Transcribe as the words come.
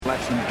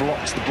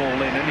slots the ball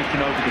in,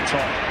 anything over the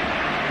top.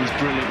 He's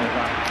brilliant at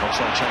that.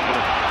 Offside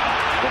Chamberlain.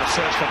 What a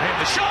search from him.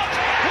 The shot!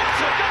 What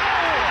a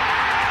goal!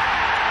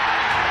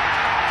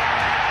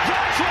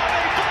 That's why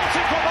they bought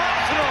it from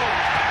Arsenal.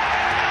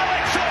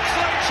 Alex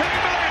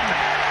Oxlade-Chamberlain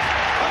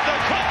at the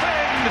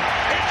coffin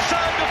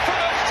inside the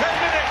first 10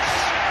 minutes.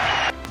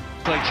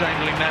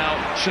 Oxlade-Chamberlain now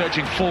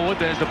surging forward.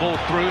 There's the ball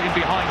through in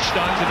behind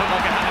Stones. It looked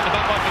like a hand in the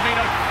back by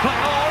Firmino. Play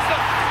on!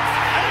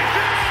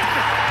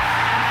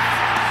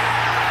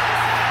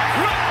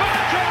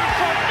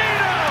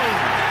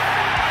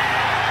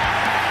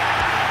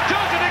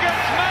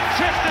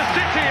 Manchester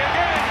City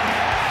again.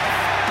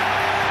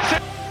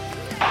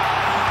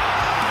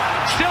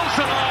 Still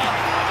Salah.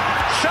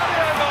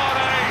 Sadio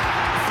Mane.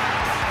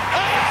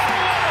 Oh,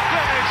 what a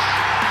finish!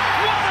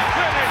 What a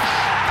finish!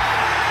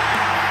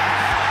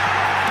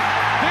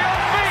 The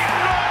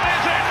unbeaten run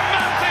is in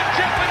massive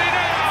jeopardy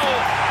now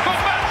for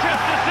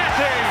Manchester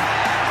City.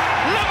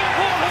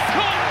 Liverpool have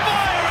caught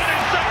fire in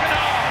his second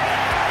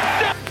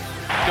half.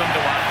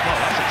 Gundogan. Well,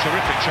 that's a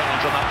terrific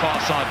challenge on that far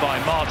side by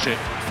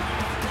Martin.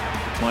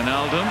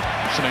 Wijnaldum,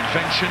 some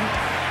invention.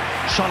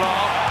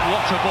 Salah,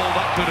 what a ball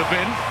that could have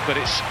been, but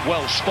it's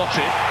well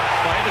spotted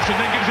by Ederson,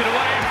 then gives it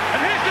away.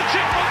 And here's the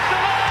chip from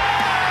Salah!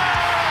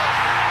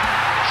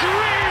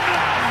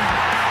 Dreamland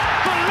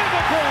for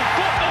Liverpool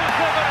Football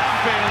Club at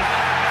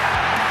Anfield.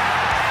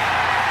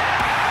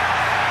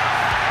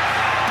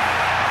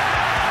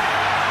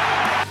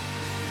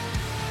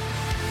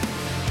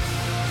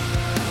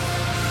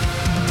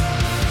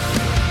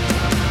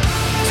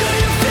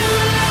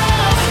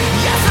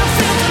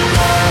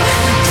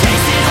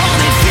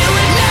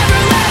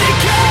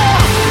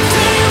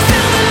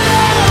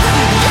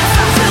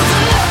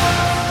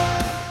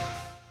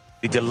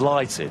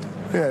 Delighted.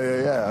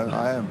 Yeah,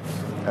 I am.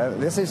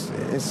 This is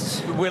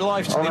we're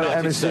live to the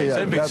United NBC, States.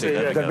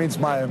 NBC, that means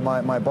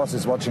my boss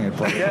is watching it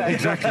probably. Yeah,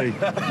 exactly.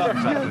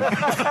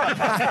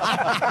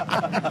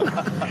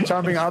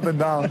 Jumping up and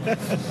down.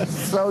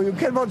 So you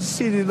can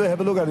have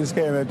a look at this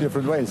game in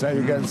different ways.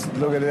 You can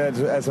look at it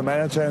as a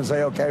manager and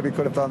say, okay, we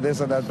could have done this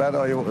and that better.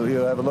 Or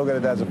you have a look at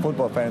it as a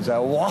football fan and say,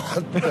 what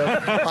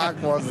the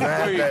fuck was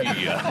that?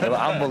 They were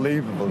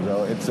unbelievable.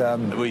 So it's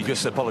we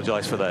just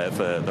apologise for the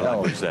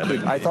language there.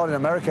 I thought in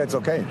America it's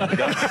okay.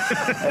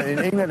 And in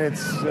England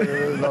it's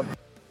not.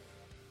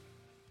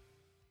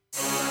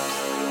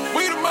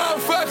 We the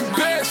motherfucking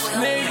best,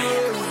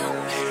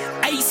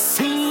 nigga. Ace.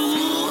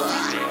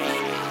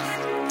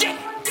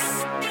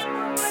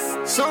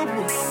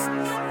 Super.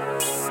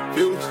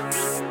 Future.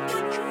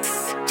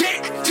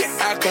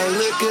 I come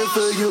looking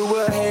for you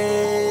with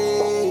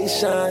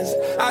Haitians.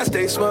 I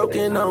stay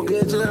smoking on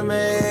good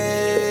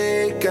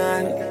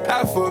Jamaican.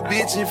 I fuck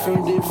bitches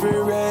from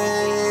different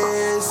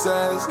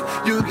races.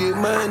 You get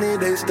money,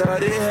 they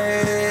started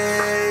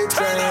hating.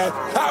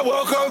 I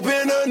woke up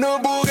in a new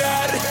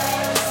Bugatti.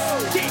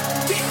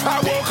 I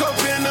woke up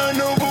in a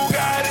new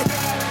Bugatti.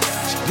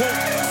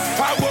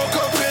 I woke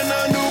up in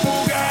a new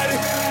Bugatti.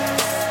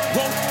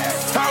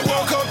 I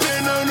woke up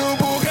in a new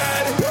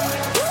Bugatti.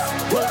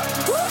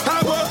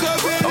 I woke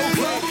up in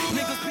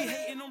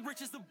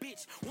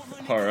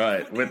All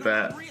right, with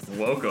that,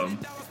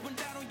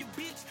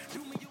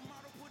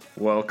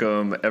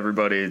 welcome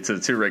everybody to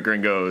the Two Red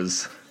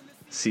Gringos,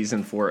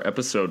 Season 4,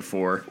 Episode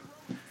 4.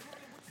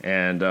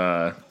 And,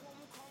 I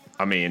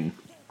mean,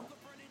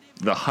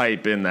 the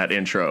hype in that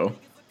intro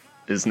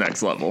is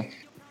next level.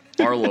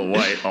 Arlo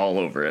White all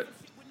over it.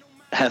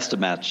 Has to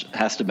match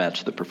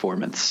the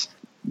performance,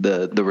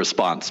 the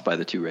response by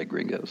the Two Red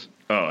Gringos.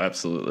 Oh,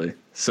 absolutely.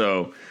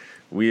 So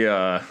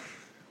we're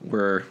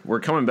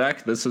coming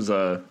back. This is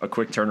a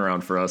quick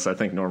turnaround for us. I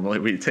think normally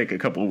we take a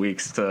couple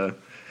weeks to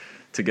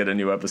get a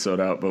new episode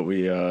out, but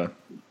we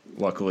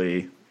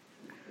luckily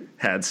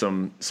had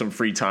some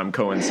free time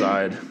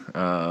coincide,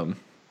 and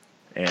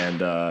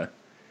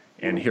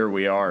here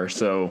we are.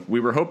 So we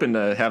were hoping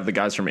to have the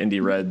guys from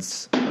Indie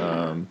Reds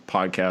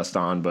podcast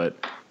on, but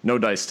no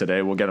dice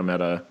today. We'll get them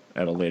at a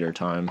later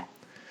time.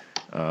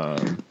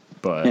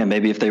 But yeah,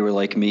 maybe if they were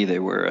like me, they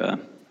were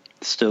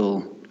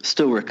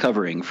still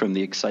recovering from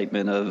the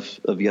excitement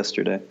of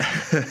yesterday.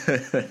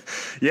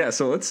 Yeah,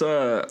 so let's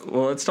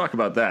talk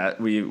about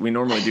that. We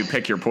normally do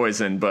pick your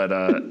poison, but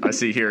I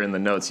see here in the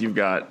notes you've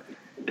got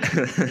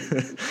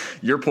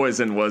your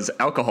poison was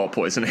alcohol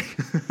poisoning.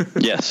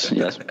 Yes.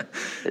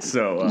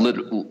 So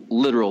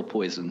literal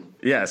poison.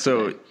 Yeah.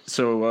 So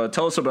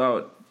tell us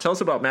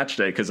about match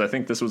day, because I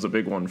think this was a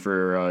big one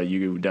for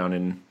you down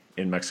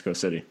in Mexico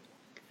City.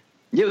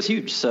 Yeah, it was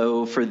huge.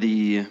 So for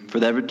the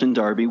Everton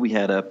Derby, we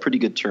had a pretty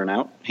good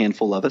turnout,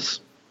 handful of us.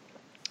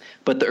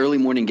 But the early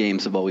morning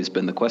games have always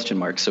been the question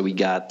mark. So we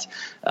got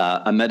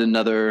I met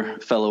another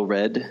fellow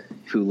Red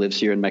who lives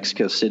here in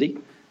Mexico City.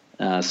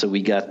 So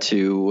we got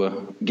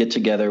to get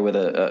together with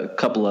a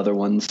couple other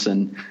ones.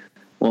 And,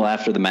 well,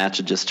 after the match,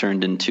 it just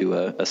turned into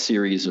a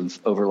series of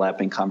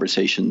overlapping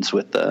conversations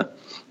with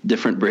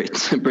different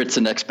Brits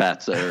and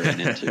expats that I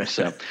ran into.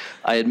 So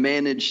I had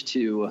managed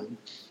to,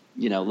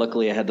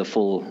 luckily I had the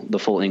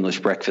full English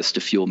breakfast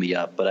to fuel me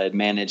up. But I had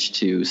managed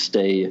to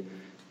stay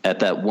at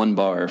that one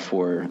bar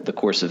for the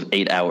course of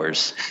 8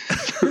 hours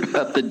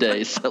throughout the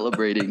day,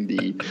 celebrating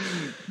the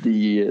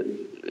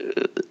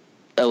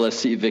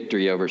LSC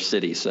victory over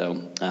City.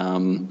 So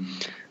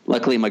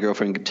luckily, my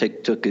girlfriend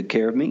took good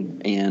care of me,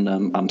 and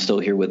I'm still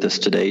here with us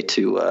today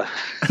to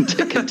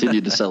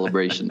continue the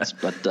celebrations.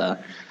 But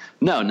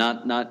no,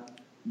 not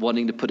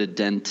wanting to put a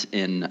dent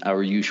in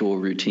our usual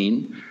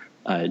routine.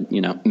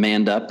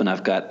 Manned up, and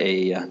I've got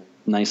a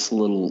nice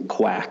little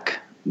quack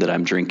that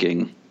I'm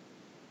drinking.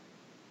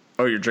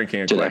 Oh, you're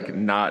drinking a today. quack,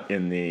 not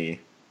in the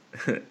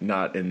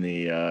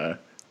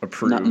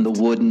approved, not in the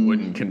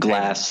wooden container.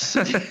 glass.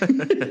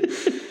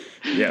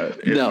 Yeah.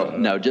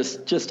 No,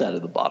 just out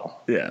of the bottle.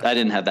 Yeah. I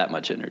didn't have that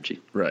much energy.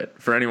 Right.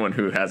 For anyone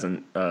who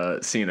hasn't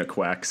seen a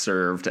quack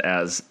served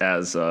as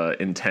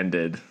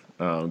intended,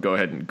 go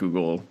ahead and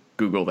Google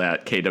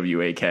that,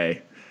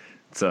 KWAK.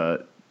 It's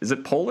is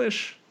it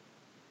Polish?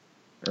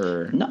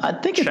 Or No, I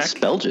think Czech? it's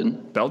Belgian.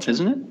 Belgian?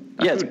 Isn't it?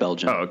 Yeah, it's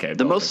Belgian. Oh, okay.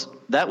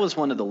 That was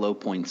one of the low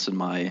points in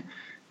my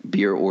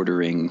beer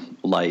ordering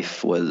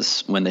life,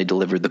 was when they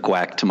delivered the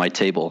quack to my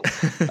table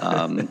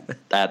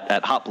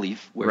at Hopleaf,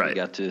 where we Right.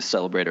 got to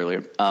celebrate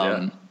earlier.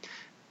 Yeah.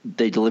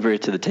 They delivered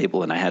it to the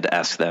table, and I had to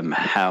ask them,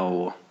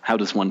 how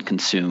does one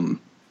consume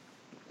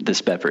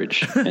this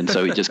beverage? And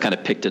so he just kind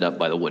of picked it up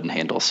by the wooden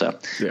handle. So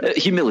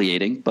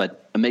humiliating,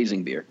 but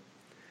amazing beer.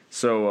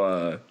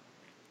 So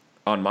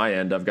on my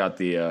end, I've got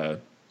the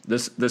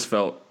this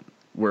felt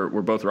we're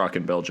both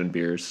rocking Belgian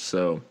beers.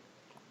 So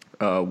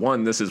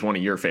this is one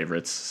of your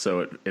favorites,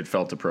 so it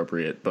felt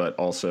appropriate, but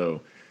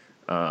also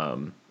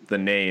the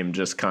name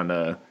just kind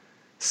of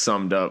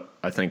summed up,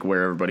 I think,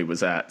 where everybody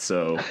was at.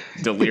 So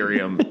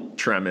Delirium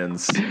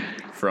Tremens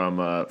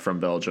from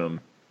Belgium.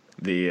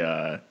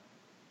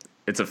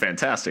 It's a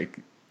fantastic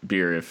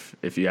beer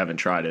if you haven't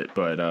tried it,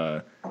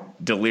 but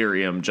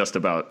Delirium just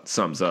about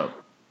sums up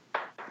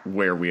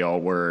where we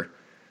all were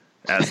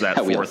as that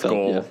fourth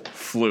goal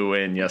flew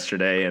in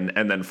yesterday, and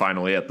then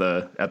finally at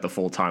the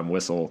full-time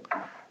whistle.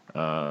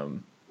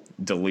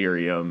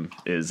 Delirium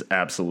is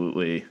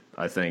absolutely,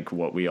 I think,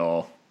 what we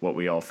all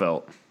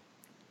felt.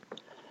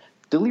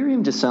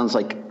 Delirium just sounds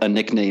like a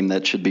nickname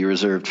that should be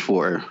reserved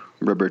for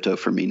Roberto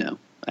Firmino.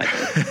 I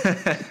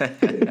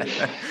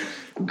think.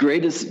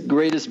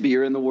 greatest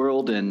beer in the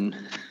world, and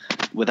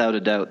without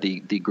a doubt the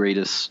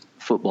greatest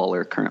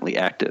footballer currently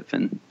active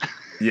and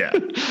Yeah.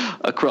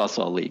 across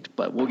all leagues.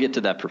 But we'll get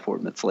to that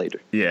performance later.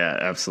 Yeah,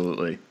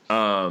 absolutely.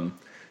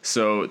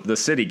 So the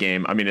City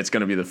game, I mean, it's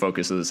going to be the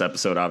focus of this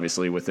episode,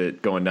 obviously, with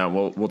it going down.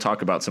 We'll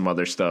talk about some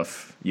other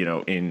stuff,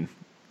 in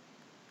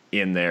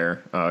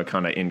there,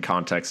 kind of in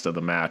context of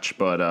the match.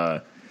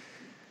 But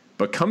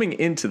coming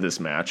into this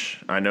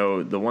match, I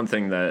know the one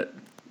thing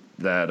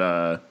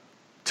that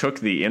took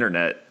the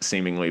internet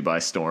seemingly by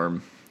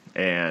storm,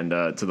 and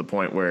to the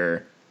point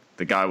where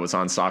the guy was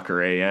on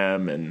Soccer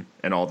AM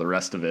and all the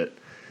rest of it.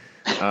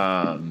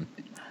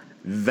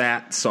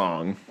 That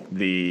song,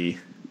 the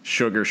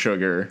Sugar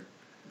Sugar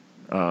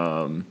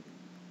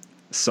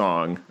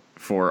song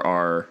for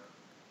our,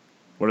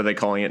 what are they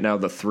calling it now?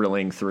 The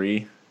Thrilling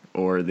 3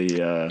 or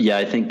the Yeah,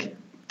 I think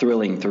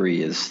Thrilling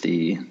 3 is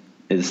the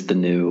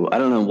new. I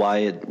don't know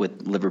why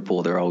with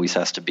Liverpool there always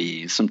has to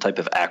be some type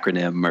of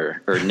acronym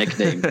or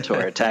nickname to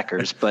our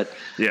attackers, but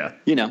yeah,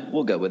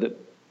 we'll go with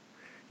it.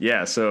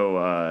 Yeah,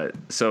 so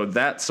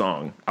that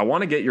song, I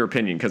want to get your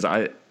opinion, because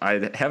I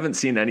haven't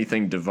seen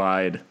anything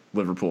divide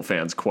Liverpool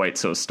fans quite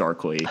so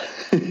starkly.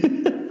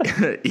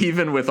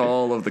 Even with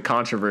all of the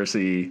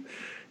controversy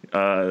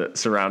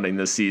surrounding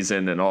this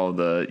season and all of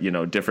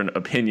the different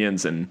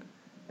opinions and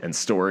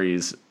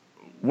stories,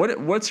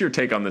 what's your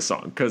take on this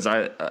song? Because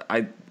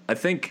I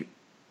think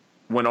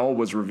when all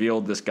was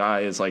revealed, this guy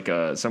is like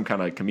some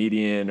kind of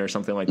comedian or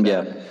something like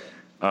that.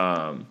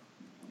 Yeah.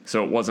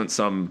 So it wasn't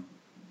some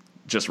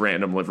just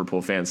random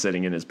Liverpool fan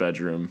sitting in his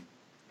bedroom,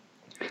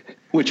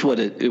 which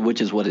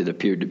is what it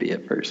appeared to be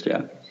at first.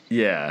 Yeah.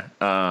 Yeah.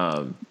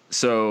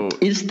 So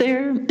is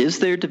there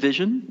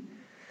division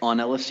on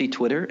LFC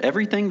Twitter?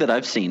 Everything that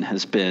I've seen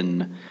has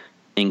been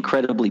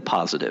incredibly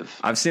positive.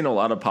 I've seen a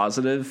lot of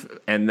positive,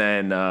 and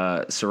then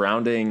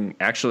surrounding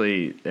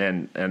actually,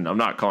 and I'm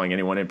not calling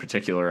anyone in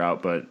particular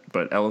out, but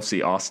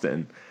LFC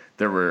Austin,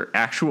 there were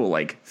actual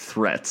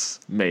threats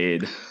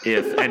made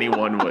if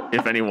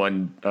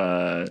anyone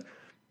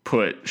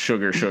put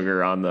sugar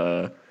sugar on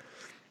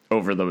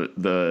over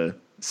the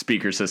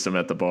speaker system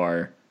at the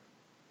bar,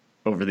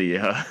 over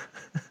the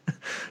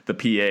the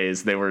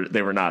PAs. They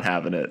were not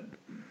having it.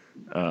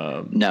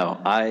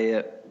 No,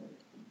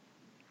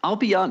 I'll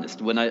be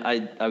honest. When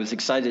I was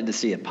excited to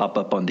see it pop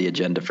up on the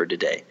agenda for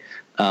today,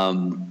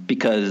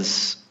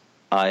 because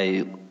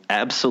I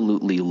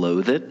absolutely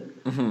loathe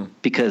it. Mm-hmm.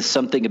 Because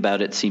something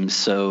about it seems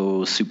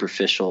so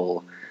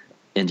superficial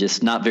and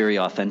just not very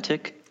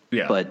authentic.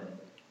 Yeah. But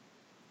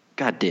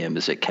goddamn,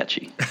 is it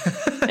catchy?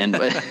 and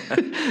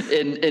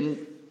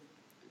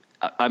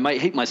I might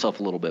hate myself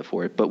a little bit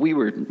for it, but we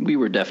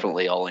were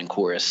definitely all in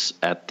chorus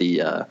at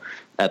the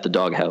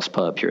Doghouse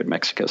Pub here in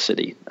Mexico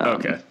City.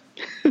 Okay.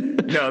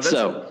 No, that's,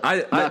 so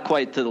not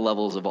quite to the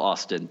levels of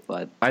Austin,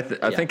 but I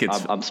think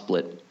it's I'm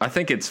split. I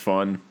think it's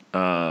fun.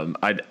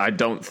 I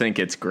don't think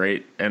it's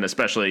great, and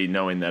especially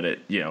knowing that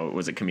it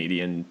was a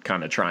comedian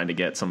kind of trying to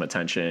get some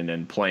attention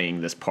and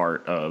playing this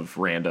part of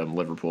random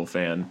Liverpool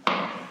fan.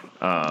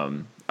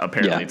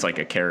 Apparently, it's like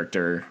a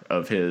character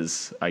of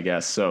his, I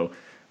guess. So,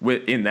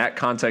 in that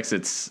context,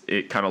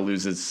 it kind of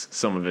loses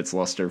some of its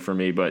luster for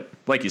me. But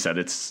like you said,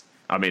 it's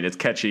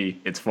catchy,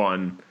 it's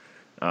fun,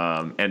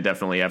 and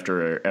definitely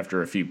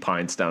after a few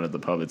pints down at the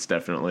pub, it's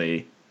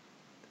definitely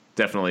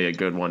a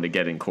good one to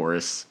get in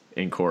chorus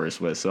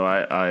with. So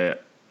I'm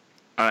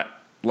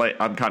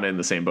kind of in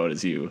the same boat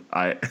as you.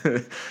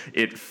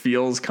 It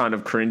feels kind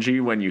of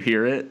cringy when you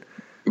hear it.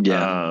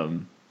 Yeah.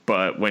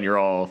 But when you're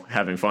all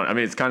having fun, I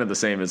mean, it's kind of the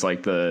same as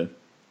like the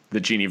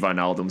Genie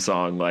Wijnaldum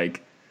song,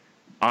 like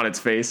on its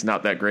face,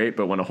 not that great,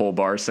 but when a whole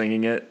bar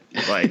singing it,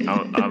 like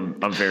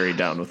I'm very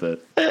down with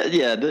it.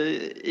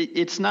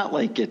 It's not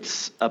like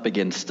it's up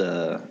against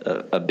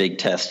a big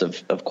test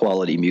of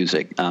quality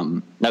music.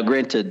 Now,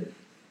 granted,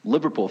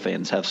 Liverpool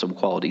fans have some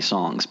quality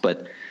songs,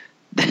 but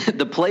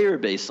the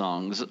player-based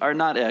songs are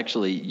not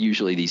actually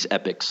usually these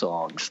epic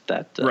songs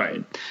that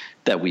right.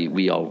 that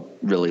we all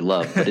really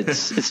love. But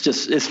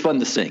it's fun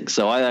to sing.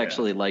 So I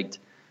actually liked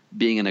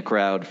being in a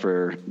crowd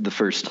for the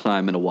first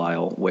time in a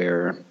while,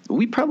 where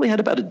we probably had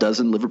about a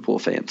dozen Liverpool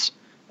fans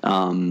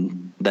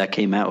that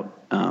came out.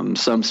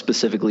 Some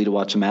specifically to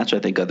watch a match. I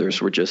think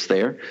others were just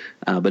there.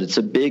 But it's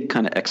a big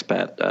kind of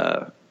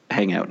expat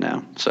hangout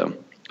now. So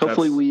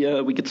hopefully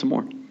we get some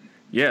more.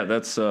 Yeah,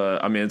 that's.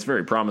 I mean, it's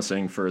very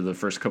promising for the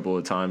first couple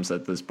of times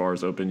that this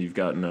bar's open. You've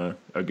gotten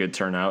a good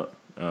turnout.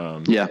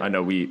 I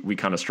know we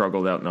kind of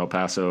struggled out in El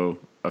Paso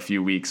a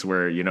few weeks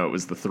where it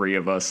was the three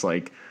of us,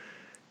 like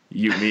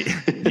you,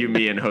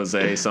 me, and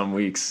Jose. Some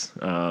weeks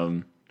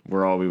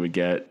were all we would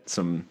get.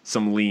 Some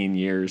lean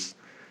years,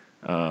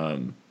 but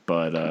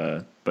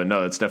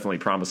no, it's definitely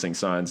promising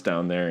signs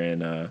down there in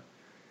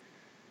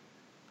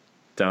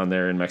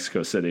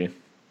Mexico City.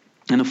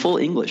 And a full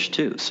English,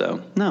 too.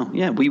 So,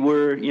 we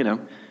were,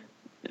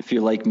 if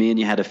you're like me and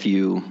you had a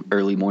few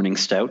early morning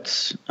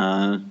stouts,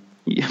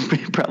 you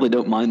probably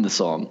don't mind the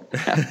song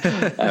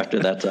after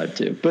that time,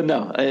 too. But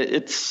no,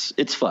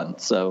 it's fun.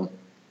 So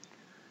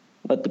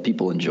let the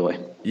people enjoy.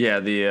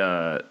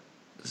 Yeah,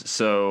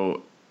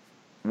 so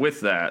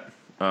with that,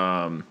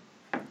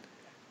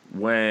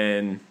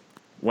 when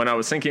I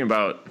was thinking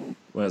about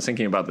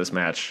this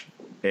match,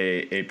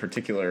 a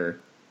particular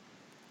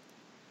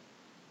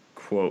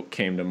quote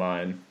came to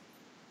mind.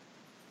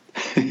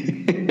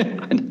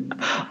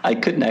 I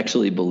couldn't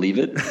actually believe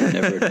it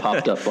whenever it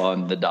popped up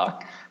on the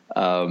doc.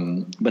 But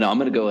no, I'm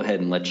going to go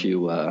ahead and let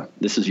you.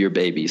 This is your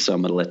baby, so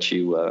I'm going to let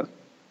you.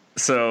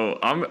 So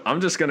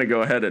I'm just going to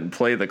go ahead and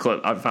play the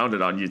clip. I found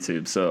it on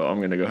YouTube, so I'm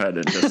going to go ahead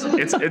and just.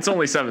 It's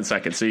only 7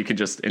 seconds, so you can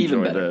just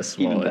enjoy this.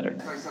 Even better. You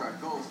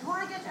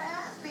want to get your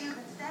ass beat, you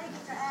can stay,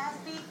 get your ass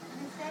beat, you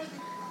can stay,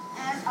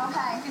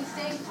 okay, you can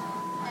stay.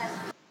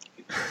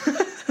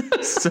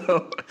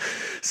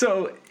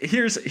 So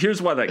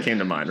here's why that came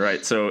to mind,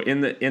 right? So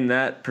in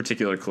that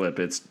particular clip,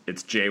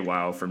 it's Jay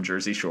Wow from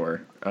Jersey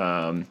Shore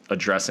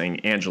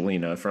addressing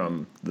Angelina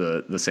from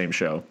the same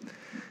show,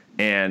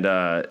 and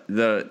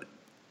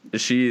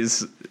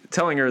she's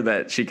telling her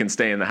that she can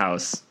stay in the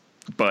house,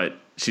 but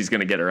she's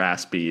going to get her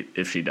ass beat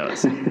if she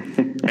does.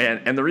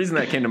 and the reason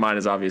that came to mind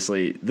is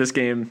obviously this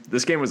game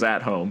was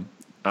at home.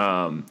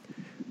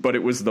 But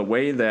it was the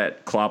way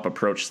that Klopp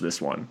approached this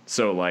one.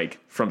 So, like,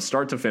 from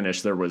start to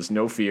finish, there was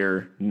no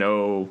fear,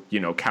 no,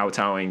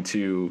 kowtowing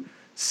to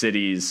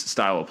City's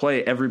style of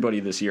play. Everybody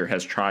this year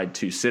has tried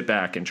to sit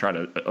back and try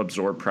to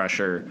absorb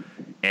pressure,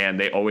 and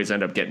they always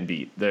end up getting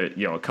beat.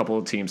 A couple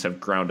of teams have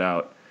ground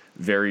out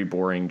very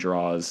boring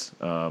draws,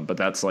 but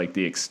that's, like,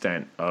 the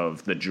extent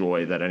of the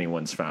joy that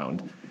anyone's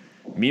found.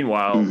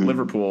 Meanwhile,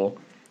 Liverpool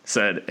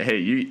said, hey,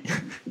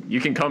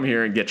 you can come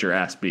here and get your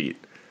ass beat.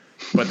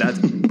 But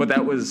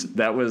that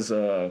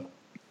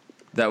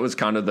was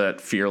kind of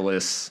that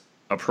fearless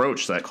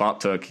approach that Klopp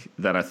took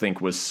that I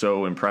think was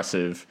so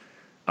impressive.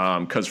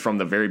 Because from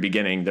the very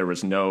beginning there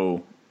was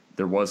no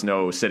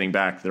sitting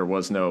back. There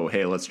was no,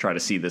 hey, let's try to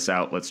see this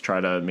out. Let's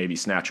try to maybe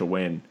snatch a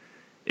win.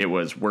 It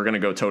was, we're going to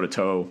go toe to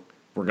toe.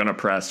 We're going to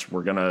press.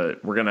 We're going to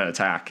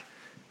attack.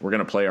 We're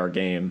going to play our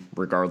game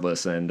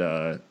regardless. And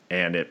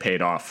it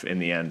paid off in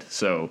the end.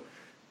 So.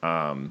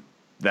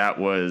 That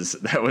was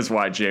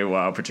why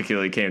JWoww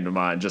particularly came to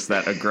mind. Just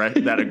that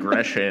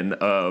aggression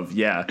of,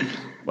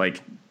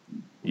 like,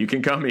 you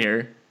can come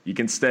here, you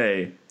can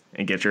stay,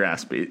 and get your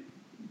ass beat.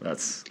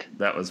 That's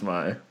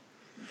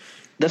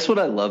what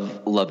I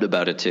loved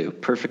about it too.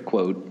 Perfect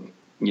quote,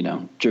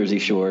 Jersey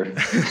Shore.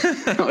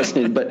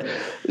 But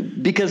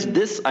because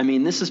this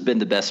has been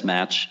the best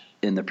match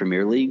in the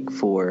Premier League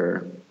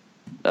for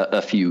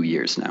a few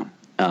years now.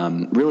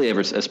 Really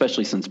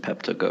especially since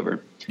Pep took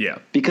over. Yeah.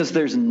 Because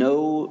there's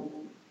no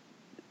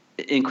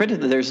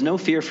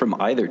fear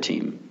from either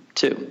team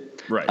too.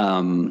 Right.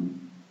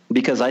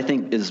 Because I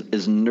think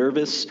as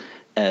nervous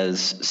as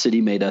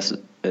City made us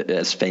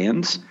as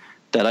fans,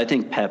 that I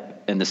think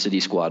Pep and the City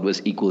squad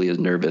was equally as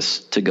nervous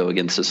to go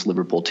against this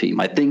Liverpool team.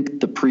 I think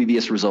the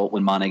previous result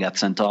when Mane got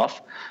sent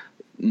off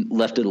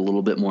left it a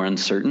little bit more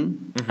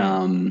uncertain.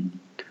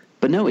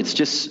 But no, it's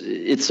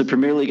the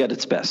Premier League at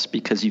its best,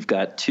 because you've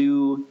got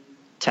two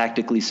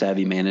tactically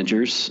savvy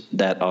managers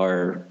that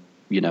are,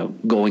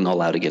 going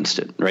all out against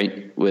it,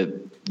 right?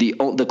 With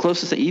the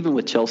closest, even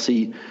with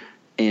Chelsea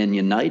and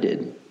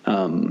United,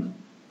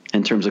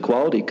 in terms of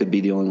quality, could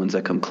be the only ones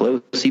that come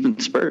close. Even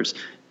Spurs,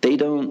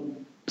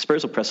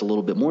 Spurs will press a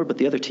little bit more, but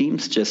the other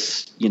teams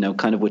just,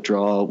 kind of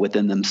withdraw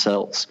within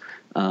themselves.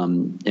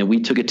 And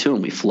we took it to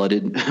them. We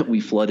flooded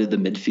the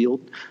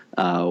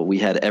midfield. We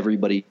had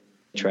everybody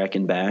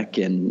tracking back,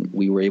 and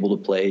we were able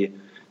to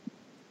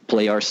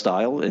play our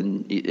style.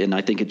 And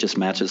I think it just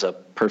matches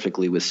up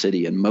perfectly with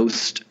City. And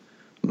most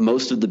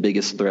of the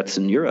biggest threats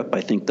in Europe,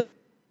 I think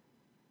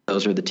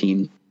those are the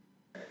teams,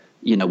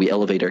 we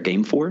elevate our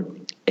game for,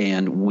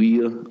 and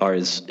we are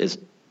as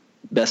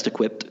best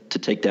equipped to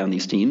take down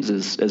these teams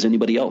as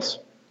anybody else.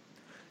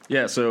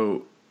 Yeah.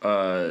 So,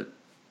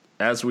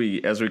 as we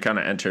kind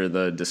of enter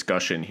the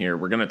discussion here,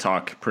 we're going to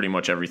talk pretty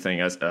much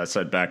everything, as I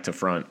said, back to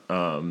front,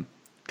 kind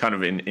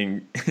of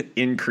in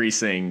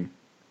increasing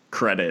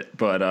credit,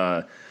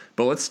 but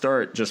let's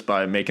start just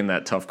by making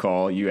that tough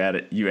call. You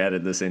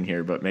added this in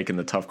here, but making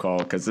the tough call,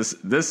 because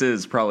this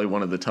is probably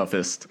one of the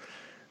toughest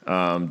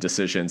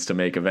decisions to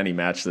make of any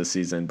match this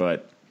season.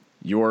 But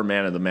your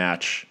man of the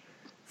match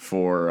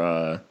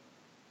for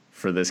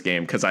this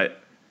game, because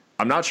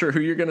I'm not sure who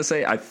you're going to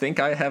say. I think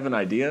I have an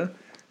idea,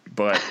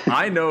 but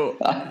I know.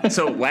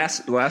 So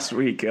last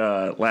week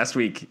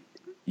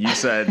you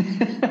said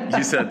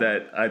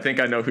that I think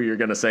I know who you're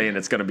going to say, and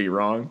it's going to be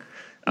wrong.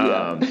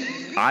 Yeah.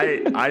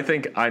 I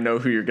think I know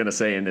who you're going to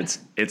say, and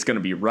it's going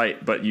to be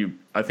right. But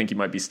I think you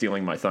might be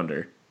stealing my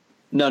thunder.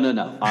 No.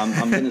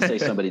 I'm going to say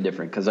somebody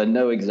different, because I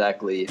know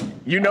exactly.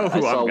 You know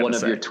who I I'm saw going one to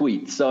of say. your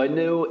tweets, so I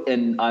knew,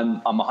 and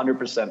I'm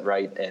 100%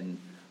 right. And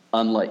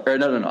I'm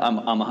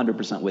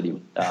 100% with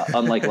you.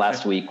 Unlike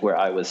last week, where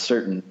I was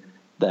certain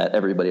that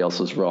everybody else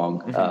was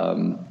wrong.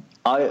 Mm-hmm.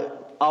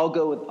 I'll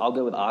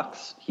go with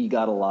Ox. He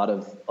got a lot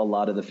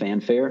of the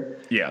fanfare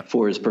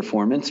for his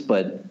performance,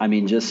 but I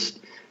mean, just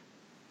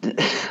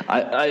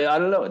I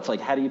don't know. It's like,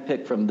 how do you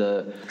pick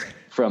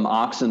from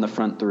Ox in the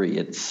front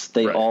three?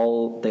 They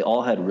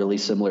all had really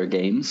similar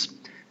games,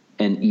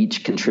 and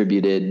each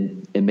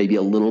contributed in maybe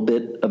a little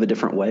bit of a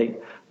different way.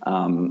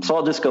 So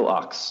I'll just go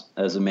Ox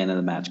as a man of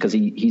the match, because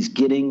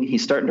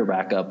he's starting to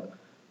rack up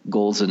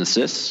goals and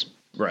assists,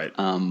 right?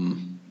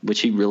 Which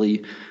he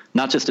really,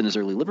 not just in his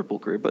early Liverpool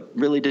career, but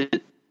really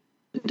didn't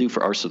do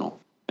for Arsenal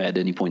at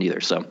any point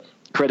either. So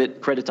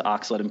credit to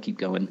Ox. Let him keep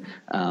going.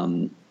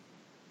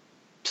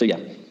 So yeah,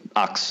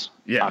 Ox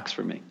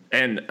for me.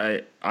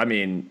 And I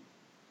mean,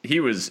 he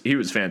was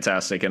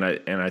fantastic, and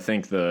I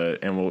think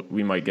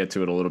we might get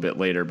to it a little bit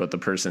later, but the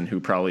person who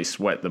probably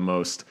sweat the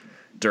most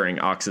during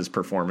Ox's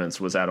performance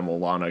was Adam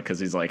Lallana, because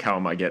he's like, how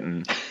am I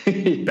getting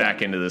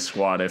back into this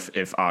squad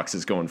if Ox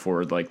is going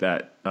forward like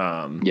that?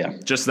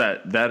 Just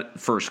that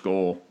first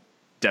goal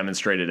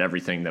demonstrated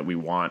everything that we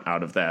want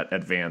out of that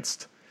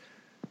advanced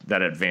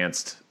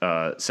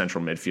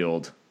central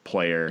midfield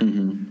player.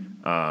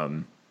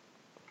 Mm-hmm.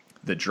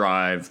 The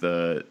drive,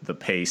 the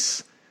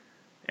pace,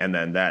 and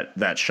then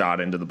that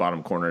shot into the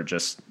bottom corner,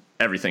 just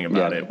everything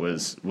about it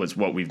was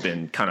what we've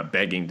been kind of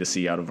begging to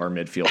see out of our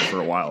midfield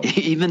for a while.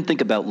 Even think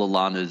about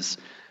Lallana's.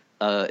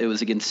 It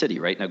was against City,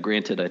 right? Now,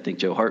 granted, I think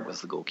Joe Hart was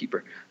the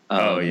goalkeeper.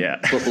 Oh yeah,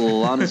 but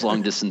Lallana's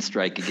long distance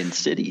strike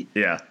against City.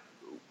 Yeah.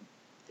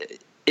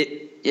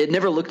 It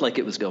never looked like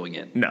it was going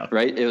in. No.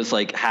 Right? It was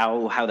like,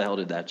 how the hell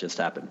did that just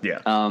happen?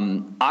 Yeah.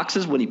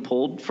 Ox's, when he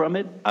pulled from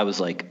it, I was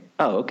like,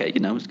 oh, okay, it's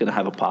going to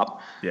have a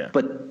pop. Yeah.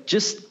 But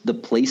just the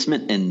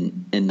placement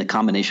and the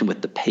combination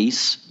with the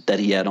pace that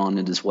he had on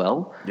it as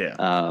well. Yeah.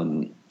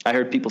 I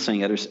heard people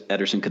saying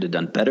Ederson could have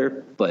done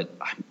better, but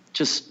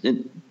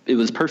it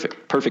was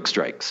perfect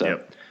strike.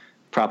 So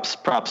props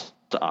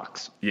to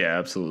Ox. Yeah,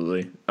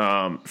 absolutely.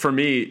 For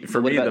me,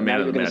 the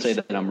man of the match. Say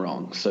that I'm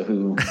wrong. So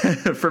who?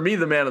 For me,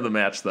 the man of the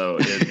match though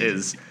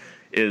is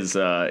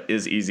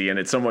easy, and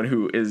it's someone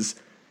who is.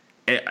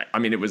 I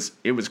mean, it was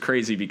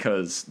crazy,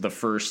 because the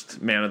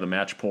first man of the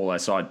match poll I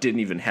saw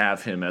didn't even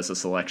have him as a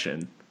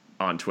selection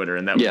on Twitter,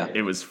 and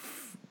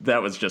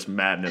that was just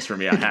madness for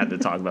me. I had to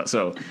talk about.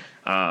 So,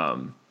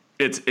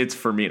 it's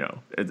Firmino.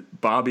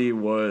 Bobby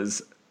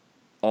was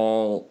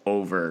all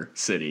over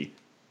City.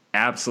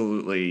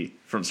 Absolutely,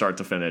 from start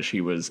to finish,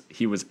 he was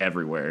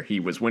everywhere. He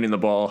was winning the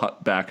ball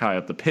back high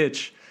up the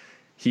pitch.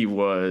 He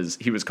was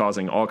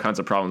causing all kinds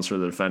of problems for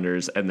the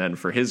defenders, and then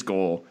for his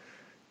goal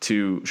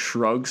to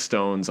shrug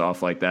Stones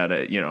off like that,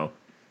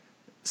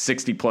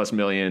 60+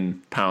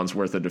 million pounds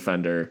worth of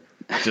defender,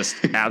 just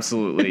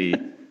absolutely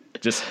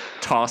just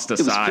tossed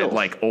aside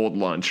like old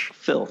lunch.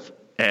 Filth.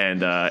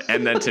 And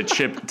then to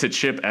chip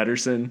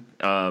Ederson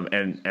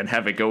and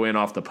have it go in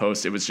off the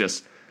post. It was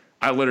just,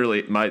 I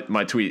literally,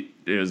 my tweet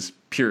is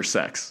pure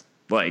sex.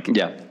 Like,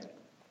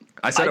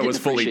 I said I was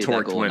fully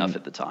torqued when enough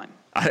at the time.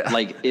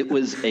 It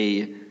was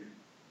a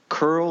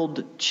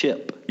curled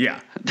chip.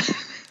 Yeah.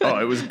 Oh,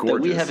 it was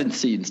gorgeous. We haven't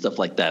seen stuff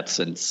like that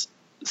since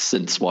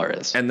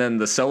Suarez. And then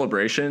the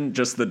celebration,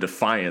 just the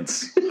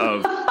defiance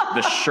of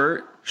the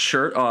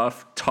shirt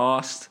off,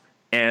 tossed,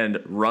 and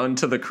run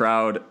to the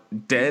crowd,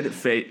 dead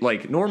face.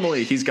 Like,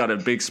 normally he's got a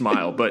big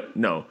smile, but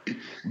no,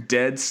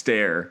 dead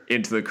stare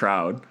into the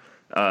crowd.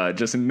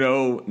 Just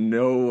no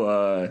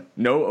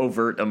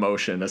overt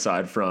emotion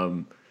aside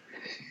from,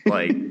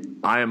 like,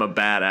 I am a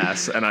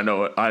badass and I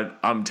know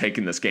I'm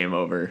taking this game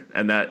over.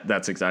 And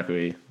that's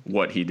exactly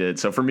what he did.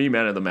 So for me,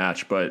 man of the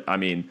match. But I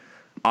mean,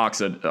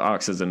 Ox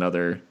is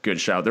another good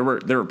shout. There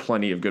were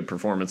plenty of good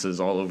performances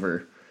all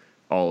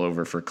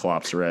over for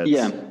Klopp's Reds.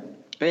 Yeah,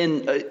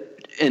 and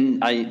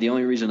the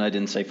only reason I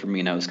didn't say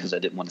Firmino is because I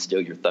didn't want to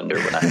steal your thunder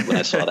when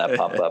I saw that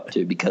pop up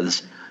too.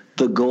 Because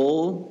the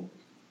goal,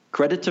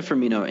 credit to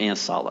Firmino and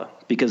Salah,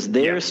 because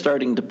they're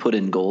starting to put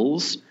in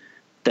goals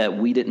that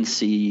we didn't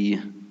see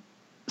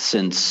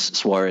since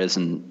Suarez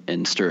and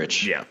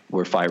Sturridge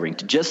were firing.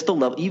 To just the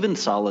level, even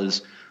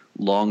Salah's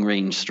long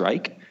range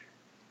strike.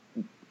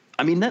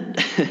 I mean,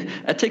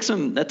 that takes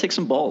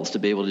some balls to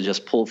be able to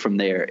just pull from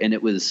there. And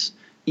it was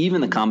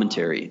even the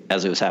commentary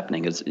as it was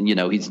happening is,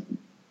 he's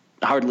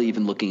hardly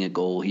even looking at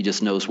goal. He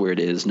just knows where it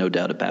is, no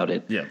doubt about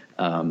it. Yeah.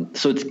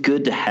 So it's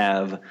good to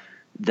have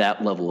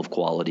that level of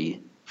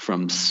quality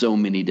from so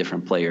many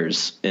different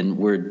players. And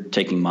we're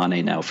taking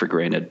Mane now for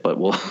granted, but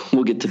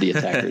we'll get to the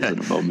attackers in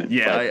a moment.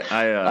 Yeah. But,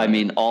 I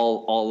mean,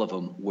 all of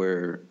them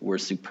were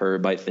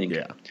superb, I think.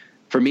 Yeah.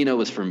 Firmino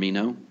was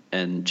Firmino.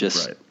 And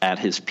just at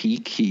his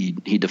peak, he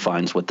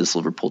defines what this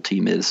Liverpool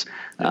team is.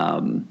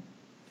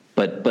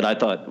 But I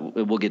thought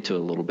we'll get to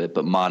it a little bit.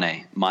 But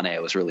Mane, I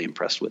was really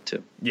impressed with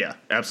too. Yeah,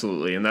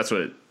 absolutely, and that's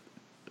what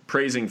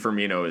praising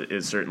Firmino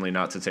is certainly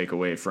not to take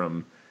away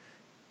from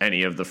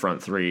any of the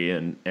front three,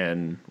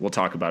 and we'll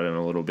talk about it in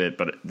a little bit.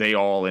 But they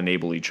all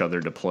enable each other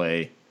to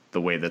play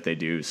the way that they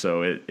do.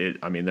 So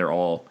I mean, they're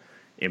all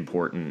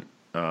important.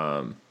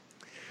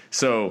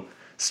 So.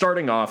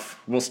 Starting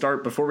off, we'll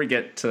start before we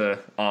get to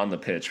on the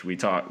pitch. We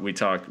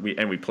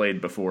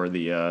played before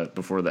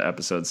the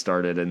episode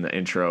started in the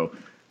intro.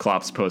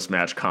 Klopp's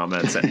post-match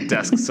comments at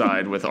desk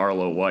side with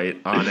Arlo White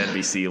on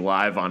NBC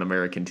live on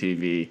American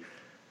TV,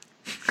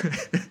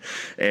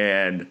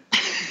 and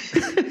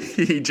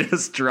he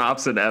just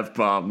drops an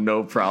F-bomb,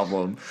 no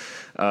problem,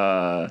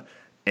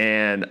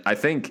 and I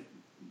think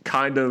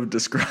kind of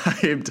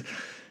described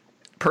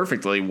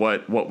perfectly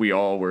what we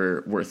all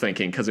were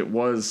thinking, because it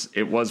was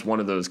one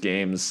of those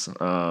games.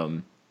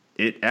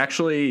 It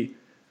actually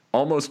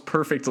almost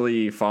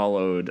perfectly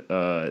followed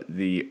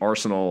the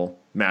Arsenal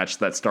match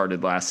that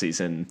started last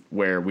season,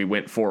 where we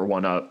went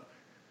 4-1 up,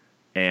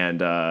 and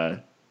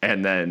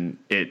then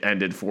it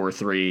ended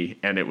 4-3,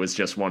 and it was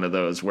just one of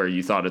those where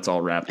you thought it's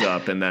all wrapped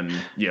up, and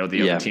then the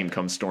other team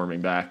comes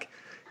storming back,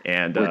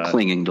 and we're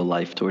clinging to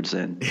life towards the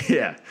end.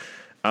 Yeah,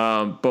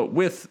 but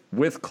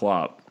with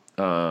Klopp.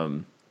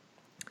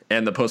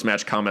 And the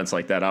post-match comments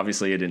like that,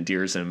 obviously it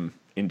endears him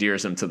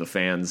to the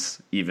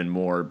fans even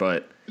more.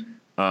 But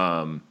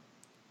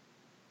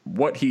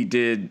what he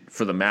did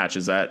for the match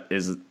is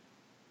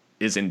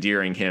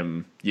endearing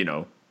him,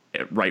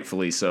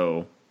 rightfully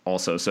so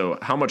also. So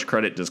how much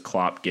credit does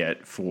Klopp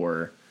get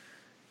for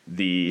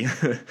the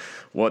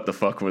what the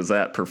fuck was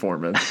that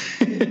performance?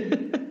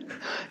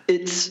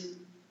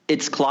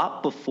 It's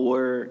Klopp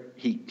before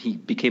he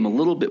became a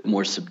little bit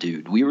more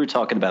subdued. We were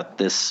talking about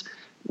this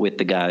with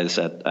the guys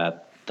at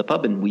the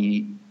pub,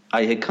 and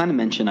I had kind of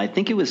mentioned, I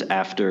think it was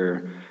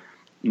after,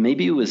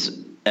 maybe it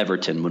was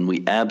Everton, when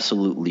we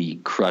absolutely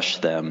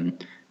crushed them,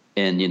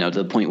 and to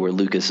the point where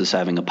Lucas is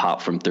having a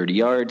pop from 30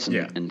 yards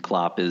and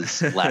Klopp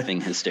is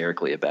laughing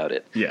hysterically about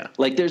it. Yeah.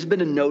 Like, there's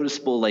been a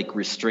noticeable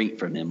restraint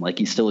from him. Like,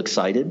 he's still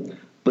excited,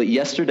 but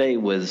yesterday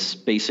was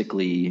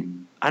basically,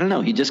 I don't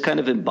know, he just kind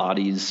of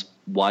embodies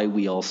why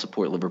we all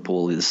support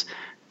Liverpool, is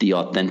the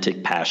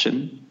authentic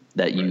passion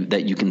that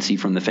you can see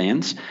from the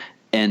fans.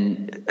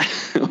 And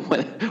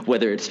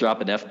whether it's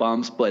dropping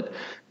F-bombs, but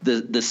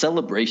the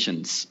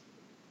celebrations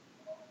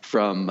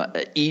from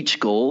each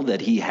goal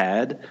that he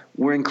had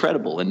were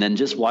incredible. And then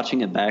just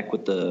watching it back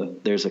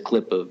there's a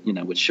clip of,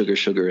 with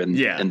Sugar in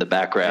the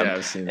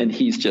background, and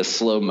he's just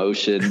slow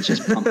motion,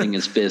 just pumping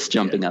his fist,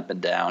 jumping up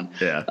and down.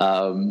 Yeah.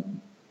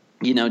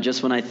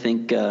 Just when I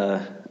think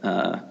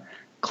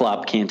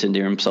Klopp can't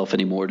endear himself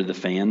anymore to the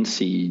fans,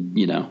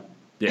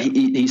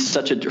 he's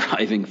such a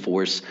driving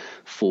force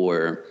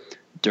for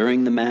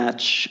during the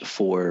match,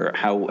 for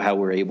how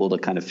we're able to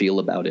kind of feel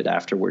about it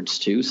afterwards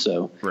too.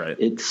 So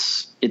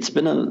it's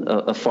been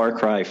a far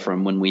cry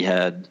from when we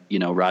had,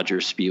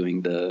 Rodgers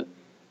spewing the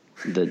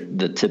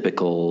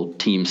typical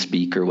team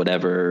speak or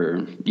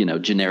whatever,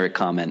 generic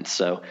comments.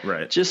 So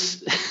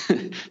just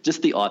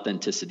the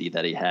authenticity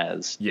that he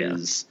has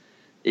is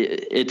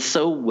it's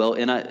so well.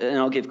 And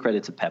I'll give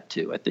credit to Pep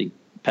too. I think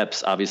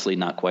Pep's obviously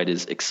not quite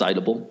as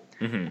excitable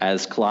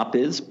as Klopp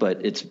is,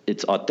 but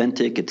it's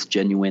authentic, it's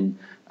genuine.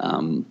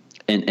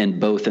 And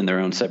both in their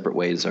own separate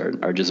ways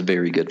are just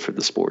very good for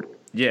the sport.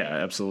 Yeah,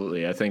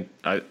 absolutely. I think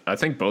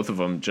both of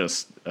them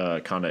just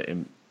kind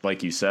of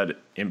like you said,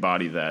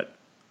 embody that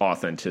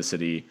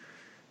authenticity,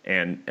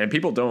 and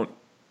people don't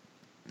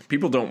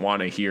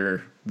want to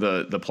hear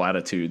the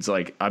platitudes.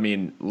 Like, I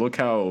mean, look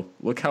how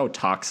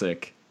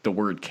toxic the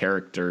word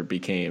character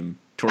became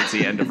towards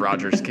the end of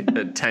Rodgers'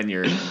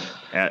 tenure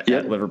at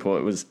Liverpool.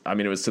 It was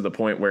to the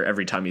point where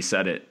every time he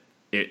said it,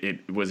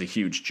 it was a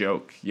huge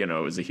joke. You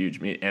know, it was a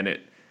huge, and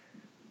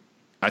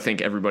I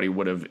think everybody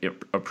would have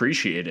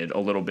appreciated a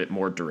little bit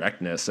more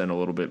directness and a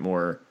little bit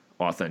more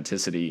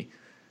authenticity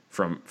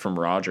from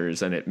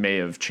Rodgers, and it may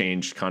have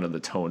changed kind of the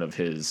tone of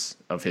his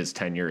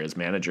tenure as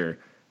manager.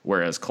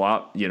 Whereas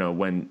Klopp, you know,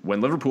 when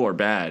Liverpool are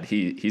bad,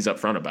 he's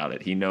upfront about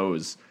it. He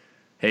knows,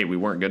 hey, we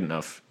weren't good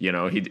enough. You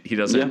know, he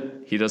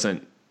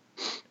doesn't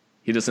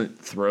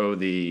throw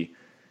the,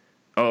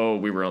 oh,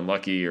 we were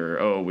unlucky, or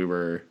oh, we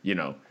were, you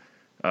know,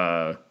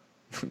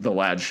 the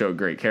lad showed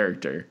great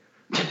character.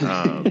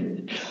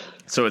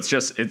 So it's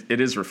just it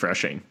is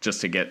refreshing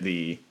just to get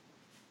the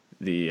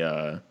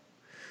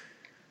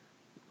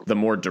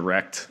more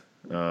direct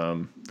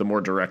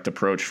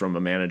approach from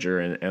a manager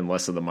and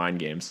less of the mind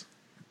games.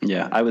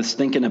 Yeah, I was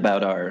thinking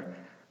about our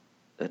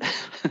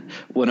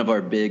one of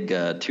our big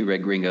Two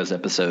Red Gringos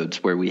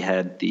episodes where we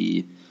had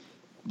the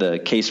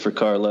case for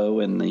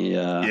Carlo and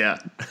the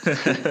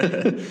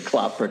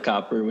Klopp for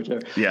Copper,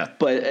 whichever. Yeah.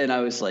 And I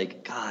was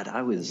like, God,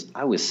 I was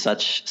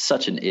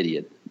such an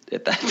idiot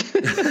at that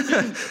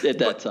at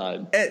that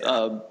time.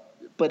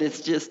 But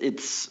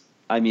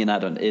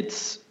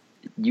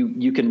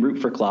you can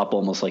root for Klopp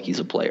almost like he's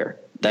a player.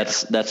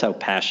 That's how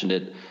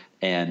passionate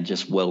and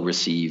just well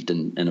received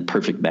and a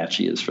perfect match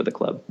he is for the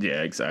club.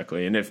 Yeah,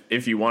 exactly. And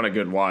if you want a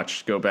good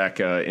watch, go back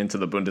into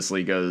the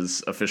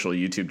Bundesliga's official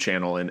YouTube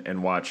channel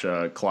and watch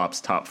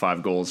Klopp's top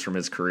 5 goals from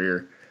his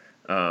career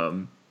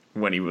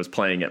when he was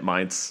playing at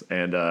Mainz,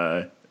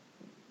 and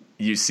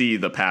you see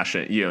the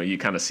passion. You know, you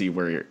kind of see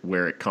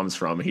where it comes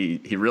from.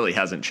 He really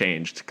hasn't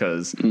changed,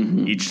 because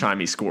each time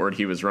he scored,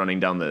 he was running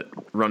down the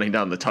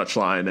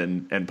touchline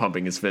and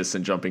pumping his fists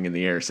and jumping in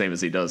the air, same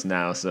as he does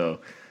now. So.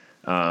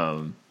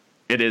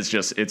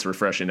 It's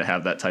refreshing to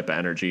have that type of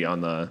energy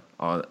in the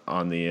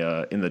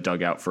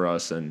dugout for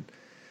us. And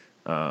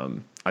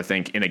I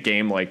think in a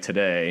game like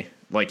today,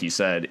 like you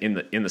said,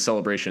 in the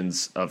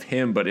celebrations of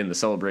him, but in the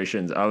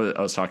celebrations, I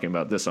was talking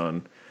about this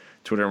on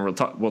Twitter, and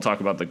we'll talk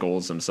about the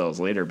goals themselves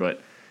later.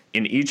 But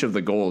in each of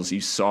the goals,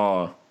 you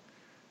saw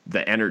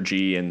the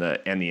energy and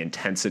the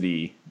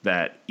intensity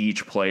that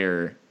each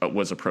player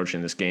was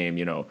approaching this game.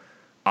 You know,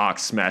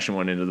 Ox smashing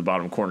one into the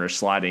bottom corner,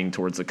 sliding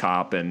towards the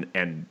cop,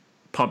 and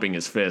pumping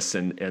his fists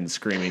and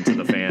screaming to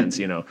the fans.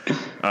 You know,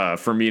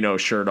 Firmino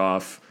shirt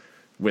off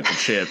with the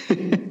chip.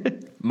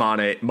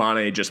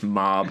 Mane just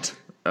mobbed,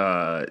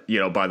 by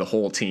the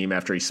whole team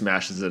after he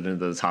smashes it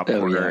into the top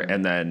corner, yeah.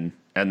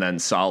 and then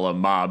Salah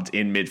mobbed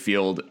in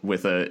midfield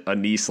with a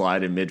knee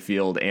slide in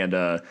midfield and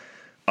a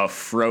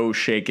fro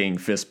shaking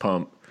fist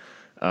pump.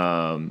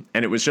 And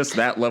it was just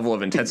that level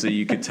of intensity.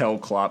 You could tell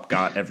Klopp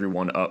got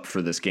everyone up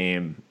for this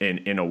game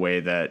in a way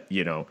that,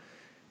 you know,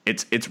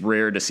 it's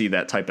rare to see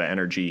that type of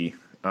energy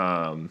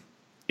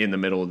in the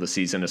middle of the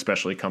season,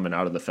 especially coming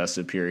out of the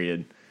festive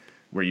period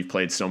where you've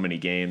played so many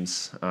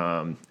games.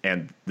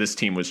 And this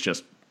team was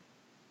just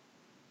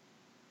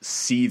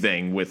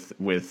seething with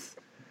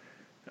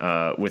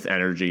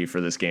energy for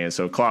this game.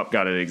 So Klopp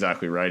got it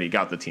exactly right. He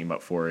got the team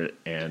up for it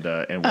and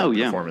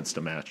performance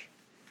to match.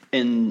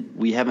 And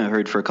we haven't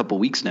heard for a couple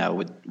weeks now.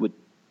 With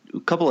a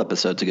couple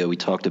episodes ago, we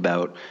talked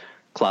about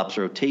Klopp's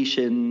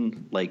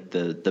rotation, like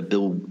the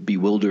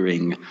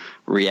bewildering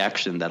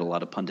reaction that a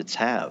lot of pundits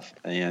have.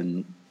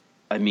 And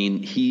I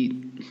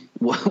mean,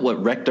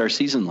 what wrecked our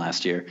season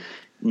last year,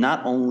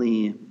 not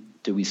only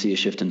did we see a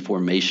shift in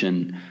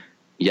formation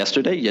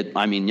yesterday, yet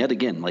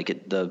again, like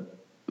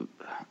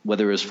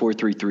whether it was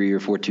 4-3-3 or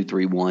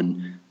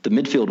 4-2-3-1, the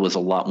midfield was a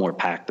lot more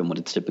packed than what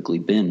it's typically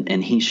been.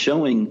 And he's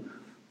showing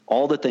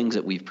all the things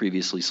that we've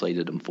previously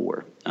slated him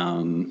for.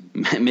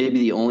 Maybe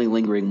the only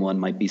lingering one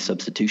might be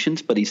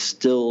substitutions, but he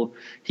still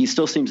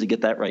seems to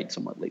get that right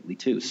somewhat lately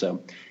too.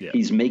 So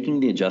He's making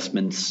the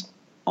adjustments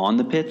on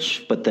the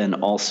pitch, but then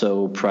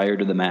also prior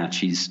to the match,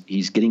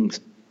 he's getting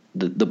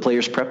the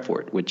players prep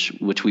for it,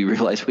 which we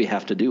realize we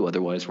have to do.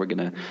 Otherwise, we're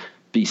going to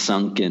be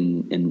sunk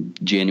in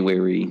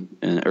January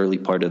and early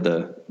part of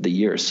the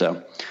year.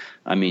 So,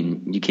 I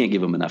mean, you can't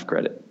give him enough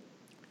credit.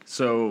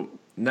 So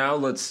now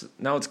let's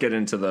get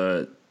into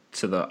the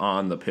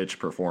on the pitch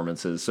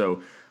performances.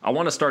 So I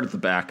want to start at the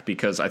back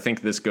because I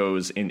think this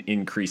goes in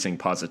increasing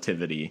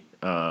positivity.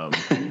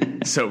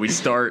 So we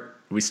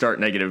start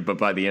negative, but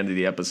by the end of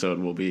the episode,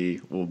 we'll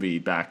be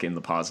back in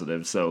the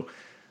positive. So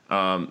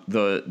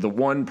the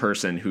one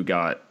person who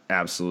got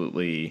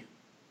absolutely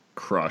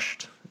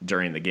crushed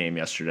during the game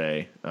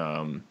yesterday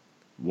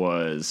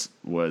was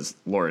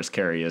Loris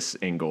Karius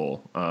in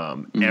goal.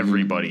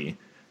 Everybody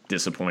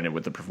disappointed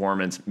with the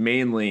performance,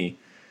 mainly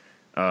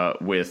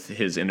with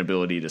his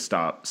inability to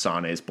stop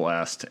Sané's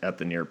blast at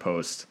the near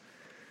post.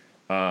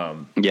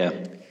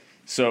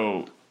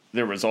 So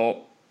there was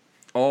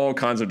all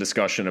kinds of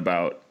discussion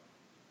about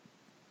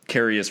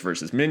Karius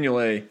versus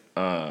Mignolet,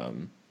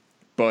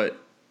 But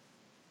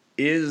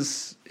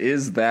is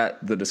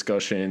that the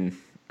discussion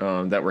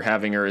that we're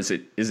having, or is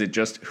it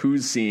just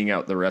who's seeing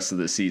out the rest of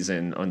the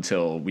season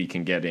until we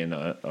can get in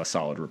a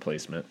solid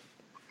replacement?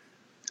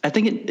 I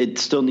think it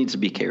still needs to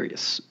be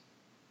Karius.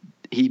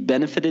 He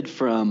benefited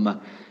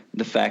from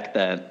the fact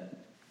that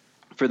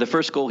for the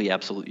first goal, he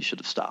absolutely should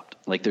have stopped.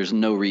 Like, there's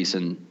no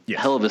reason. Yes.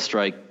 Hell of a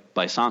strike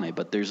by Sane,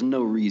 but there's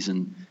no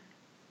reason.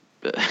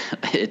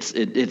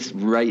 It's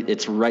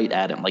right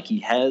at him. Like,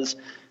 he has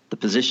the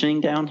positioning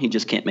down. He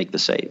just can't make the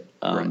save.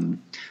 Right.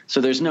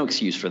 So there's no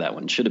excuse for that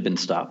one. Should have been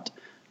stopped.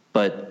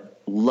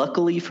 But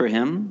luckily for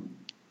him,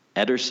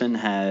 Ederson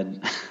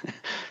had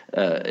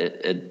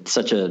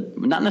such a,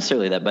 not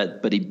necessarily that,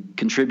 but he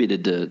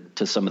contributed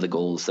to some of the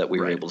goals that we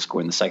were able to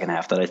score in the second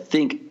half, that I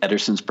think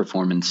Ederson's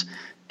performance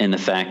and the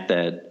fact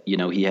that,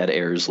 he had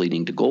errors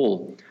leading to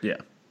goal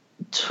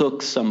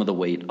took some of the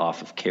weight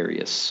off of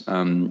Karius.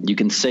 You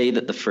can say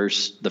that the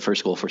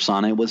first goal for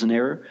Sane was an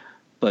error,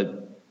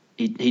 but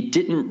he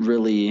didn't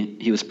really,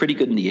 he was pretty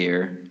good in the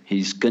air.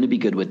 He's going to be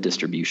good with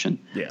distribution.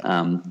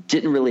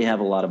 Didn't really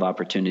have a lot of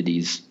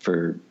opportunities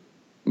for,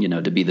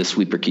 to be the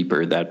sweeper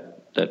keeper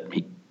that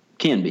he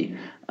can be.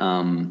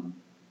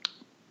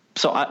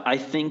 So I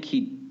think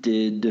he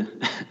did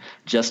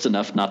just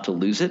enough not to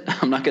lose it.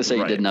 I'm not going to say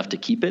he did enough to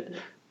keep it,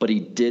 but he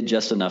did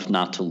just enough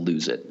not to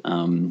lose it.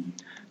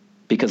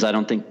 Because I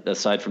don't think,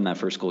 aside from that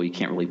first goal, you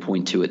can't really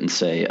point to it and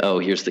say, oh,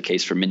 here's the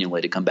case for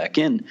Mignolet to come back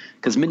in,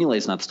 because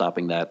Mignolet's not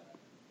stopping that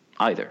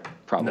either,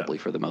 probably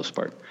for the most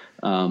part.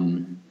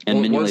 And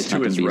Mignolet's not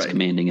going to be as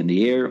commanding in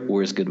the air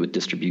or as good with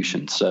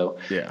distribution. So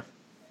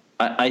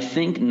I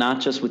think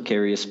not just with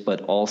Karius,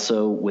 but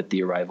also with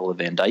the arrival of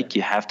Van Dijk,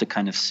 you have to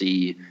kind of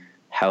see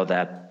how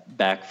that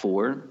back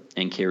four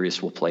and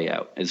Karius will play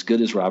out. As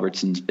good as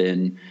Robertson's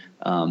been,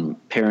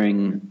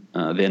 pairing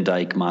Van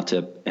Dijk,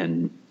 Matip,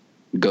 and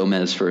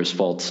Gomez for his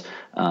faults,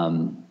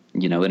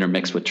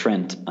 intermixed with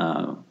Trent,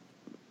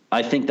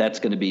 I think that's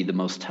going to be the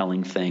most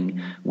telling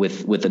thing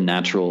with a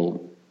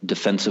natural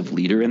defensive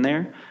leader in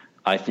there.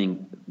 I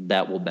think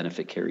that will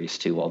benefit Karius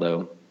too,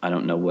 although I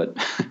don't know what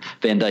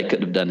Van Dijk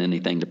could have done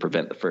anything to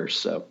prevent the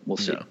first, so we'll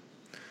see.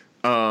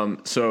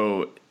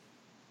 So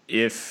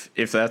if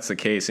that's the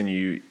case and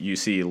you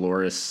see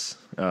Lloris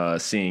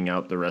seeing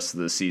out the rest of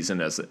the season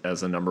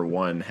as a number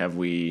one, have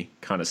we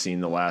kind of seen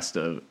the last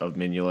of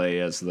Mignolet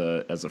as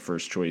the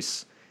first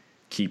choice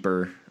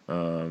keeper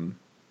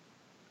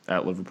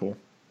at Liverpool?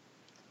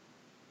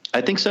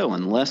 I think so,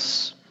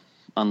 unless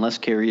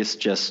Karius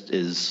just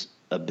is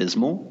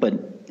abysmal,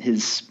 but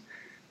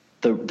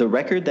the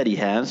record that he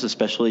has,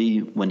 especially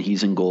when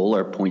he's in goal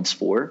or points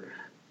for,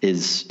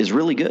 is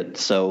really good.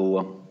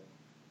 So,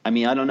 I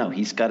mean, I don't know.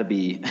 He's got to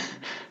be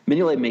 –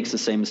 Mignolet makes the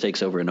same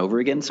mistakes over and over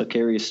again, so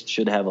Karius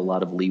should have a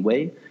lot of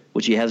leeway,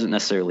 which he hasn't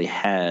necessarily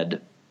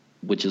had,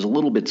 which is a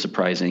little bit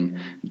surprising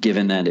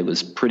given that it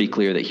was pretty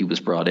clear that he was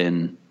brought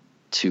in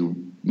to,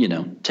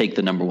 take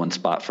the number one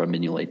spot from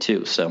Mignolet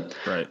too. So,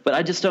 but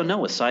I just don't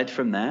know. Aside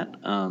from that,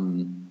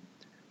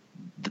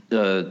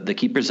 the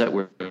keepers that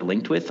we're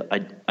linked with,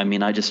 I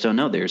mean, I just don't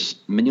know. There's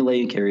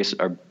Mignolet and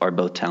Karius are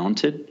both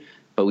talented,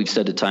 but we've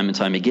said it time and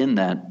time again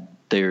that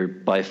they're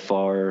by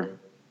far –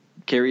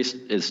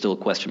 Karius is still a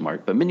question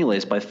mark, but Mignolet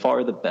is by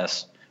far the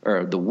best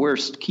or the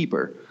worst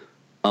keeper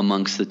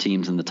amongst the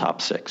teams in the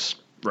top six.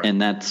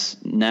 And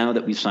that's, now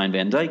that we've signed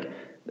Van Dijk,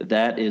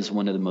 that is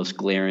one of the most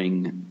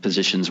glaring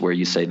positions where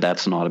you say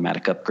that's an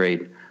automatic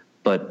upgrade.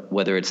 But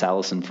whether it's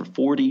Alisson for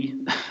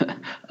 40,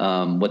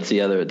 what's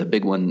the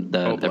big one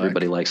that Oblak.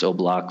 Everybody likes,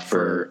 Oblak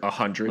for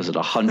 100. Was it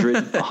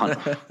 100?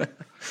 100.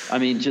 I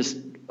mean, just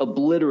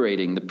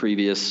obliterating the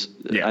previous.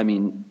 I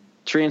mean,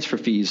 transfer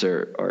fees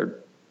are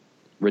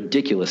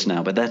ridiculous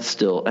now, but that's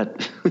still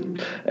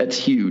that's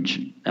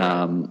huge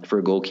for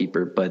a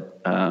goalkeeper.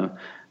 But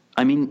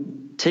I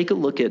mean, take a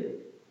look at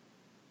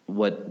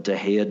what De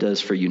Gea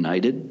does for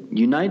United.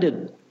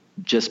 United,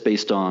 just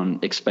based on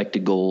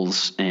expected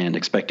goals and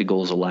expected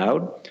goals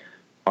allowed,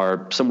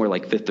 are somewhere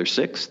like 5th or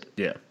 6th.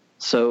 Yeah.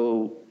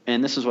 So,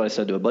 and this is what I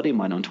said to a buddy of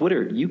mine on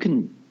Twitter, you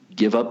can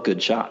give up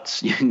good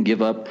shots. You can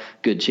give up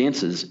good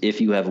chances if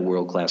you have a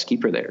world-class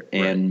keeper there.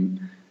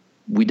 And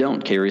we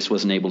don't. Karius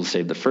wasn't able to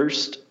save the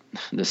first.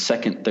 The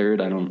second, third,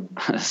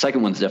 the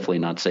second one's definitely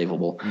not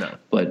savable. No.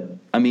 But,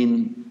 I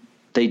mean,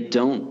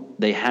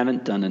 they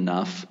haven't done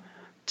enough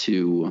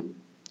to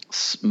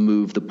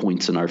move the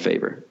points in our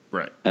favor.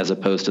 Right. As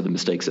opposed to the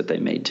mistakes that they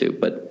made too.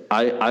 But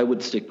I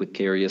would stick with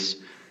Karius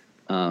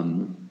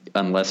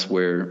unless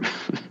we're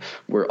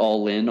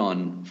all in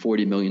on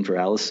 40 million for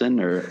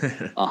Alisson or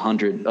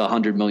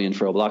 100 million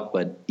for Oblak.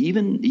 But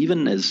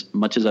even as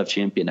much as I've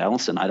championed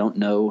Alisson, I don't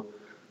know.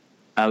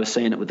 I was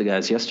saying it with the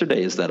guys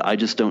yesterday, is that I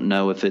just don't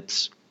know if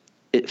it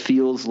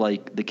feels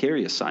like the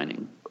Karius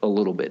signing a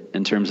little bit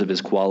in terms of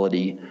his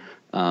quality.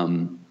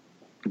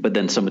 But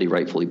then somebody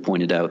rightfully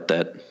pointed out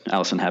that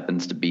Alisson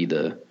happens to be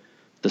the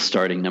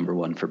starting number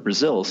one for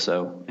Brazil.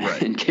 So,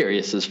 and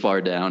Karius is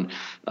far down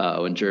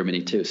in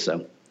Germany too.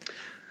 So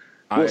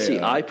we'll see.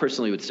 I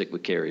personally would stick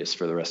with Karius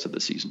for the rest of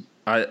the season.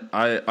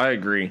 I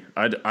agree.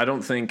 I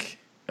don't think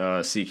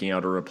seeking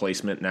out a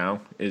replacement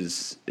now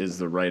is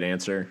the right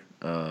answer.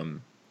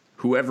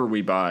 Whoever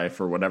we buy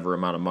for whatever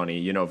amount of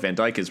money, Van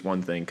Dijk is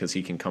one thing because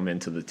he can come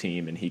into the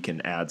team and he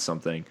can add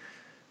something.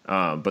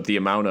 But the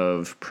amount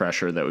of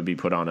pressure that would be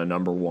put on a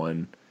number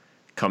one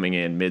coming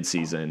in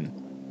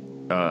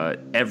mid-season,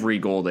 every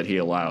goal that he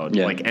allowed,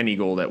 like any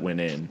goal that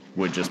went in,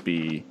 would just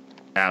be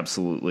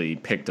absolutely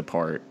picked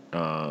apart.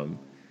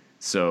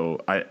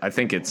 So I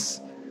think it's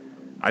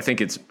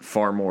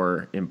far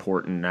more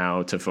important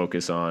now to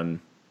focus on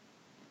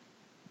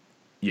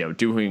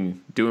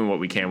doing what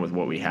we can with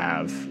what we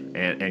have,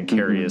 and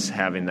Karius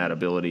having that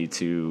ability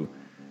to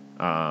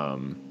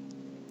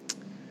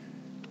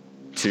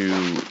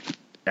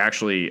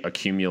actually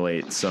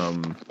accumulate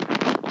some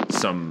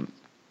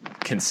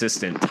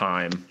consistent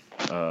time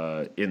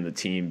in the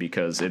team,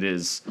 because it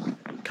is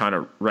kind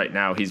of right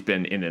now he's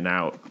been in and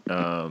out.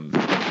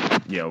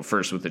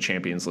 First with the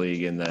Champions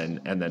League, and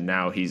then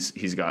now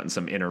he's gotten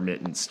some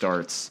intermittent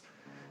starts.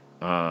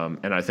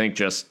 And I think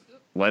just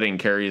letting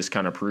Karius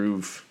kind of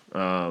prove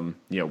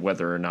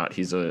whether or not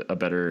he's a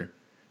better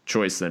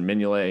choice than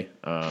Mignolet,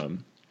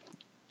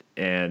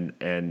 and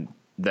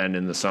then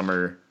in the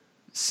summer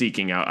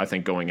seeking out, I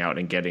think going out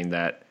and getting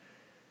that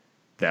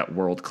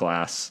world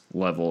class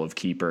level of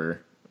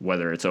keeper,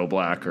 whether it's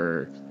Oblak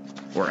or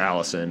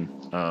Alisson.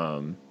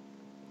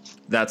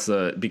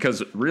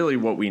 Because really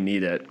what we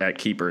need at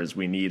keeper is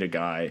we need a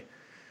guy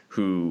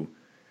who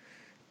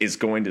is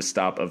going to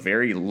stop a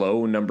very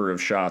low number of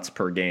shots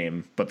per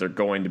game, but they're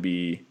going to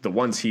be the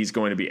ones he's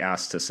going to be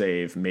asked to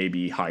save,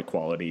 maybe high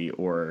quality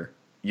or,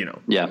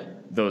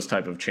 those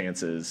type of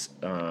chances.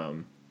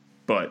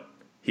 But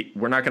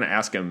we're not going to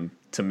ask him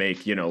to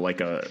make,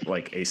 like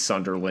a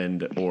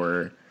Sunderland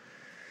or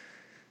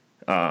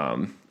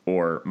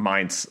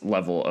Mainz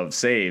level of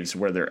saves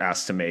where they're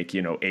asked to make,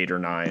 8 or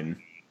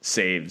 9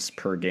 saves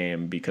per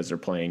game because they're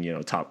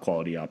playing, top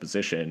quality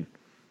opposition.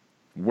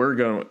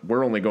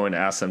 We're only going to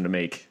ask them to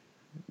make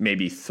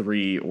maybe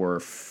 3 or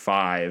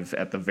 5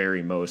 at the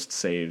very most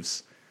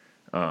saves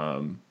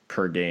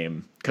per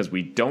game, because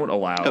we don't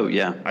allow.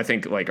 I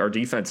think like our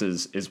defense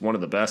is one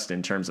of the best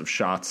in terms of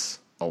shots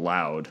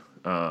allowed.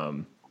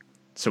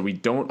 So we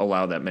don't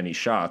allow that many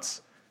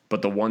shots,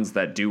 but the ones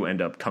that do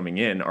end up coming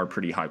in are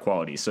pretty high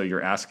quality. So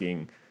you're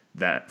asking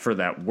that for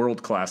that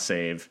world-class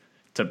save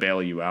to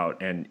bail you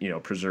out and,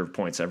 preserve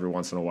points every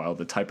once in a while,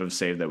 the type of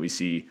save that we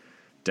see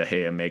De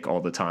Gea make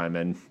all the time.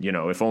 And,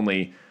 if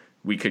only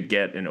we could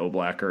get an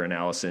Oblak or an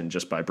Alisson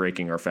just by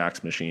breaking our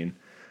fax machine.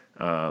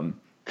 But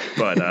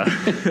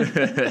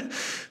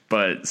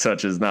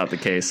such is not the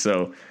case.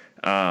 So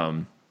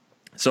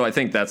I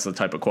think that's the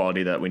type of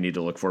quality that we need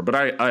to look for. But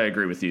I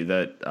agree with you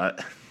that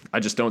I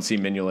just don't see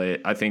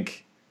Mignolet. I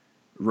think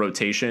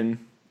rotation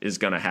is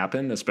going to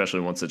happen, especially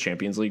once the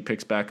Champions League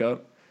picks back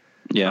up.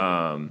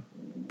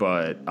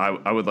 But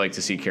I would like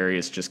to see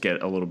Karius just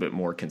get a little bit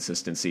more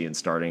consistency in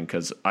starting,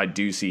 because I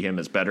do see him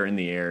as better in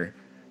the air.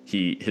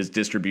 His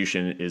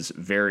distribution is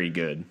very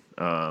good.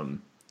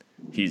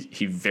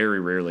 He very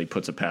rarely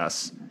puts a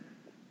pass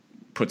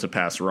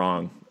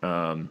wrong.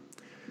 And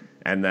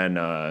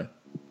then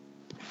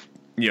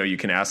you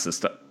can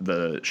ask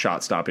the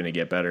shot stopping to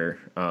get better,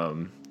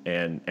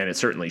 and it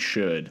certainly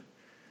should.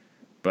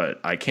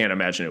 But I can't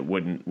imagine it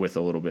wouldn't with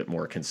a little bit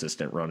more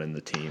consistent run in the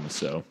team.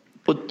 So.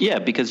 Well, yeah,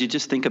 because you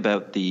just think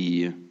about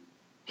he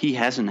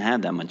hasn't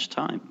had that much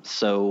time.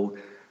 So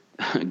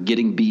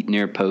getting beat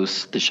near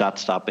post, the shot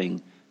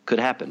stopping could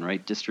happen,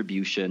 right?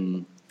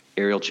 Distribution,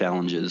 aerial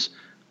challenges.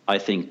 I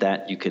think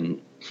that you can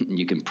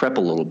prep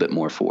a little bit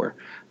more for.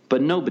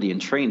 But nobody in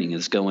training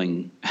is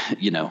going,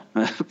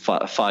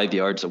 5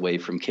 yards away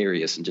from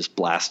Karius and just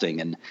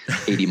blasting an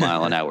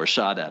 80-mile-an-hour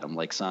shot at him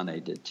like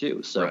Sané did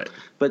too. So, right.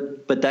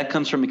 But that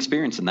comes from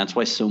experience, and that's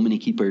why so many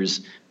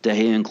keepers, De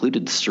Gea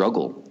included,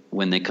 struggle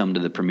when they come to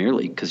the Premier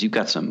League, because you've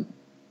got some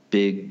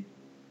big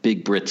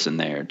Brits in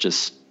there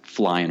just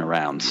flying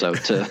around. So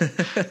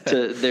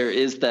there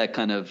is that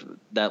kind of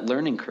that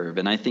learning curve,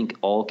 and I think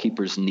all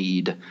keepers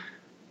need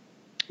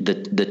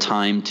the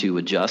time to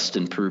adjust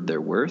and prove their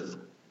worth.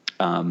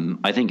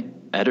 I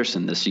think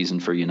Ederson this season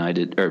for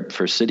United or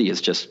for City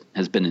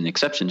has been an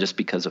exception, just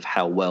because of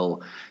how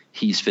well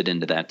he's fit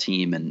into that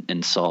team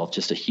and solved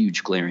just a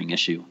huge glaring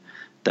issue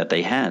that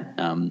they had.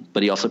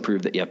 But he also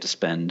proved that you have to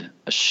spend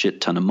a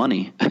shit ton of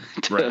money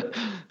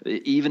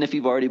even if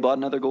you've already bought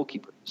another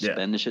goalkeeper,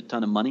 spend a shit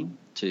ton of money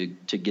to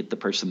get the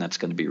person that's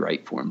going to be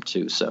right for him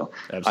too. So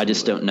absolutely. I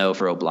just don't know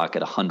for Oblak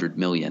at 100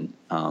 million.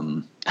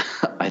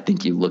 I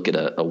think you look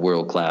at a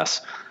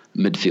world-class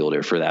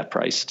midfielder for that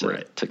price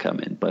to come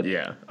in. But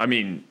yeah, I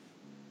mean,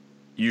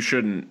 he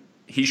shouldn't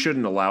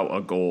allow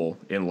a goal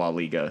in La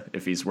Liga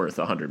if he's worth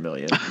 100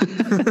 million.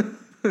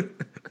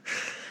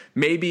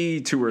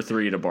 Maybe 2 or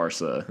 3 to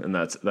Barca, and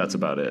that's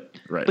about it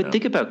right now. But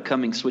think about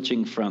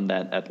switching from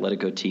that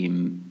Atletico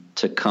team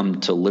to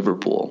come to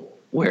Liverpool,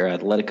 where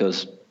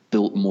Atletico's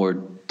built more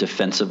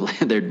defensively.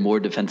 They're more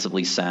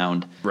defensively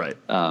sound. Right.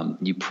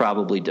 You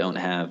probably don't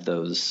have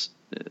those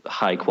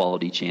high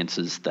quality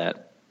chances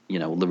that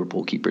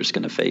Liverpool keeper is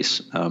going to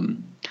face.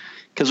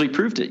 because we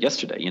proved it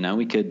yesterday.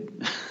 We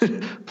could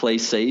play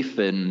safe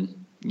and,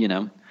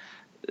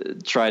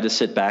 try to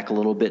sit back a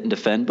little bit and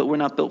defend, but we're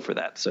not built for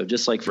that. So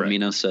just like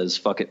Firmino says,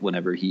 fuck it,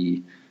 whenever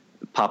he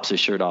pops his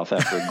shirt off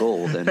after a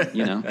goal,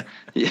 then,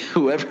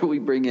 whoever we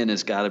bring in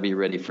has got to be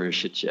ready for a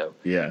shit show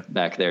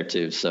back there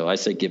too. So I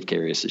say give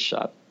Karius a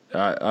shot.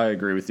 I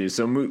agree with you.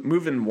 So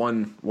moving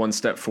one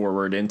step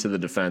forward into the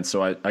defense.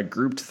 So I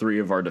grouped 3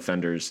 of our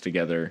defenders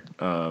together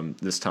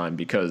this time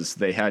because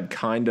they had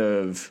kind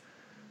of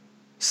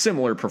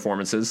similar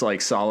performances, like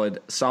solid,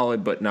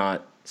 but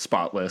not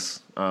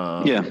spotless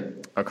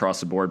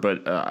across the board.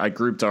 But I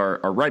grouped our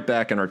right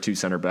back and our 2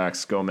 center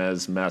backs,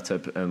 Gomez,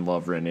 Matip, and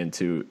Lovren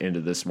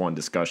into this one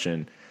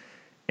discussion.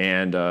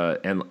 And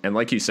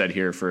like you said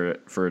here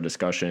for a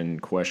discussion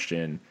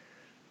question,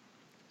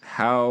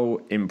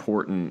 how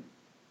important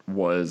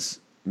was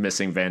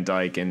missing Van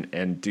Dijk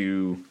and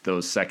do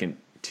those second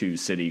 2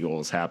 City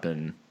goals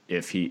happen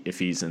if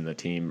he's in the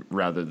team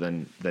rather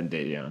than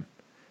Dejan?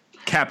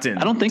 Captain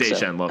I don't think Dejan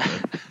so.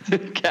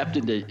 Lovren.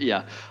 Captain Dejan,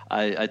 yeah.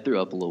 I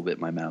threw up a little bit in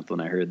my mouth when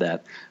I heard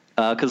that.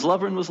 Because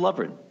Lovren was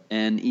Lovren.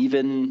 And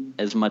even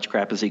as much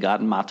crap as he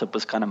got, and Matip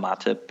was kind of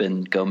Matip,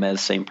 and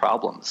Gomez, same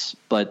problems.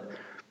 But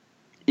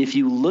if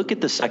you look at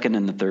the second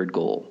and the third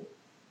goal,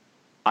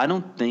 I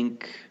don't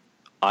think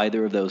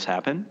either of those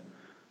happen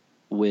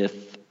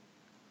with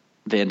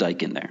Van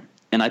Dijk in there.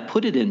 And I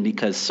put it in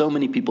because so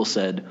many people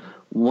said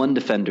one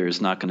defender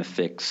is not going to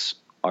fix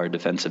our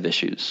defensive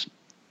issues.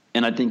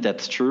 And I think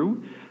that's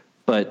true,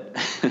 but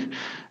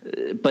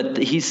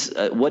he's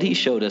what he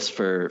showed us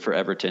for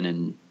Everton,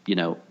 and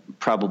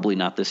probably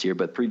not this year,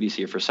 but previous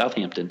year for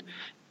Southampton,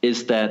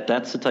 is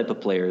that's the type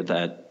of player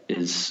that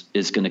is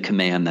going to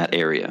command that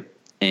area.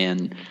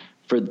 And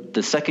for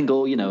the second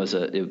goal,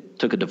 it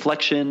took a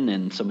deflection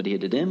and somebody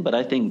hit it in, but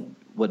I think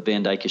what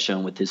Van Dijk has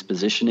shown with his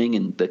positioning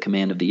and the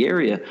command of the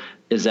area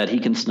is that he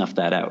can snuff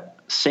that out.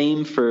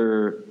 Same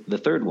for the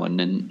third one,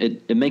 and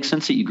it makes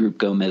sense that you group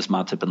Gomez,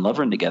 Matip, and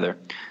Lovren together.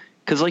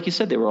 Because like you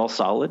said, they were all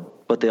solid,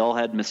 but they all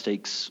had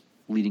mistakes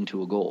leading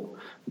to a goal.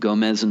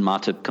 Gomez and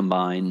Matip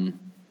combine,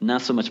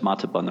 not so much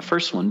Matip on the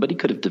first one, but he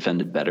could have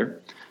defended better.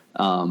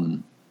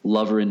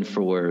 Lovren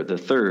for the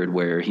third,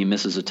 where he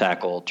misses a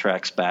tackle,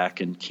 tracks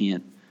back, and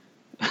can't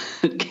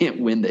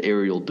win the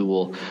aerial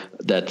duel.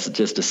 That's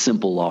just a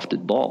simple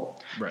lofted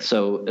ball. Right.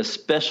 So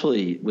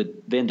especially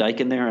with Van Dijk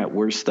in there, at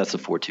worst, that's a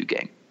 4-2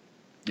 game.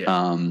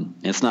 Yeah.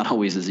 It's not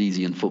always as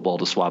easy in football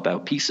to swap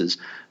out pieces,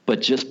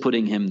 but just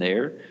putting him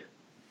there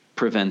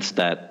prevents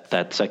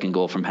that second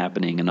goal from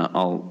happening. And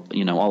all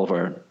of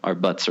our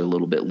butts are a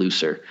little bit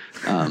looser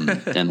in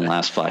the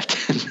last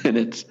 5-10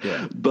 minutes.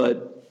 Yeah.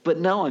 But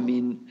no, I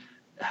mean,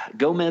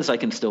 Gomez I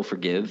can still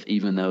forgive,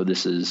 even though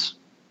this is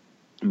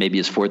maybe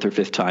his 4th or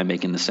 5th time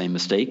making the same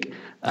mistake.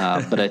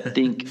 But I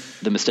think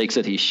the mistakes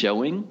that he's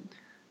showing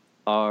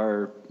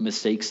are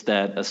mistakes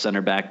that a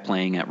center back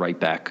playing at right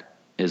back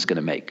is going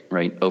to make,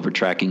 right?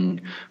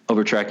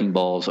 Overtracking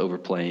balls,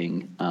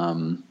 overplaying.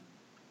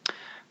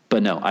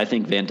 But no, I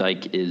think Van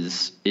Dijk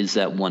is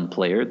that one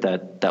player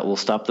that will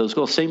stop those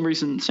goals.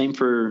 Same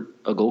for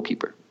a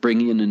goalkeeper.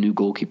 Bringing in a new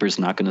goalkeeper is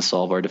not going to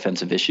solve our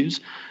defensive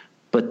issues.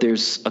 But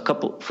there's a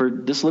couple for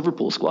this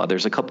Liverpool squad.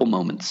 There's a couple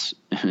moments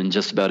in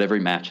just about every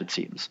match, it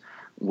seems,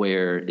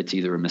 where it's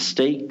either a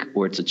mistake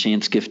or it's a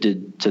chance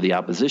gifted to the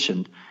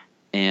opposition,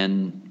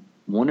 and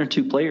 1 or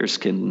 2 players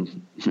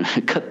can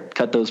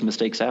cut those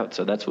mistakes out.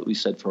 So that's what we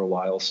said for a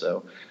while.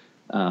 So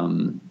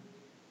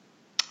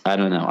I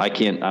don't know.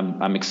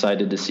 I'm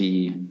excited to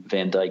see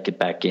Van Dijk get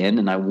back in,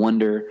 and I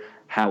wonder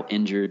how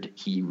injured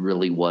he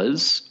really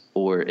was,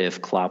 or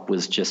if Klopp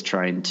was just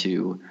trying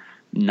to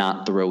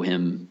not throw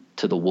him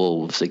to the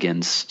wolves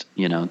against,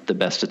 the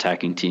best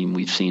attacking team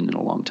we've seen in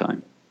a long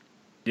time.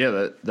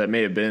 Yeah, that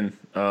may have been.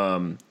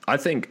 I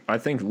think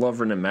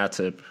Lovren and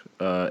Matip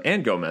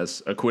and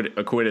Gomez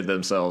acquitted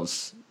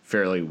themselves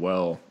fairly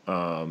well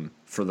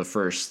for the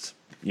first,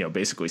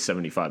 basically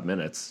 75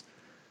 minutes.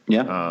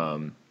 Yeah.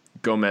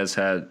 Gomez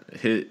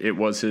it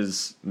was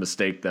his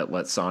mistake that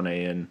let Sane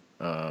in,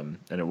 and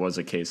it was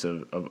a case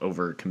of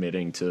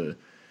overcommitting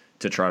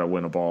to try to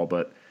win a ball,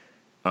 but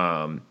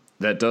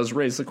that does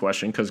raise the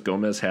question, because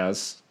Gomez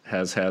has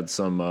had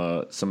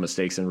some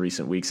mistakes in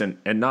recent weeks, and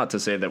not to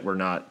say that we're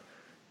not,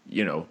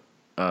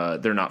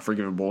 they're not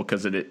forgivable,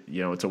 because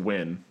it's a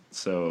win,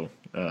 so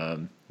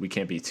we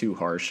can't be too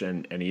harsh,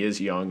 and he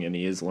is young and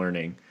he is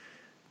learning,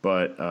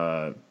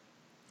 but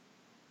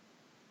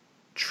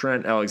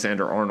Trent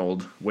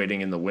Alexander-Arnold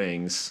waiting in the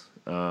wings,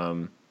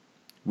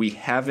 we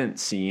haven't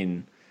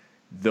seen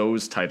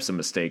those types of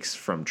mistakes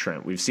from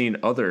Trent. We've seen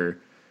other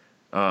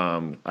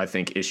I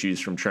think issues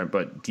from Trent,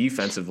 but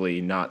defensively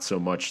not so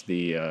much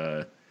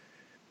the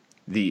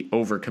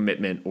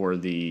overcommitment or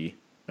the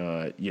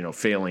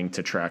failing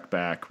to track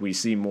back. We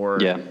see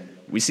more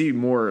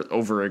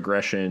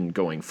over-aggression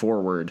going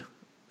forward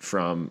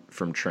from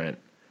Trent.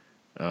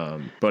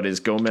 But is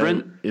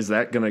Gomez is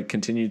that going to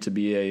continue to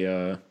be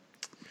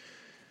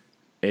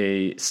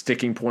a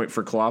sticking point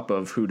for Klopp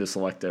of who to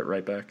select at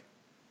right back?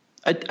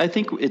 I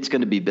think it's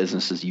going to be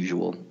business as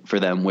usual for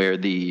them, where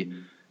the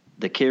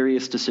The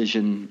Karius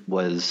decision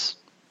was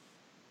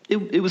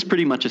it was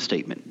pretty much a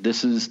statement.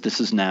 This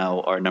is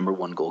now our number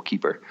one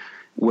goalkeeper.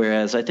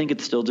 Whereas I think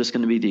it's still just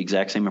going to be the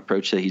exact same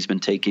approach that he's been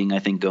taking. I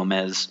think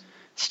Gomez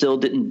still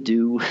didn't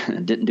do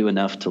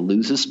enough to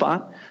lose his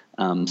spot.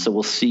 So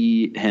we'll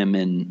see him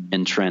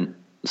and Trent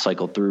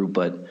cycle through.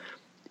 But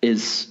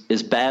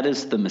as bad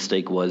as the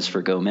mistake was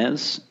for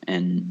Gomez,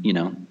 and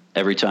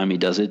every time he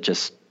does it,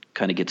 just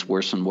kind of gets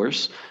worse and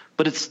worse.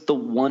 But it's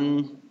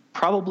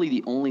probably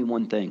the only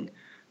one thing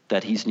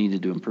that he's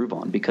needed to improve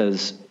on,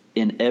 because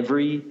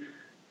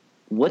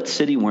what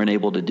City weren't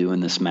able to do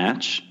in this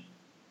match,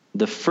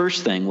 the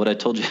first thing, what I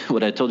told you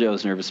I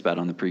was nervous about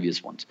on the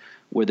previous ones,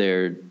 were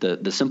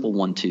the simple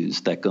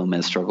 1-2s that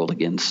Gomez struggled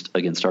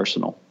against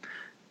Arsenal,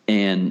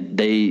 and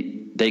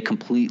they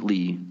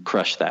completely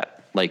crushed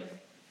that. Like,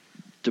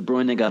 De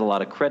Bruyne got a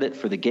lot of credit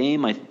for the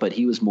game, but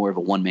he was more of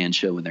a one-man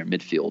show in their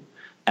midfield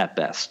at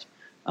best.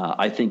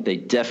 I think they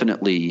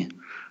definitely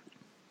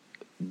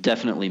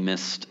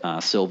missed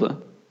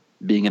Silva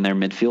being in their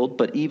midfield,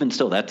 but even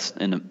still, that's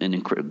an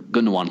incredible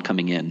Gundogan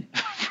coming in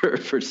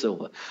for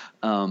Silva.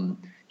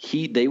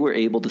 They were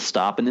able to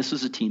stop, and this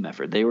was a team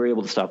effort. They were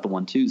able to stop the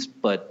 1-2s,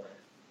 but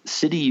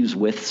City use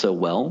width so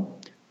well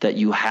that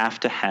you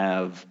have to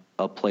have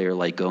a player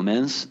like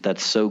Gomez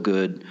that's so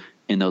good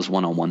in those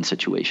one-on-one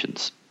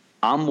situations.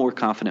 I'm more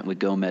confident with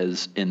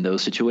Gomez in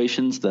those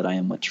situations than I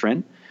am with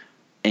Trent.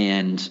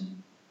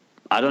 And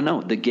I don't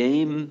know, the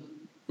game,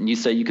 you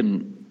say you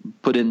can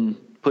put in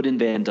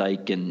Van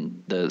Dijk,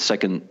 and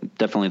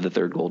definitely the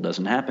third goal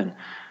doesn't happen.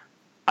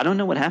 I don't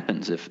know what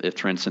happens if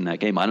Trent's in that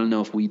game. I don't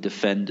know if we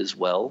defend as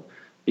well,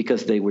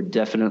 because they were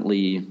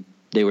definitely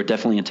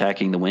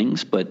attacking the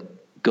wings,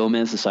 but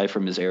Gomez, aside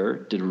from his error,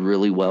 did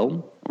really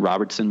well.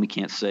 Robertson, we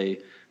can't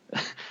say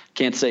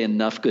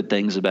enough good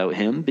things about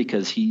him,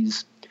 because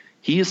he's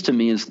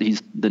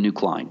the new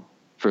Klein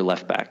for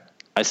left back.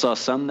 I saw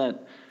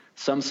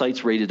some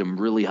sites rated him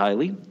really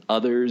highly.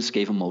 Others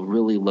gave him a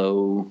really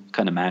low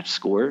kind of match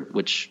score,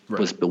 which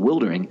was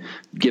bewildering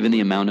given the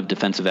amount of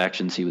defensive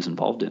actions he was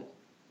involved in.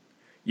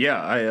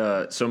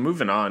 Yeah, so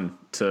moving on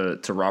to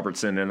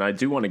Robertson, and I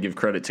do want to give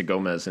credit to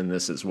Gomez in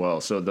this as well.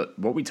 So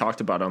what we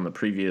talked about on the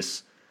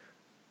previous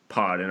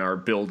pod in our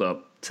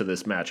build-up to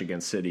this match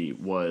against City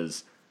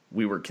was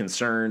we were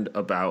concerned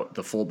about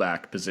the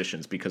fullback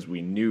positions, because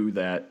we knew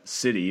that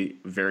City,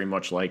 very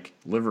much like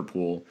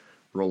Liverpool,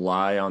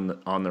 rely on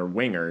their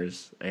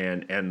wingers,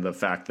 and the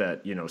fact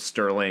that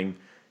Sterling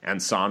and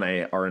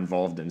Sané are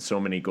involved in so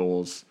many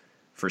goals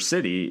for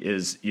City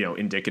is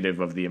indicative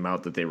of the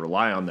amount that they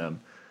rely on them.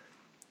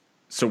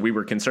 So we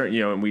were concerned,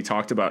 and we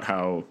talked about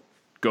how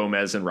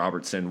Gomez and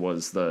Robertson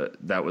was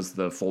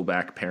the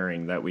fullback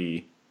pairing that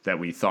we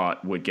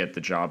thought would get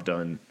the job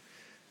done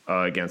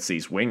against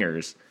these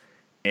wingers,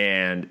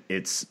 and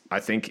I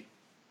think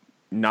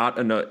not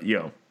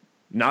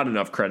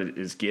enough credit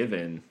is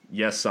given.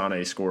 Yes,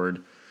 Sané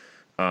scored,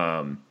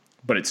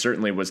 but it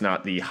certainly was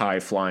not the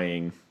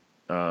high-flying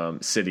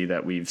City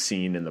that we've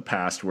seen in the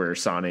past, where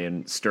Sané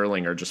and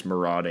Sterling are just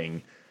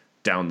marauding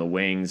down the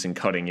wings and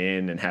cutting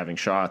in and having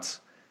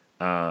shots.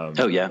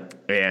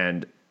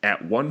 And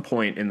at one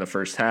point in the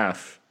first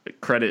half,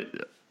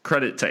 credit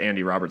to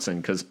Andy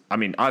Robertson, because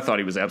I thought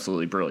he was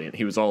absolutely brilliant.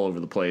 He was all over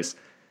the place.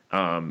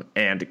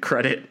 And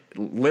credit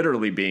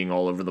literally being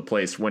all over the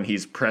place when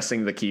he's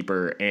pressing the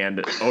keeper and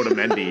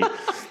Otamendi.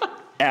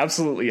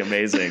 Absolutely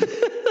amazing.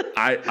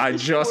 I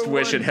just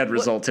wish it had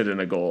resulted in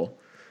a goal.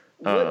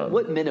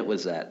 What minute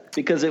was that?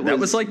 Because that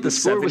was like the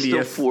 70th. Was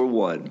still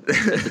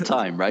 4-1 at the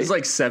time, right? It was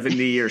like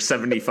 70 or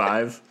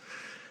 75,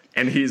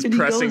 and he's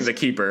pressing the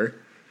keeper.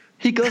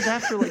 He goes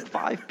after like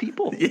 5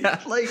 people.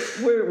 Yeah, like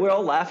we're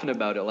all laughing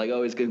about it. Like,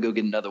 oh, he's gonna go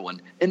get another one,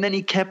 and then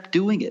he kept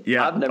doing it.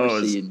 Yeah, I've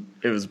never seen.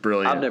 It was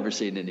brilliant. I've never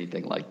seen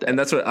anything like that. And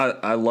that's what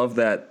I love,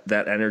 that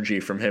energy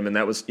from him. And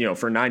that was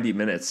for 90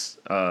 minutes.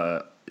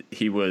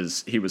 He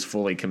was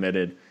fully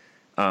committed.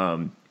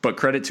 But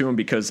credit to him,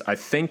 because I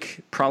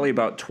think probably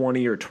about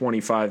 20 or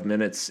 25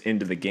 minutes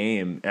into the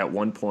game, at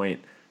one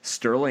point,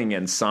 Sterling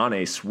and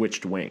Sané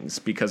switched wings,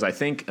 because I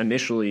think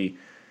initially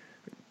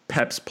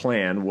Pep's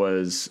plan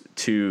was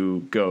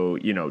to go,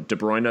 De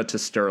Bruyne to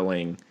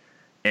Sterling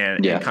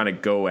and kind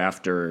of go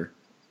after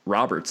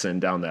Robertson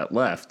down that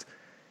left.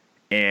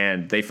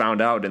 And they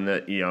found out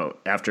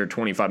after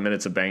 25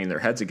 minutes of banging their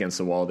heads against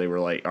the wall, they were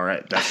like, all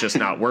right, that's just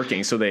not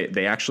working. So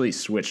they actually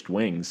switched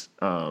wings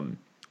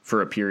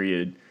for a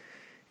period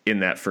in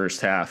that first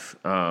half.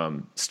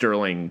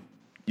 Sterling,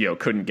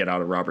 couldn't get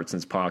out of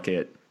Robertson's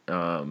pocket.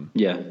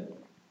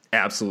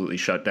 Absolutely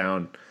shut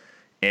down.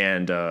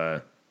 And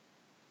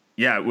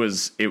it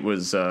was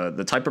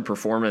the type of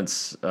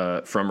performance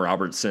from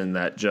Robertson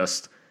that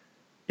just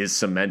is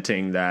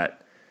cementing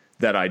that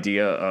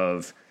idea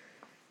of,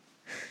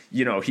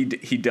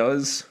 he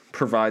does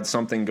provide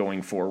something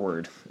going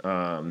forward.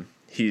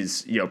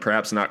 He's,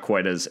 perhaps not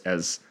quite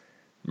as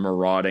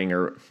marauding,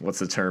 or what's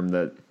the term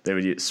that they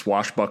would use,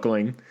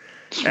 swashbuckling,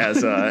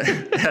 as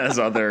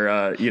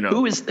other,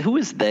 Who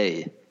is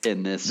they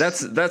in this?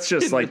 That's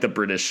just like the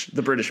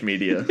British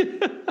media.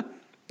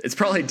 It's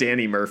probably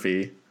Danny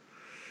Murphy.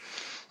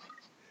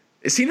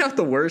 Is he not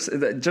the worst?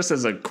 Just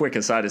as a quick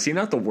aside, is he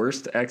not the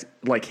worst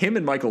like him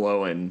and Michael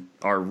Owen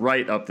are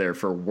right up there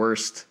for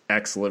worst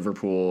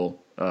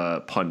ex-Liverpool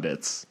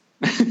pundits.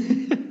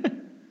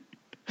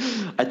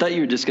 I thought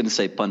you were just going to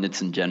say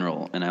pundits in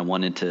general, and I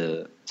wanted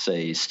to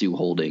say Stu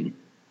Holding.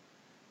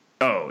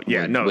 Oh,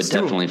 yeah, would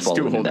definitely fall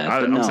into that.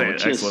 I'm saying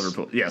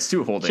ex-Liverpool. Yeah,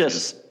 Stu Holding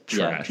is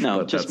trash.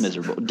 Just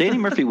miserable. Danny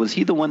Murphy, was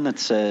he the one that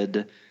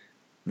said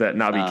that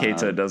Naby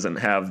Keita doesn't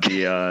have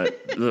the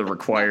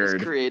required...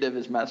 Not as creative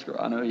as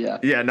Mascherano, yeah.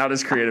 Yeah, not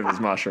as creative as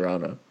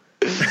Mascherano.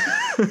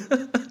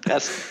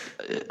 That's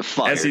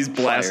fire. As he's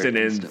blasting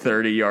in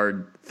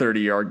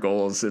 30-yard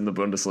goals in the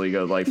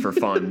Bundesliga, like, for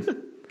fun.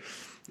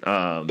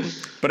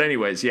 But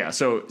anyways, yeah.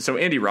 So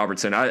Andy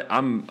Robertson,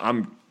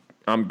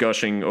 I'm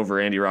gushing over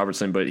Andy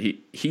Robertson, but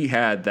he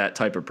had that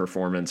type of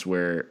performance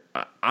where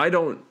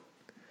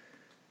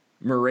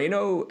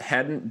Moreno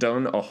hadn't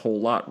done a whole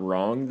lot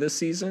wrong this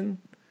season.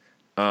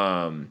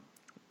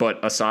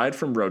 But aside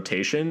from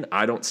rotation,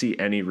 I don't see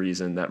any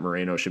reason that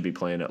Moreno should be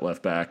playing at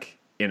left back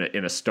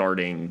in a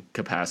starting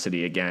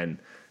capacity again.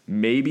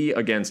 Maybe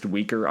against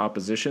weaker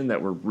opposition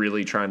that we're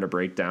really trying to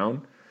break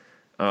down.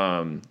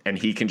 And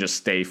he can just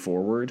stay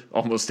forward,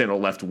 almost in a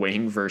left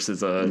wing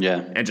versus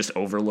and just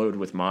overload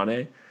with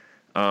Mane.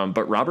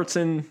 But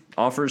Robertson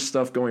offers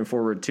stuff going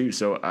forward too.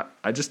 So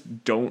I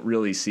just don't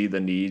really see the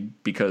need,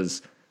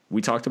 because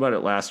we talked about it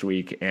last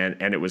week and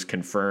it was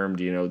confirmed,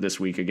 this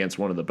week against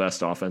one of the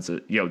best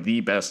offenses,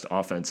 the best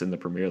offense in the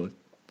Premier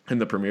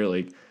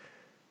League,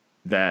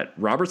 that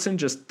Robertson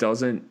just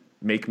doesn't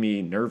make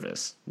me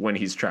nervous when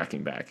he's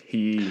tracking back.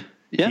 He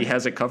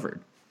has it covered.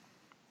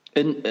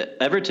 And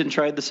Everton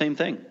tried the same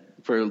thing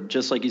for,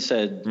 just like you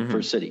said,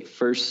 for City.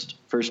 First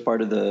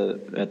part at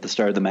the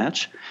start of the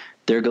match,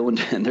 they're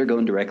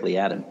going directly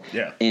at him.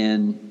 Yeah.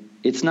 And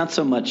it's not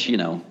so much,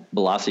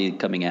 Bolasie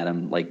coming at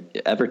him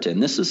like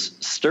Everton.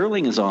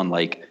 Sterling is on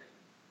like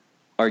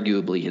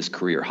arguably his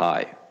career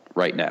high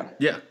right now.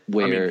 Yeah.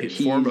 Where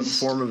form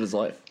of his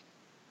life.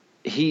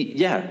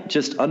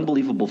 Just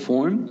unbelievable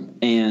form,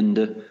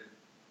 and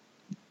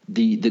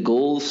the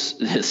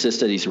goals,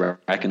 assists that he's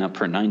racking up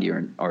per 90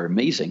 are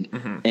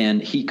amazing,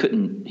 and he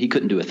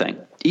couldn't do a thing,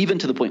 even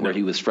to the point where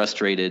he was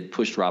frustrated,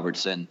 pushed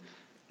Robertson.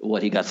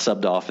 He got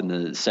subbed off in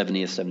the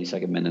 70th,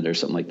 72nd minute or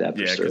something like that.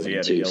 Yeah, because he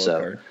had a yellow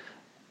card.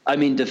 I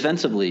mean,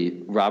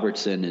 defensively,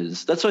 Robertson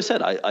is. That's what I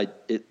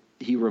said.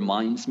 He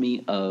reminds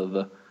me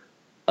of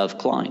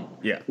Klein.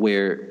 Yeah,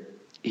 where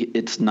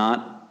it's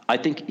not. I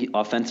think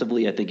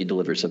offensively, he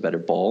delivers a better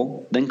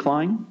ball than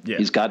Klein. Yeah.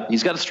 He's got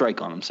a strike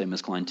on him, same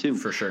as Klein too.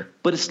 For sure.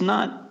 But it's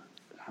not,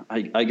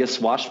 I guess,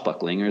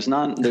 swashbuckling. There's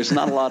not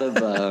a lot of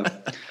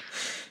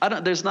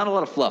there's not a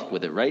lot of fluff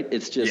with it, right?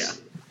 It's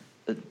just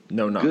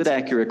no nonsense. Good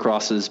accurate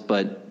crosses,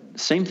 but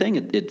same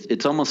thing.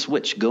 It's almost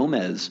switch.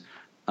 Gomez,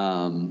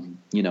 11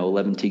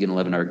 Tegan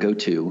 11 our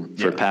go-to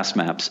for pass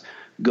maps.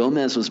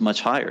 Gomez was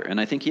much higher, and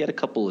I think he had a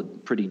couple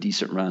of pretty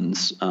decent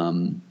runs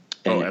and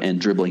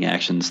dribbling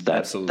actions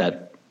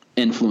that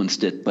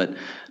influenced it. But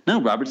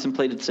no, Robertson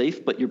played it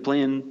safe, but you're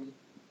playing,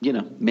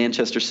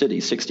 Manchester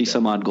City, 60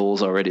 some odd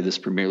goals already this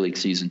Premier League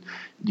season.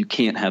 You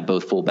can't have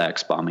both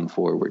fullbacks bombing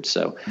forward.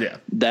 So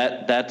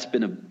that's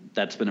been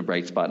a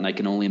bright spot. And I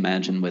can only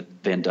imagine with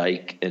Van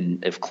Dijk,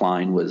 and if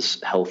Klein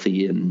was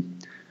healthy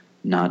and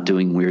not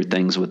doing weird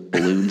things with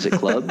balloons at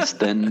clubs,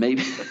 then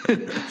maybe,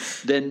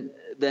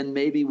 then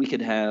maybe we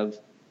could have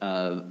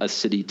a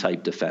City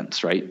type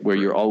defense, right? Where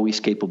you're always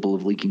capable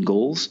of leaking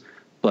goals,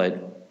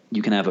 but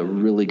you can have a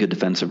really good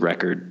defensive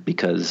record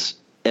because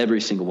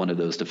every single one of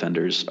those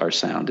defenders are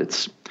sound.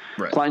 It's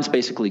Klein's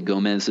basically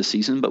Gomez this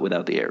season, but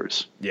without the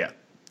errors. Yeah.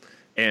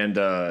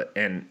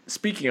 And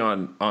speaking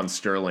on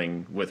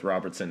Sterling, with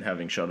Robertson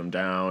having shut him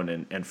down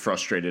and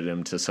frustrated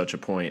him to such a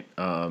point,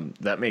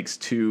 that makes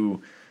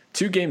two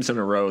games in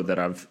a row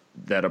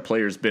that a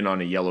player's been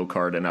on a yellow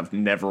card, and I've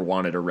never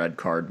wanted a red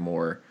card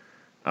more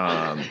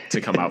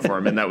to come out for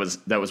him. And that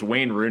was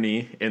Wayne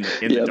Rooney in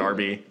the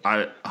derby.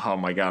 Oh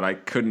my God,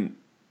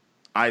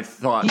 I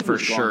thought for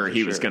sure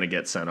he was going to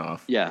get sent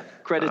off. Yeah,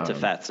 credit to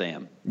Fat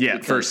Sam. Yeah,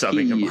 for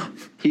subbing him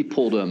off. He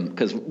pulled him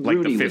because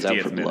Rooney was out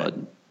for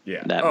blood.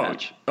 Yeah, that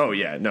match. Oh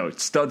yeah, no,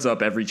 studs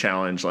up every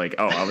challenge. Like,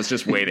 I was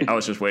just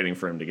waiting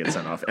for him to get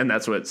sent off, and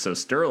that's what. So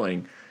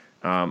Sterling,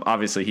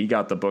 obviously he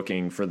got the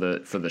booking for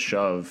the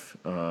shove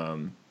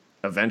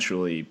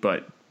eventually,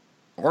 but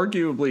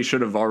arguably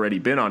should have already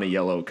been on a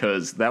yellow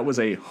because that was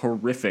a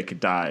horrific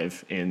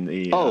dive in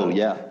the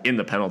in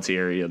the penalty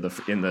area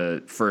in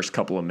the first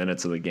couple of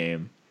minutes of the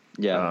game.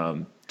 Yeah,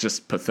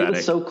 just pathetic. It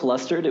was so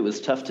clustered, it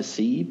was tough to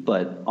see.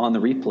 But on the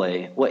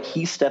replay,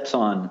 he steps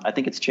on, I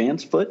think it's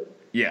Chan's foot.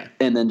 Yeah,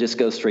 and then just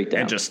goes straight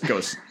down. And just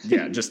goes,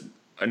 just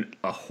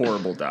a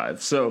horrible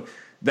dive. So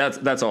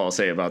that's all I'll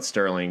say about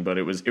Sterling. But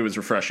it was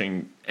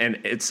refreshing, and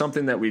it's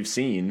something that we've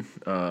seen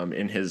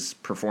in his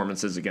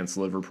performances against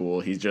Liverpool.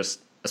 He's just,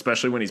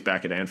 especially when he's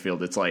back at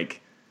Anfield, it's like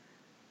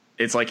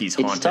he's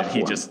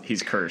haunted.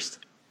 He's cursed.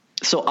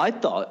 So I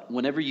thought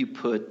whenever you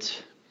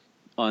put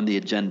on the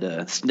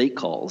agenda snake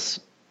calls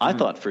I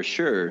thought for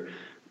sure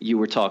you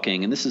were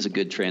talking, and this is a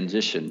good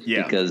transition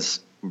because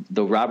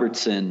the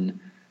Robertson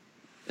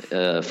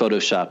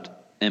photoshopped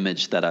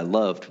image that I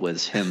loved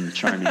was him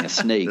charming a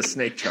snake. The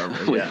snake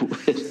charmer,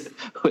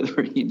 with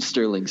Raheem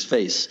Sterling's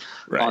face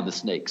on the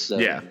snake. So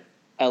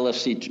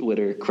LFC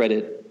Twitter,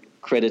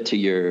 credit to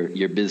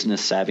your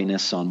business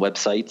savviness on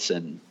websites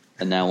and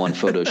now on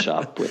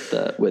Photoshop with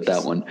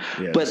that one.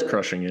 Yeah, but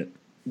crushing it.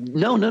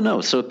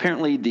 No. So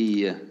apparently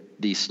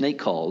the snake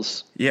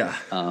calls. Yeah.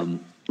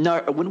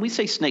 Now, when we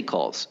say snake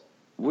calls,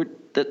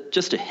 that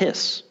just a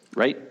hiss,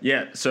 right?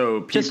 Yeah.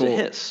 So people, just a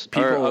hiss.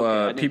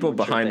 People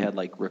behind they had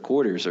like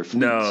recorders or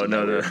flutes.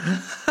 No.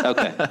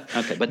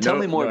 Okay. But tell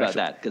me more about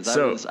that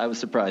because I was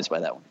surprised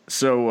by that one.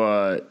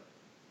 So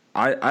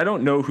I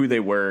don't know who they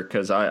were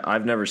because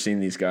I've never seen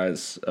these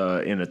guys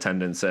in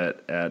attendance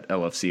at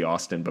LFC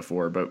Austin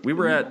before. But we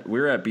were at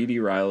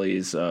BD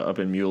Riley's up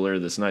in Mueller,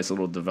 this nice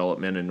little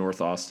development in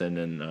North Austin,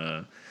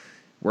 and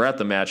we're at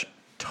the match.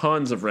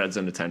 Tons of Reds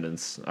in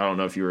attendance. I don't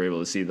know if you were able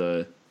to see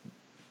the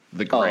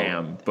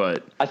gram,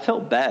 but I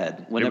felt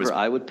bad whenever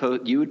I would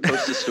post. You would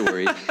post a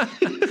story,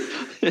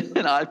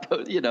 and I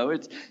post.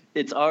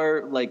 It's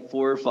our like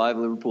 4 or 5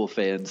 Liverpool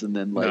fans, and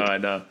then I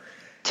know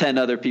 10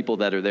 other people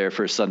that are there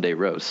for Sunday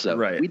roast. So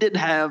we didn't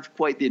have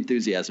quite the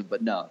enthusiast,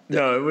 but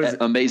it was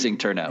amazing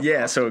turnout.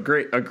 Yeah, so a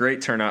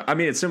great turnout. I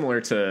mean, it's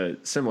similar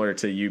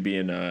to you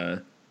being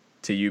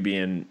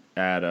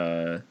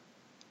at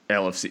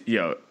LFC,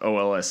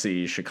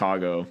 OLSC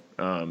Chicago,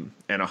 and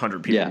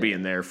 100 people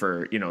being there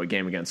for a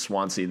game against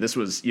Swansea. This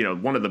was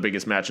one of the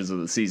biggest matches of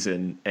the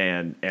season,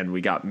 and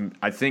we got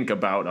I think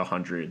about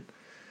 100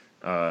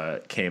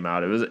 came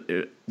out. It was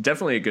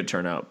definitely a good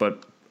turnout,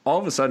 but all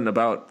of a sudden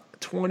about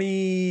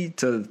 20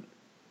 to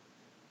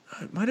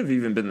it might have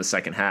even been the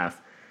second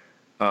half.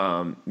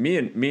 Me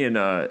and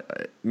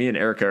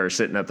Erica are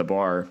sitting at the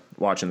bar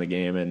watching the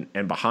game,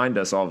 and behind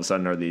us all of a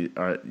sudden are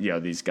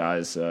these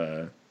guys.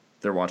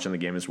 They're watching the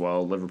game as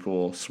well.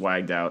 Liverpool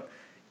swagged out.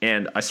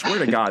 And I swear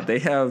to God, they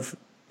have,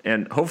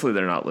 and hopefully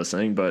they're not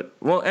listening, but,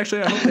 well,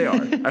 actually, I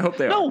hope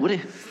they are. No,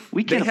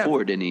 we can't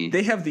afford any.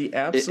 They have the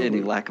absolute.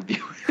 Any lack of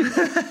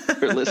viewers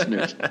or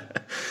listeners.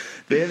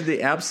 They have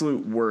the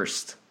absolute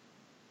worst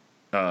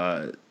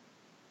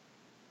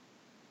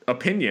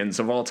opinions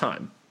of all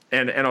time.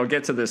 And I'll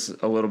get to this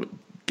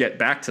get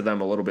back to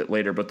them a little bit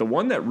later. But the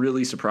one that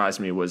really surprised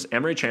me was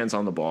Emre Can's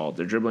on the ball.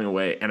 They're dribbling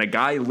away, and a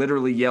guy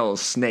literally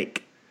yells,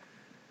 "Snake."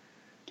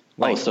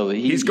 So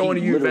he's going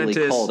to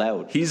Juventus. Called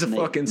out he's snake,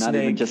 a fucking not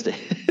snake. Even just a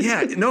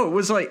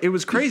it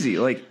was crazy.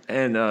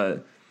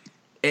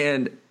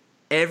 And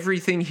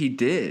everything he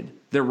did,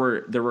 there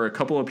were a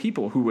couple of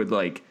people who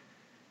would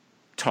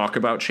talk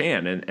about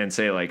Chan and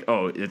say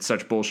oh, it's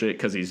such bullshit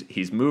because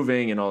he's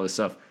moving and all this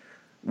stuff.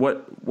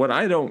 What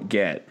I don't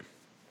get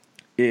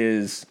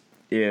is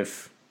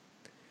if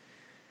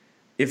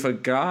a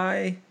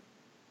guy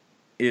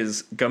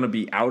is gonna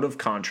be out of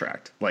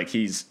contract,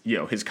 he's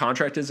his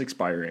contract is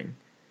expiring.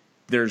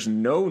 There's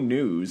no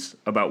news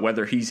about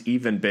whether he's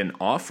even been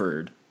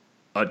offered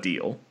a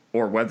deal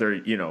or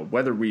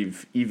whether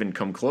we've even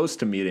come close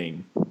to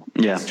meeting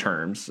his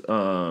terms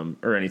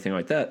or anything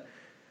like that.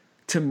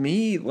 To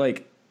me,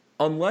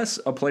 unless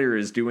a player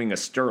is doing a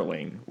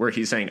Sterling where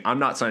he's saying, I'm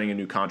not signing a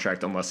new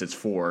contract unless it's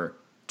for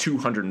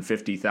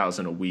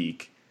 $250,000 a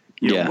week,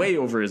 way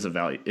over his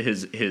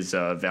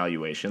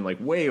valuation,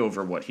 way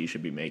over what he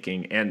should be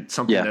making, and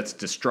something that's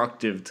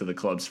destructive to the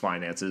club's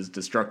finances,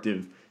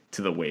 destructive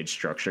to the wage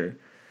structure.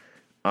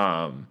 We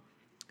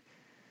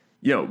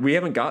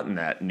haven't gotten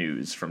that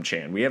news from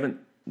Chan. We haven't.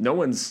 No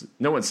one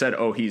said,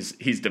 oh,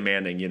 he's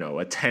demanding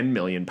a 10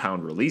 million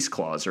pound release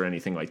clause or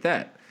anything like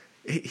that.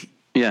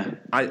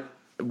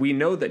 We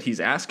know that he's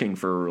asking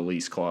for a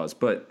release clause,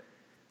 but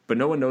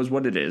no one knows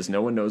what it is.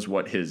 No one knows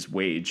what his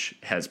wage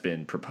has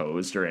been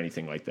proposed or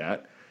anything like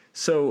that.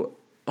 So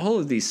all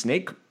of these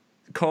snake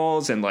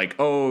calls and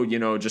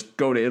just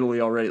go to Italy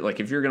already.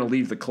 If you're going to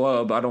leave the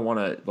club, I don't want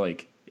to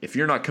if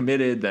you're not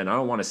committed, then I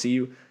don't want to see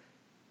you.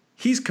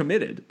 He's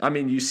committed. I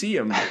mean, you see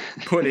him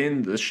put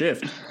in the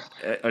shift,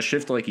 a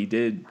shift like he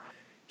did.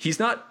 He's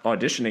not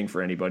auditioning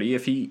for anybody.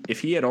 If he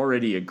had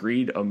already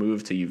agreed a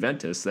move to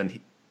Juventus,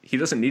 then he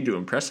doesn't need to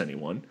impress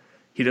anyone.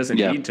 He doesn't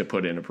need to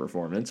put in a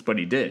performance, but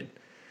he did.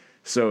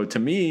 So to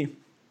me,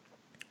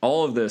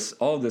 all of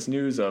this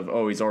news of,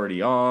 oh, he's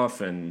already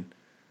off and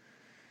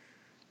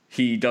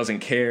he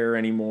doesn't care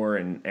anymore,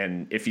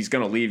 and if he's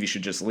going to leave, he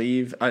should just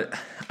leave. I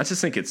just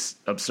think it's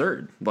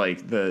absurd.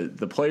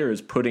 The player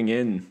is putting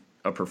in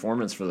a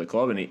performance for the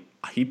club, and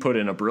he put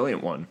in a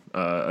brilliant one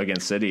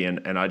against City,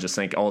 and I just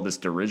think all this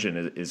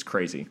derision is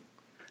crazy.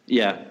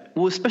 Yeah.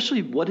 Well,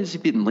 especially what has he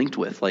been linked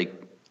with? For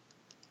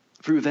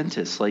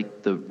Juventus,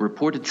 the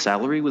reported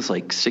salary was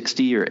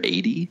 60 or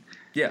 80.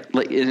 Yeah.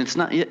 And it's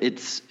not.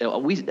 It's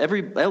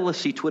every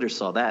LFC Twitter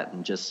saw that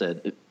and just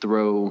said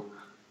throw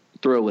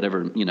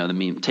whatever, the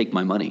meme, take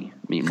my money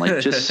meme.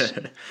 Just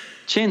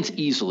Chan's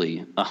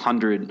easily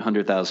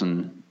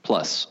 100,000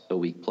 plus a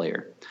week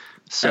player.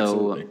 So,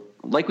 absolutely.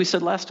 Like we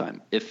said last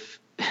time, if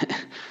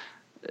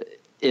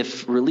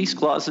if release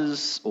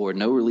clauses or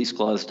no release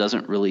clause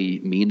doesn't really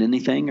mean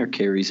anything or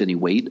carries any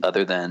weight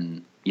other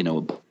than,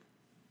 a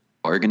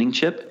bargaining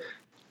chip,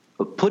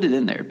 put it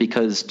in there,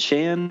 because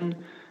Chan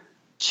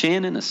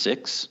in a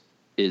 6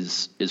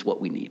 is what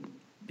we need.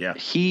 Yeah.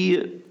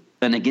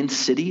 And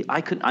against City,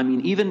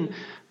 even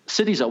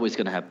City's always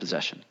going to have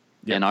possession.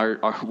 Yeah. And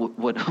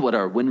what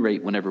our win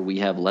rate whenever we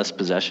have less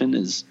possession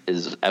is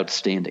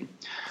outstanding.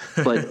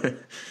 But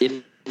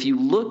if you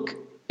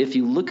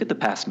look at the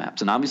pass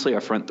maps, and obviously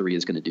our front three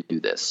is going to do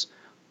this,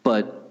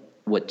 but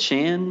what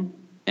Chan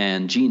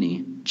and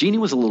Genie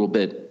was a little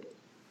bit,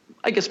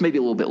 I guess maybe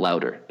a little bit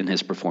louder in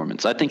his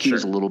performance. I think he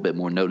was a little bit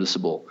more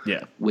noticeable,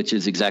 which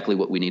is exactly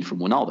what we need from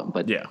Wijnaldum.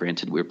 But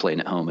granted, we're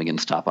playing at home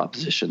against top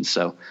opposition,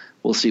 so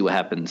we'll see what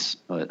happens.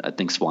 I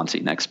think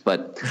Swansea next.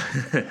 But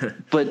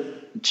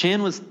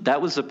Chan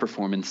that was a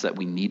performance that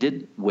we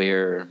needed,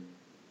 where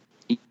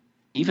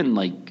even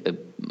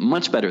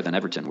much better than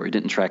Everton, where he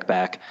didn't track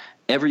back.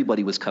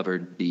 Everybody was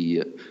covered.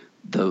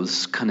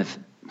 Those kind of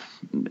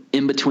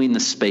in between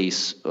the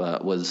space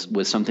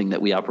was something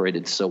that we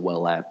operated so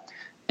well at.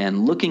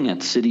 And looking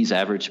at City's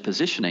average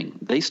positioning,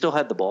 they still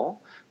had the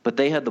ball, but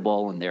they had the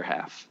ball in their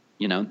half.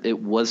 It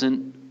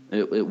wasn't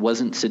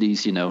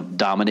City's,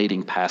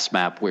 dominating pass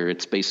map where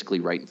it's basically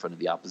right in front of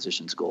the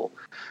opposition's goal.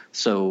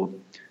 So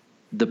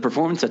the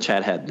performance that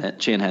Chan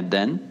had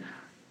then,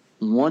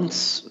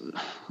 once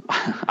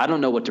I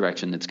don't know what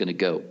direction it's going to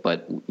go,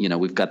 but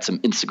we've got some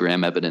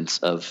Instagram evidence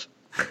of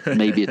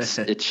maybe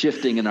it's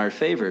shifting in our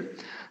favor.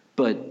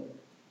 But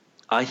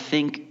I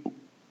think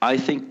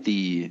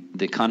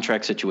the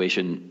contract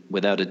situation,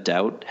 without a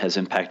doubt, has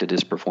impacted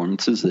his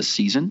performances this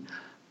season.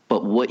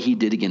 But what he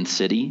did against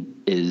City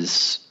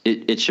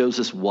it shows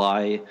us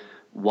why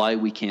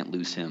we can't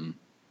lose him,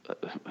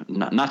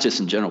 not just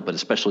in general, but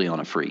especially on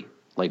a free.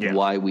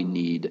 Why we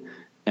need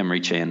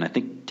Emre Can. I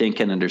think Dan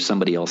Kennedy or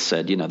somebody else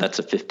said, that's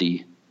a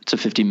 $50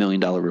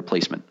 million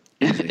replacement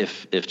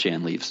if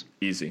Can leaves.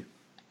 Easy.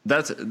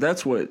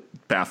 That's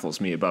what baffles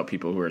me about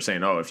people who are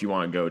saying, oh, if you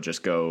want to go,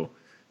 just go.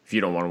 If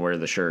you don't want to wear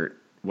the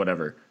shirt,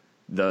 whatever.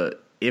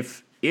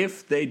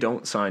 If they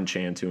don't sign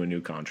Chan to a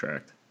new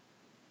contract,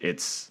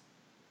 it's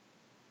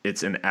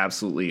an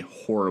absolutely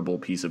horrible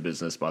piece of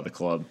business by the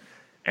club,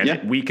 and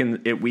it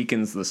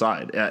weakens the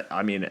side.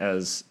 I mean,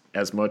 as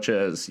much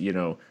as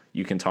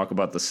you can talk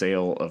about the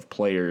sale of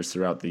players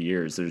throughout the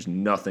years, there's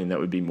nothing that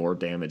would be more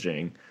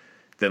damaging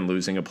than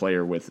losing a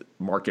player with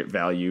market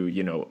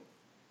value,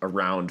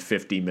 around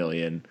 50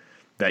 million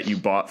that you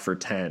bought for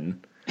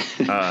 10.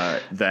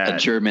 That a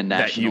German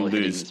national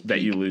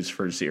that you lose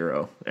for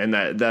 0, and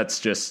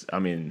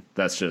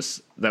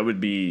that would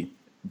be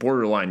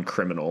borderline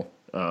criminal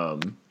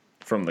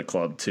from the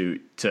club to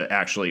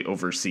actually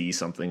oversee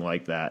something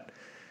like that,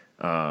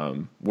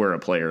 where a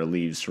player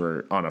leaves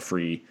on a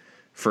free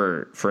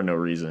for no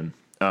reason.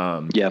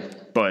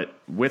 But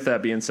with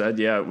that being said,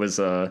 it was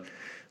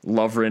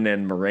Lovren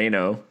and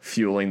Moreno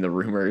fueling the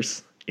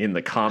rumors in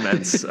the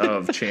comments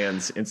of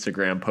Chan's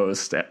Instagram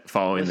post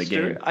following the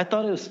game. I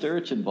thought it was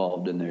Sturridge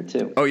involved in there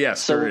too. Oh yeah,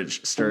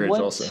 Sturridge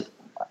also.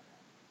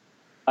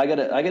 I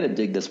gotta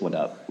dig this one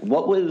up.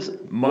 What were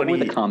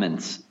the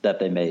comments that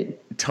they made?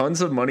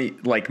 Tons of money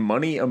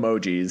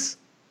emojis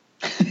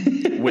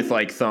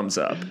with thumbs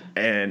up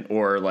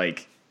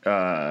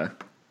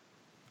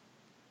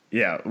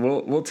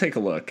we'll take a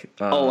look.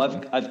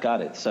 I've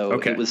got it. So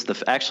It was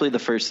actually the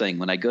first thing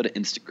when I go to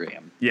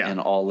Instagram and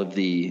all of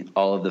the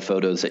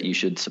photos that you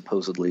should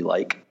supposedly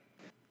like.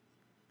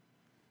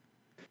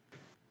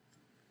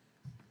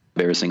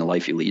 Embarrassing a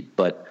life you lead,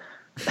 but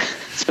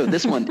so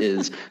this one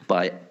is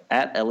by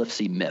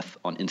 @LFC Myth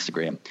on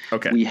Instagram.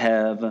 Okay. We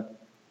have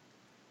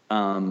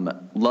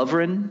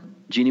Lovren,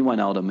 Genie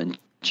Wijnaldum, and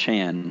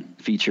Chan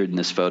featured in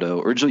this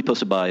photo, originally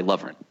posted by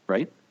Lovren,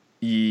 right?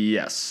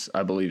 Yes,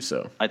 I believe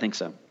so. I think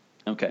so.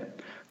 Okay.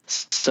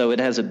 So it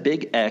has a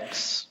big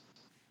X,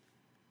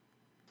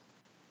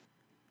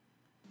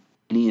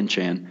 Genie and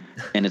Chan,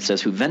 and it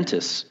says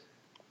Juventus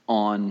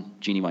on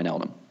Genie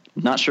Wijnaldum.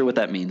 Not sure what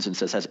that means, and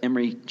says, has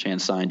Emre Can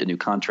signed a new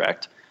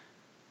contract?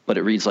 But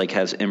it reads like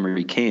has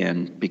Emre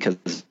Can because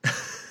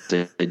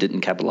they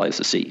didn't capitalize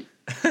the C.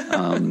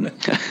 We're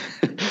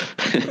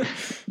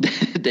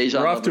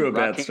off to a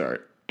bad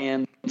start.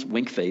 And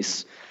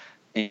Winkface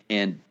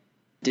and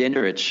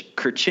Danderich,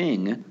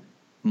 Kerching,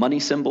 money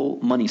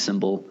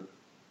symbol,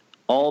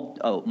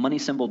 all money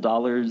symbol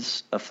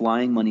dollars, a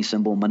flying money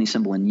symbol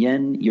in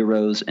yen,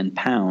 euros, and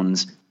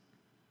pounds,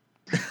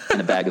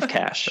 and a bag of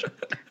cash.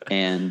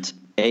 And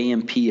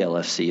AMP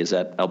LFC, is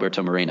that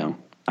Alberto Moreno,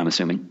 I'm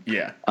assuming?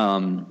 Yeah.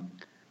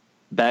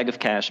 Bag of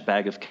cash,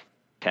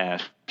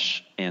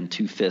 and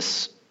 2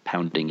 fists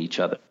pounding each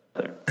other.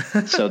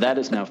 So that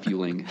is now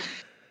fueling.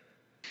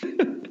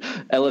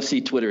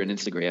 LFC Twitter and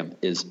Instagram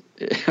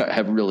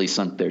have really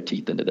sunk their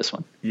teeth into this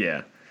one.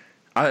 Yeah.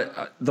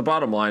 The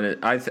bottom line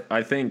is,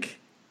 I think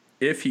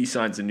if he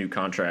signs a new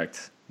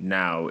contract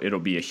now, it'll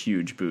be a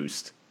huge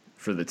boost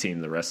for the team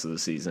the rest of the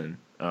season.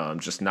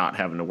 Just not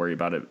having to worry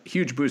about it.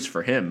 Huge boost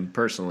for him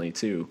personally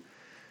too.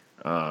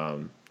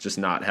 Just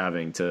not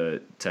having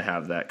to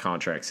have that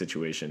contract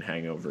situation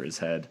hang over his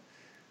head.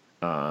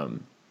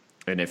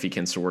 And if he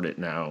can sort it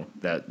now,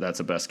 that's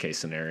a best case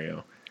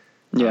scenario.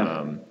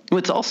 Yeah. Well,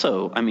 it's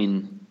also, I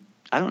mean,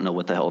 I don't know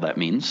what the hell that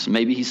means.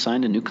 Maybe he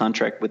signed a new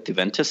contract with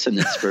Juventus and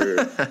it's for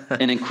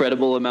an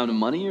incredible amount of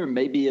money, or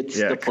maybe it's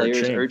the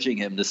players urging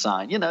him to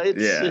sign. You know,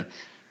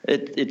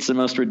 it's the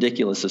most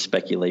ridiculous of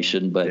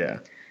speculation, but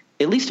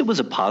at least it was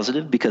a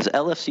positive, because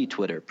LFC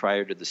Twitter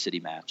prior to the City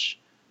match,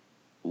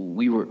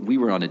 we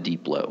were on a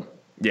deep low.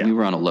 Yeah. We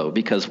were on a low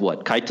because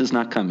Keita's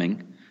not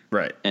coming.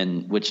 Right.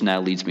 And which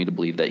now leads me to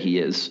believe that he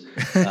is.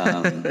 We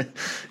can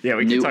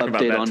new talk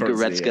about update that on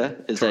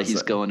Goretzka is that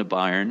he's going to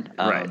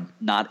Bayern.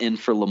 Not in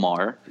for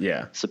Lamar.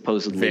 Yeah.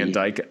 Supposedly. Van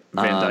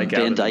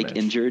Dijk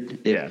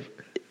injured.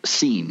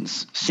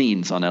 Scenes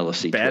on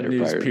LFC Bad Twitter.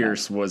 News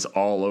Pierce was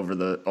all over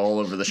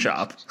the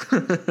shop.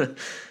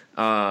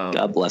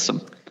 God bless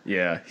him.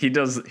 Yeah, he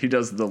does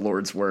the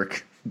Lord's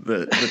work,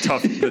 the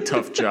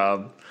tough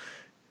job.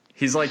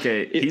 He's like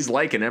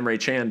an Emre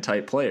Can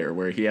type player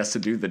where he has to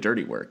do the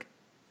dirty work.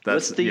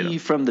 That's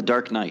from The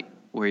Dark Knight,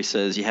 where he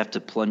says you have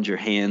to plunge your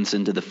hands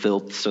into the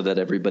filth so that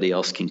everybody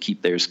else can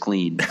keep theirs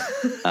clean.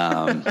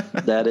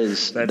 That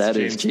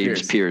is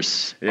James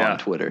Pierce on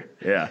Twitter.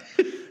 Yeah.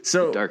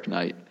 So Dark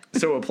Knight.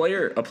 So a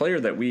player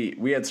that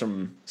we had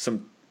some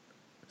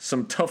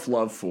tough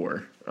love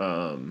for,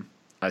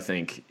 I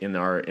think in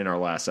our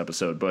last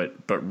episode,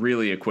 but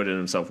really acquitted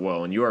himself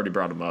well. And you already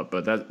brought him up,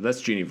 but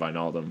that's Gini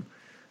Wijnaldum.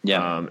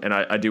 Yeah. And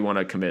I do want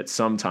to commit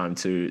some time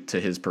to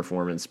his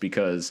performance,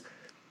 because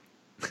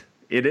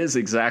it is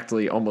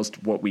exactly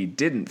almost what we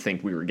didn't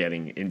think we were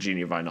getting in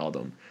Gini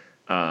Wijnaldum.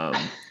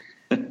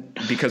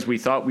 Because we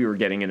thought we were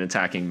getting an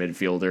attacking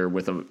midfielder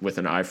with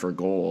an eye for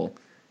goal.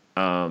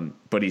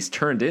 But he's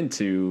turned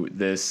into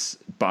this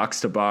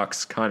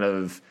box-to-box kind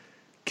of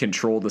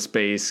control the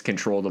space,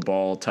 control the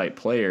ball type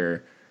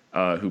player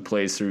who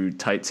plays through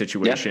tight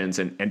situations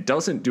and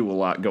doesn't do a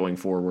lot going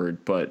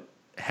forward, but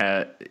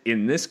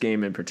in this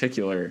game in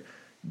particular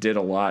did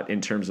a lot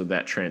in terms of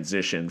that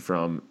transition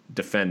from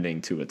defending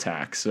to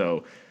attack.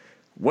 So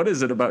what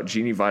is it about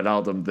Gini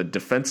Wijnaldum, the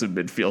defensive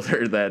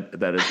midfielder, that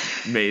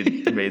has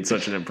made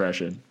such an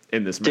impression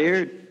in this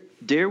match?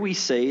 Dare we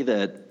say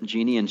that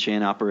Gini and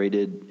Chan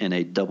operated in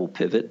a double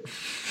pivot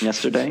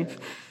yesterday?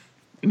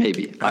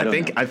 Maybe.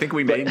 I think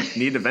we may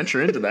need to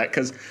venture into that,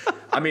 because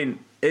I mean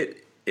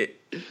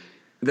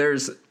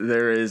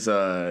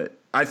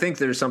I think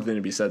there's something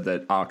to be said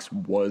that Ox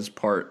was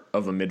part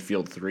of a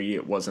midfield three.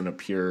 It wasn't a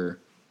pure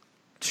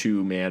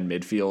 2-man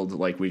midfield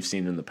like we've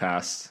seen in the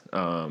past.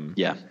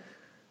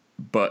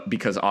 But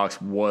because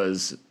Ox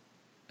was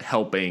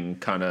helping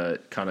kind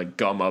of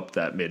gum up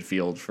that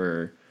midfield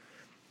for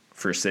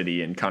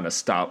City and kind of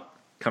stop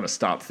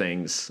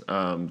things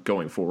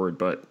going forward.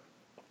 But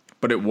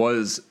it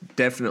was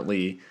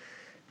definitely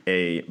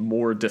a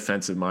more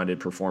defensive minded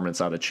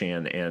performance out of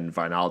Chan and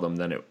Wijnaldum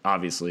than it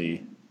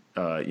obviously.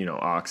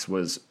 Ox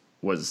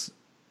was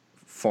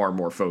far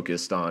more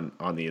focused on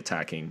the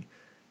attacking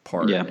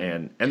part,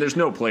 and there's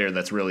no player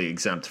that's really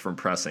exempt from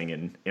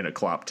pressing in a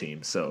Klopp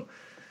team. So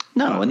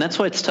no, and that's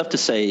why it's tough to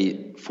say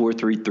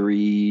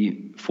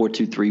 4-3-3,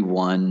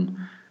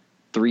 4-2-3-1,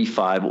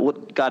 3-5.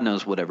 What God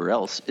knows, whatever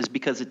else, is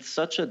because it's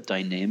such a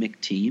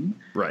dynamic team.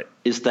 Right?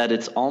 Is that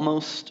it's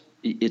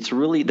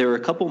really there are a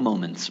couple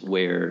moments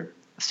where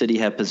City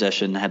had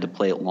possession, had to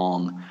play it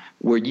long,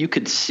 where you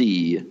could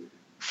see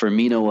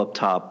Firmino up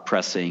top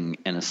pressing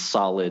and a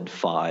solid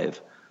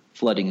 5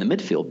 flooding the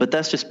midfield. But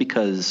that's just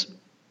because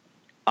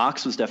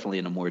Ox was definitely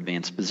in a more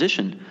advanced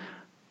position,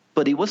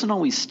 but he wasn't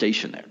always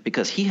stationed there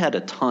because he had a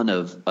ton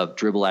of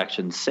dribble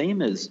action,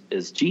 same as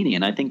Gini.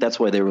 And I think that's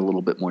why they were a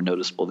little bit more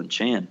noticeable than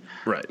Chan.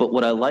 Right. But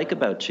what I like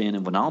about Chan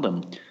and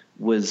Wijnaldum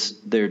was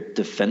their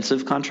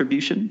defensive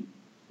contribution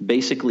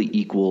basically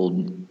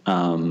equaled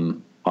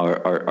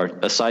our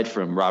aside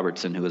from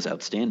Robertson, who was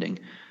outstanding.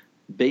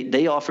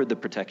 They offered the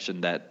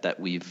protection that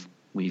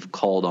we've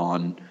called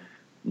on,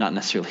 not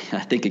necessarily. I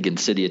think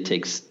against City it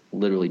takes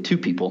literally 2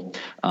 people,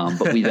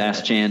 but we've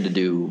asked Chan to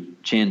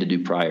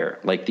do prior,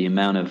 like the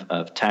amount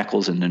of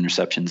tackles and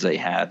interceptions they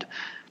had.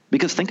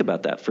 Because think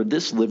about that, for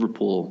this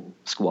Liverpool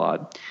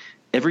squad,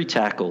 every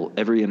tackle,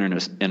 every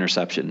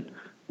interception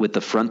with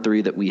the front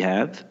 3 that we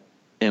have,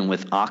 and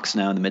with Ox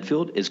now in the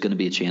midfield, is going to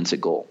be a chance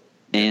at goal.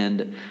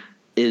 And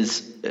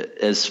is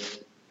as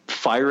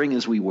firing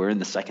as we were in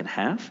the second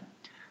half.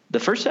 The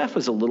first half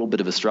was a little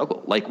bit of a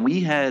struggle. Like,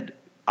 we had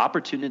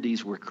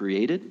opportunities were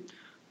created,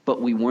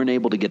 but we weren't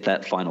able to get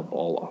that final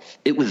ball off.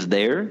 It was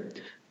there.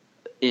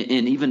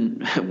 And even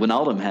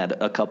Wijnaldum had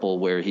a couple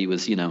where he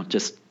was,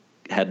 just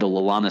had the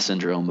Lallana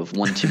syndrome of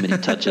one too many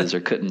touches or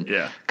couldn't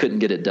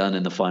get it done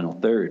in the final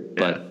third.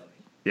 But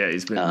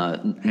he's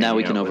been now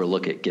we can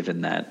overlook it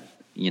given that,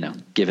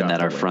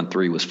 our front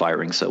 3 was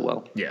firing so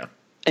well. Yeah.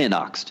 And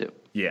Ox too.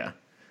 Yeah.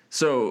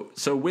 So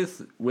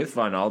with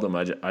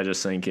Wijnaldum, I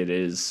just think it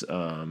is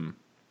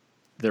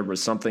there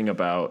was something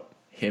about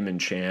him and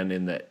Chan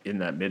in that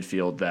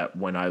midfield that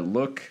when I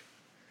looked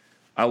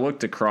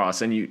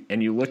across and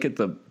you look at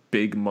the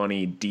big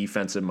money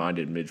defensive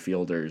minded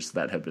midfielders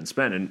that have been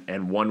spent,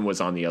 and one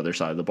was on the other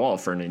side of the ball,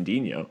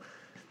 Fernandinho.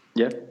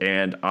 Yeah.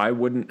 And I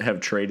wouldn't have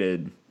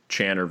traded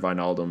Chan or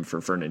Wijnaldum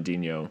for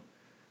Fernandinho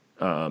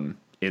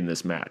in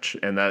this match.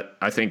 And that,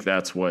 I think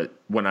that's what,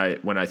 when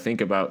I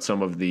think about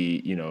some of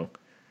the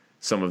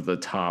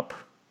top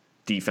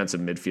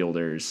defensive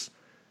midfielders,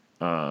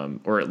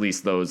 or at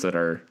least those that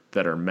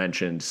are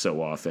mentioned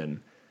so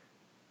often,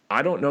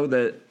 I don't know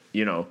that,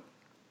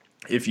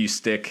 if you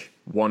stick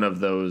one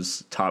of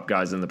those top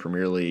guys in the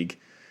Premier League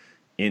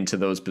into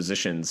those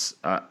positions,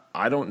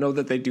 I don't know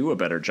that they do a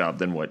better job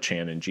than what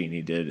Chan and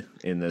Gini did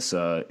in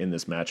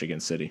this match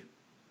against City.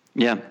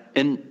 Yeah,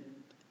 and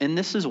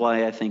this is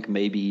why I think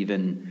maybe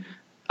even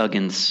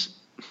against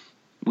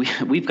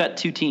we've got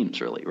two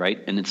teams really,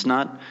 right? And it's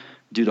not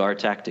due to our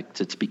tactics;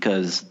 it's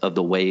because of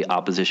the way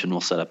opposition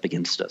will set up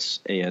against us.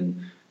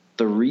 And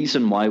the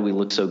reason why we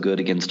look so good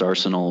against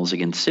Arsenal's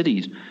against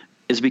City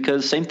is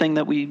because same thing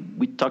that we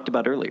talked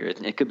about earlier.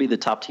 It could be the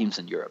top teams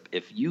in Europe.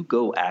 If you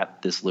go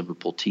at this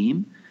Liverpool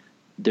team,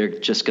 they're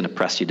just going to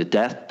press you to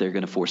death. They're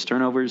going to force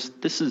turnovers.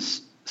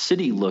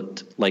 City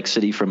looked like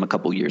City from a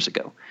couple years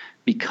ago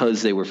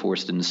because they were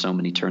forced into so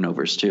many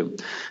turnovers too.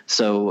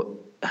 So,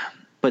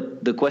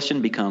 but the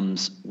question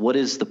becomes, what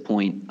is the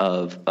point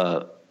of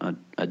a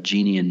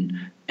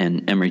Gini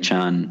and Emre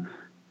Can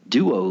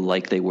duo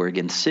like they were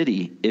against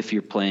City if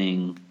you're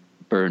playing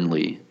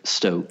Burnley,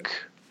 Stoke,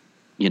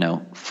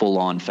 full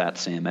on Fat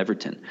Sam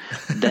Everton?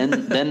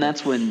 Then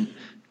that's when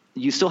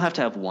you still have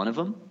to have one of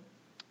them.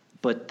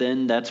 But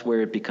then that's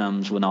where it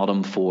becomes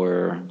Wijnaldum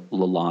for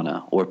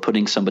Lallana, or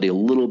putting somebody a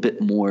little bit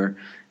more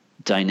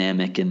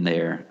dynamic in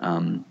there.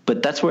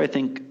 But that's where I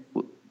think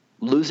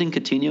losing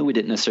Coutinho, we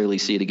didn't necessarily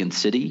see it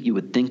against City. You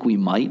would think we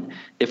might.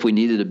 If we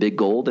needed a big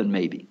goal, then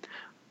maybe.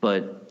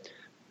 But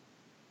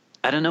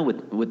I don't know.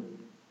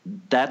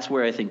 That's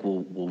where I think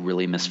we'll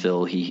really miss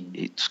Phil.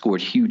 He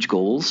scored huge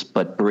goals,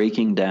 but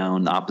breaking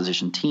down the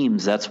opposition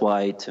teams, that's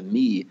why, to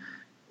me,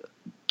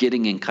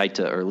 getting in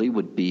Keita early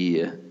would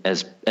be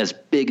as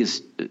big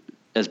as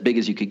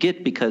you could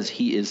get, because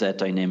he is that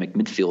dynamic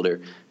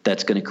midfielder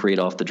that's going to create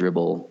off the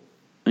dribble.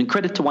 And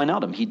credit to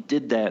Wijnaldum, he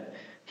did that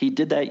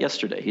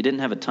yesterday. He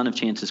didn't have a ton of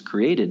chances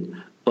created,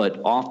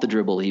 but off the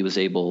dribble he was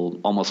able,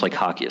 almost like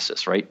hockey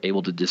assists, right?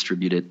 Able to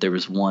distribute it. There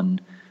was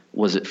one,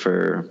 was it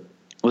for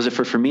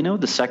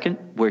Firmino, the second,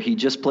 where he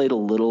just played a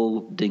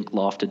little dink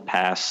lofted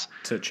pass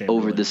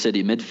over the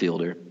City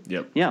midfielder.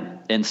 Yep. Yeah.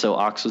 And so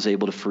Ox was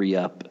able to free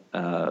up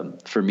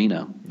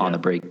Firmino on the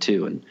break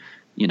too. And,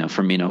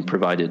 Firmino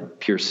provided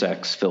pure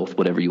sex, filth,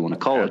 whatever you want to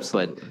call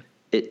Absolutely. it.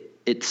 But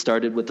it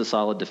started with a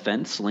solid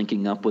defense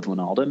linking up with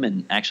Wijnaldum,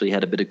 and actually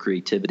had a bit of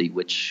creativity,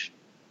 which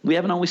we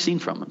haven't always seen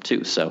from him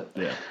too. So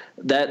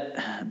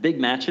that big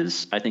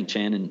matches, I think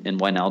Chan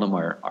and Wijnaldum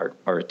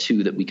are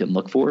two that we can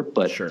look for,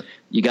 but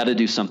you got to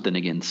do something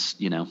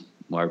against,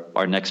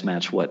 our next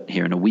match,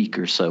 here in a week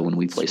or so when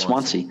we play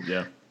Swansea.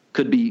 Yeah.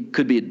 Could be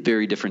a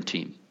very different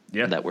team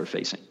that we're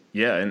facing.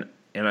 Yeah.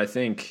 And I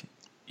think,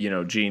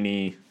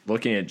 Gini,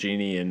 looking at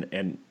Gini,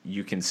 and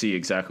you can see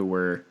exactly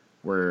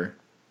where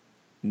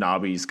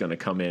Nabi's going to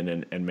come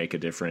in and make a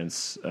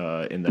difference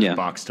in that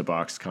box to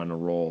box kind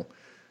of role.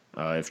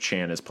 If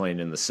Chan is playing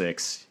in the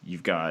 6,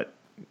 you've got,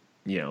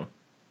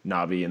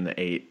 Nabi in the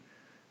 8,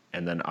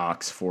 and then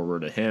Ox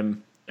forward of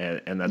him,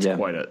 and that's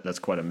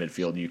quite a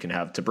midfield you can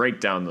have to break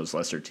down those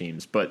lesser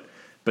teams. But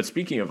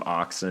speaking of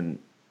Ox, and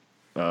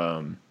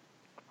the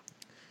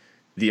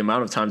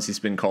amount of times he's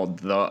been called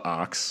the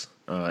Ox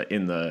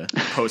in the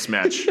post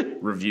match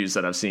reviews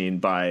that I've seen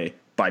by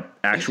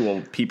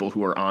actual people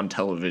who are on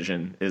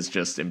television is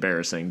just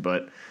embarrassing.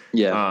 But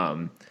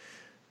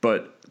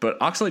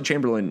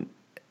Oxlade-Chamberlain,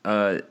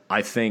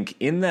 I think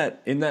in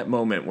that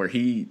moment where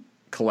he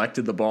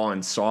collected the ball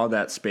and saw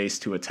that space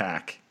to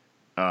attack,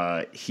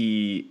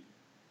 he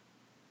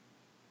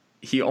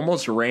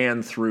almost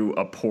ran through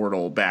a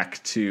portal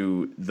back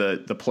to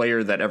the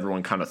player that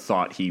everyone kind of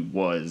thought he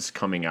was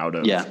coming out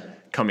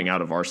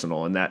of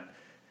Arsenal, and that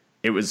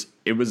it was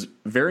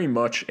very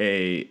much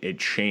a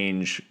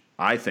change,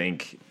 I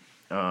think,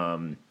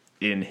 in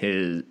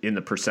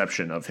the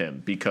perception of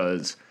him,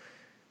 because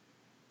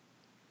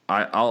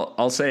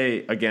I'll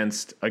say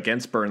against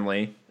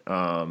Burnley,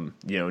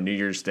 New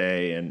Year's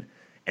Day, and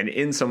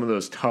in some of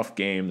those tough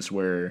games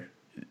where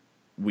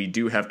we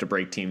do have to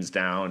break teams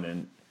down,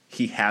 and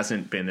he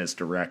hasn't been as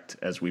direct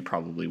as we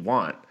probably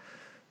want.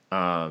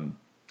 And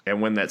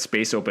when that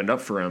space opened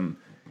up for him,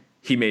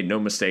 he made no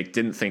mistake,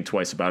 didn't think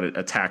twice about it,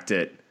 attacked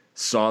it,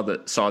 saw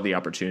the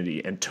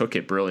opportunity, and took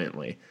it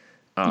brilliantly.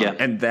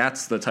 And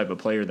that's the type of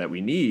player that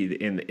we need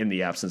in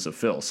the absence of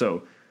Phil.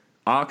 So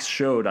Ox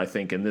showed, I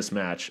think, in this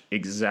match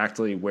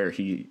exactly where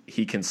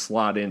he can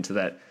slot into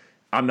that.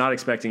 I'm not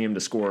expecting him to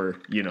score,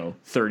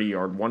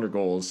 30-yard wonder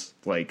goals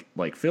like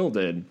Phil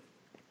did,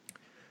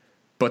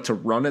 but to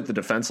run at the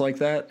defense like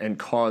that and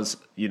cause,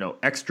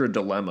 extra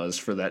dilemmas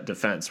for that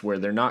defense where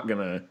they're not going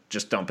to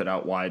just dump it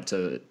out wide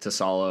to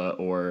Salah,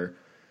 or,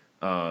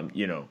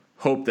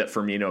 hope that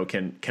Firmino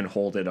can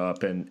hold it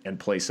up and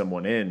play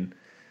someone in.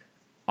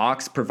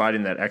 Ox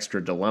providing that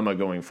extra dilemma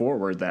going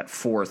forward, that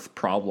fourth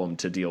problem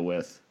to deal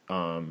with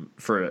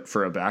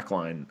for a back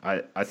line.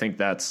 I think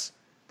that's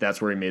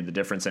where he made the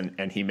difference,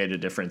 and he made a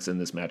difference in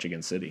this match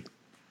against City.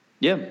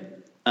 Yeah.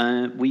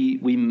 We're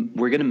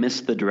going to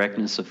miss the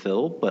directness of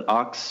Phil, but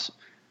Ox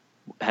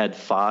had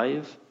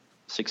 5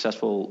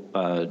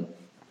 successful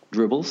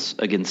dribbles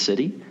against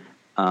City.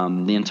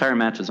 The entire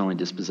match was only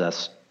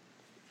dispossessed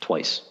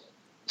twice.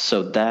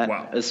 So that,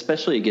 wow.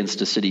 Especially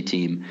against a City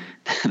team,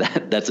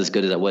 that's as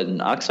good as that was.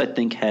 And Ox, I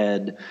think,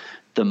 had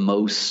the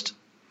most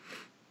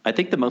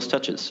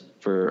touches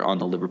on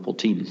the Liverpool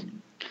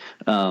team.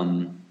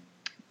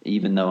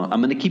 Even though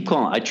I'm going to keep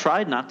calling, I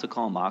tried not to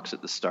call him Ox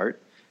at the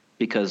start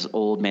because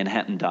old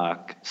Manhattan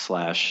Doc /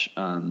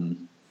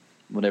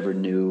 whatever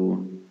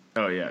new.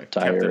 Oh yeah,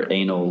 tire,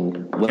 anal,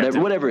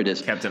 whatever it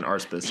is. Captain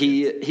Arse-Biscuits.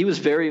 He was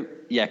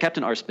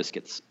Captain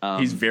Arse-Biscuits.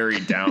 He's very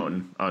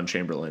down on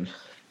Chamberlain.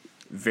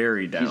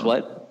 Very down. He's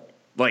what?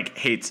 Like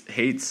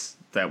hates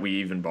that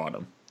we even bought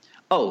him.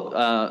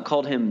 Oh,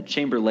 called him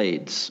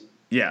Chamberlades.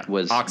 Yeah,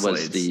 was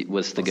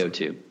the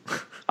go-to,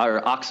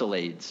 or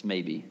Oxalades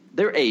maybe.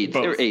 They're AIDS.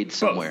 Both. They're AIDS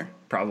somewhere.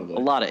 Both, probably a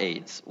lot of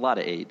AIDS.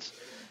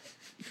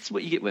 It's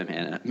what you get with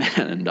man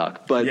and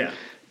Doc. But yeah.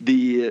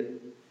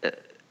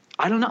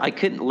 I don't know. I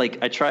couldn't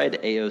I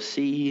tried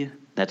AOC.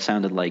 That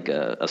sounded like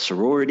a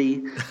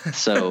sorority.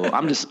 So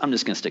I'm just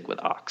gonna stick with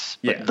Ox.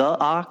 But yeah. The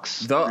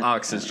Ox. The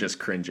Ox is just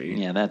cringy.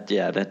 Yeah. That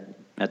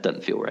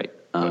doesn't feel right.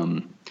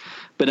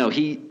 But no,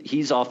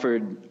 he's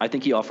offered. I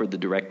think he offered the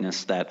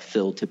directness that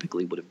Phil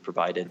typically would have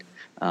provided.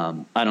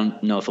 I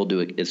don't know if he'll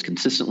do it as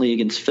consistently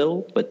against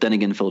Phil, but then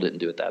again, Phil didn't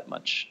do it that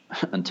much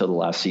until the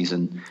last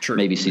season, True.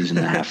 Maybe season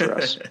and a half for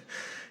us.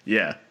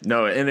 Yeah,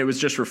 no, and it was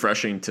just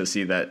refreshing to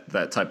see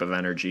that type of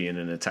energy in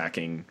an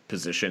attacking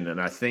position,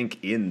 and I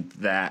think in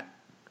that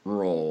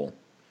role,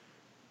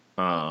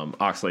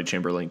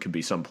 Oxlade-Chamberlain could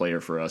be some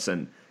player for us,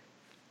 and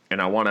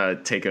I want to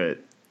take a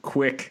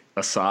quick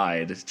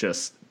aside,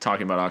 just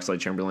talking about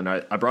Oxlade-Chamberlain.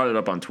 I brought it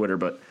up on Twitter,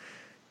 but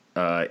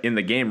in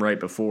the game right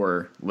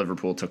before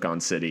Liverpool took on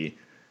City,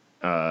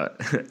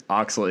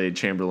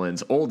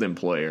 Oxlade-Chamberlain's old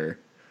employer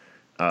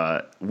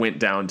went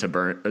down to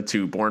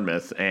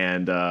Bournemouth,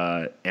 and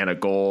a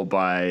goal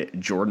by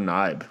Jordan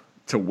Ibe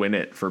to win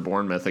it for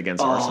Bournemouth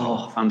against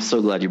Arsenal. I'm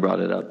so glad you brought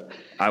it up.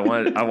 I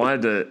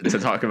wanted to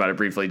talk about it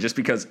briefly, just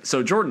because.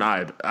 So Jordan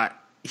Ibe,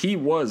 he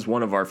was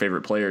one of our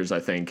favorite players, I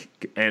think,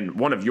 and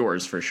one of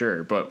yours for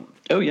sure. But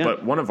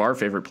but one of our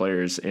favorite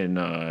players in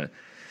the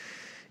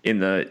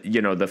the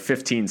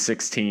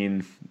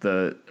 15-16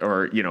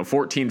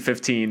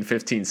 14-15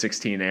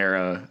 15-16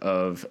 era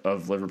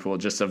of Liverpool.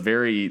 Just a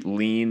very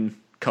lean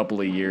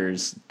couple of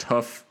years,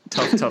 tough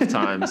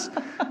times.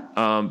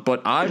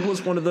 But I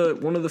was one of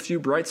the few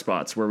bright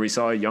spots where we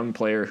saw a young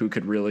player who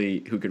could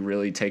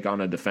really take on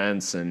a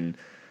defense, and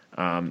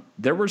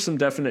there were some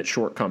definite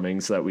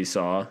shortcomings that we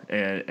saw,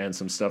 and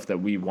some stuff that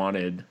we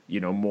wanted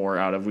more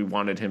out of. We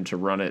wanted him to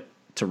run it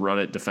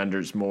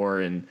defenders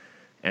more and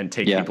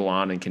take people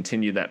on and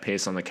continue that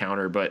pace on the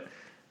counter, but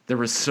there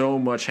was so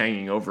much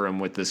hanging over him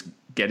with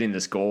getting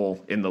this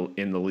goal in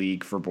the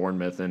league for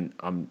Bournemouth, and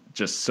I'm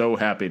just so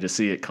happy to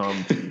see it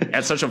come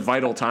at such a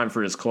vital time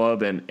for his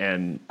club,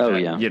 and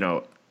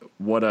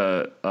what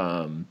a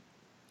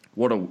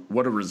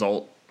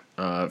result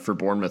for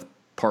Bournemouth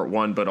part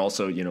one, but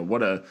also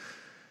what a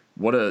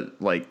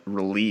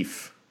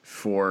relief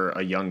for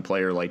a young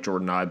player like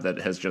Jordan Ibe that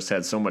has just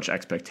had so much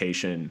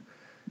expectation.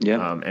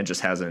 And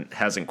just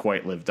hasn't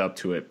quite lived up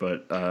to it,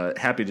 but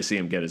happy to see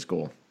him get his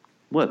goal.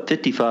 What,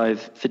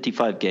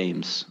 55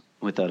 games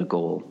without a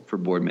goal for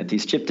Bournemouth.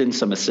 He's chipped in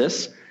some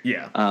assists.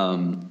 Yeah.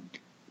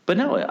 But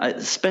no,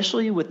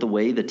 especially with the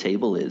way the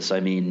table is.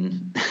 I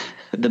mean,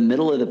 the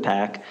middle of the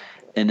pack,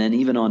 and then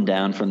even on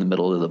down from the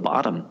middle to the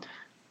bottom.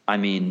 I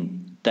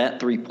mean,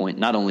 that 3-point,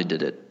 not only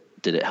did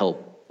it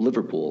help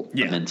Liverpool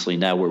immensely.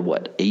 Now we're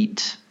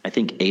 8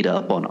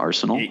 up on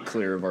Arsenal. 8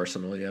 clear of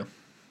Arsenal, yeah.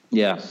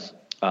 Yeah.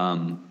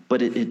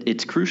 But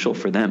it's crucial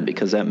for them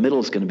because that middle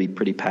is going to be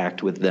pretty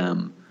packed with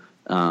them,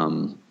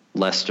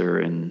 Leicester,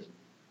 and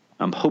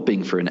I'm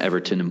hoping for an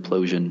Everton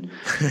implosion.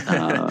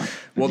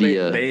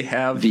 They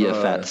have via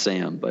Fat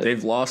Sam, but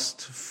they've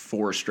lost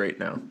 4 straight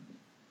now.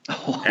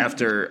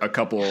 After a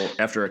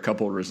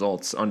couple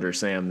results under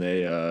Sam,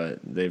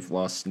 they've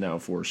lost now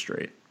 4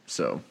 straight.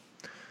 So.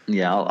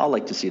 Yeah, I'll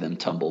like to see them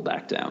tumble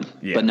back down.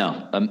 Yeah. But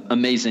no,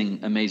 amazing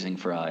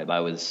for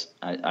Ibe.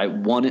 I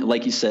wanted,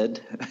 like you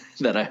said,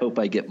 that I hope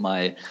I get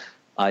my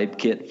Ibe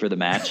kit for the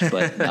match.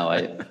 But no,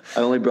 I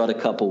only brought a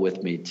couple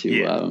with me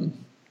to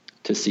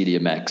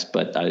CDMX.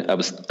 But I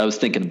was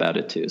thinking about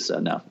it too. So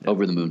no,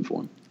 over the moon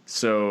for him.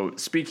 So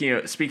speaking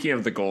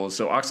of the goals,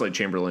 so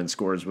Oxlade-Chamberlain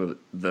scores with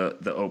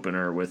the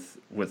opener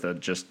with a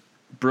just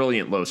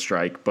brilliant low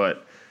strike,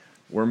 but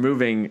we're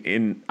moving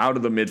in out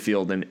of the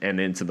midfield and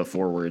into the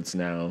forwards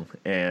now,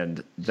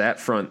 and that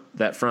front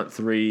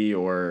 3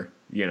 or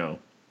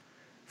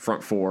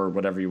front 4,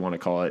 whatever you want to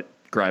call it,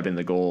 grabbing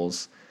the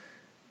goals.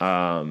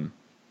 All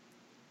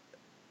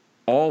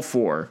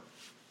 4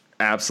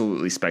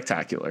 absolutely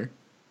spectacular.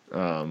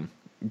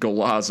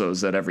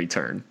 golazos at every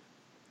turn.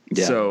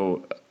 Yeah.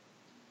 So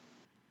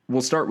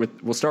we'll start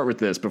with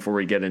this before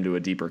we get into a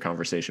deeper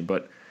conversation.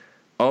 But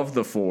of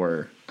the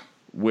four,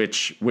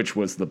 which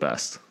was the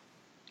best?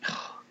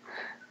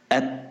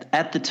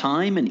 At the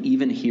time, and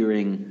even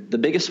hearing, the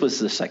biggest was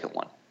the second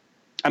one.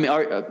 I mean,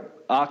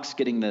 Ox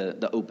getting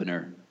the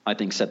opener, I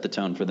think, set the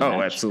tone for the match.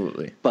 Oh,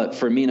 absolutely. But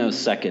Firmino's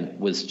second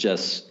was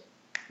just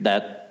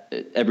that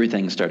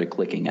everything started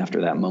clicking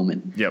after that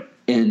moment. Yep.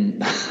 And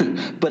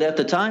but at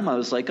the time, I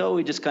was like, oh,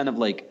 he just kind of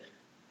like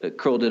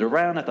curled it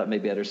around. I thought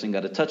maybe Ederson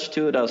got a touch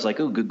to it. I was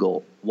like, oh, good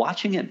goal.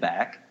 Watching it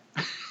back,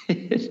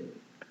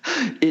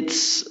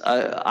 it's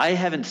I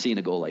haven't seen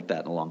a goal like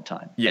that in a long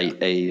time. Yeah.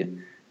 A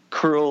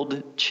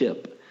curled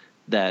chip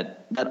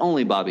that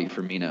only Bobby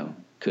Firmino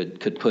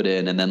could put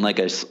in, and then like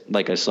I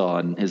saw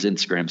on his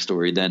Instagram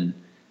story, then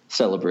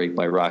celebrate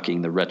by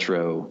rocking the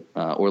retro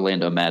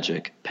Orlando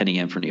Magic Penny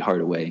Anthony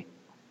Hardaway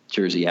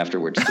jersey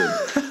afterwards too.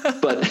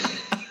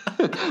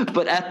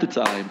 but at the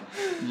time,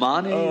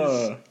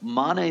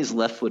 Mane's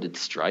left-footed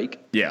strike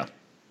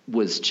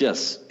was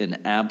just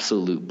an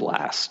absolute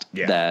blast.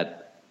 Yeah.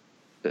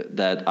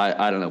 That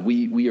I don't know.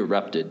 We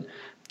erupted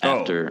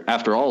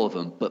after all of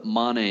them, but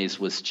Mane's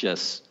was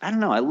just, I don't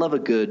know. I love a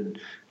good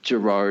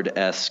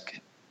Gerrard-esque,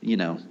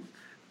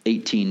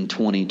 18,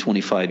 20,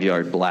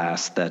 25-yard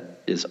blast that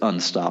is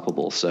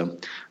unstoppable. So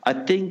I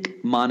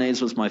think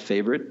Mane's was my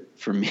favorite.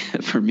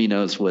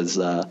 Firmino's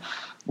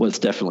was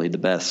definitely the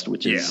best,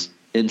 which is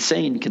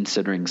insane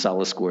considering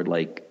Salah scored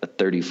like a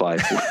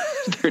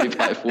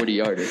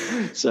 40-yarder.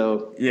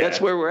 So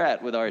that's where we're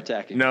at with our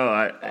attacking.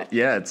 No,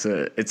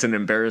 it's an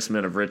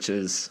embarrassment of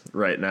riches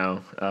right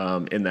now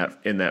in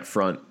that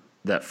front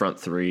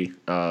three.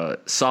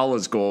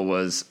 Salah's goal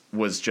was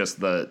just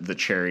the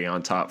cherry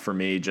on top for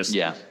me.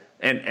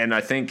 And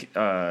I think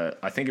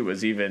it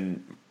was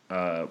even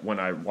when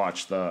I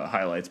watched the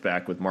highlights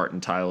back with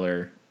Martin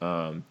Tyler,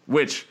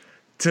 which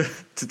to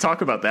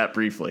talk about that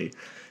briefly.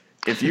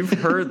 If you've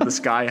heard the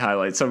Sky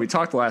highlights, so we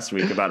talked last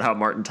week about how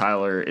Martin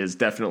Tyler is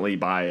definitely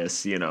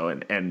biased,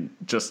 and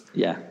just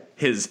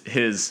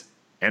his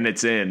and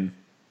it's in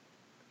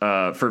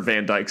for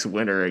Van Dijk's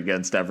winner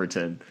against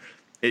Everton.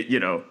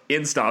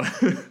 In stop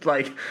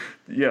like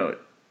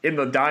in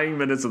the dying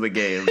minutes of the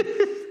game.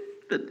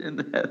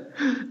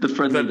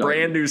 The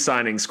brand new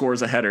signing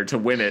scores a header to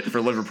win it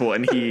for Liverpool,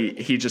 and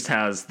he just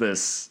has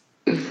this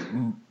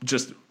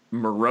just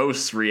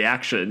morose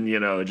reaction,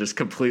 just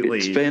completely.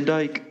 It's Van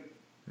Dijk.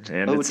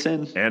 And it's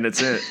in. And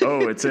it's in.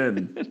 Oh, it's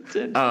in. It's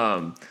in.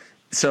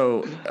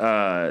 So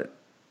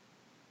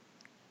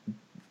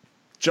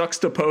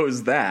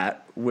juxtapose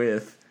that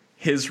with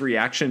his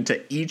reaction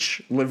to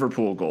each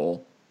Liverpool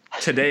goal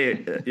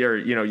today, or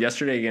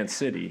yesterday against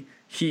City.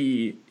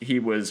 He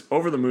was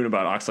over the moon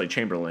about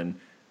Oxlade-Chamberlain.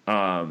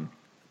 Called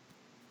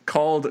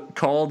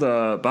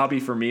Bobby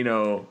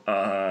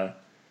Firmino.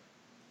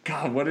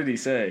 God, what did he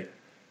say?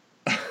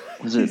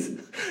 Was it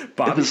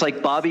Bobby? It was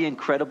like Bobby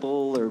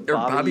Incredible or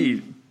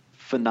Bobby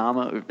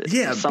Phenomenal.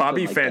 Yeah,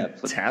 Bobby like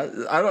Fantastic.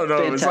 I don't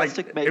know.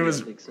 Fantastic, It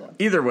was so.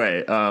 Either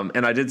way.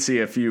 And I did see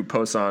a few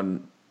posts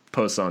on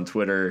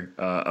Twitter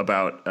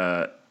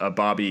about a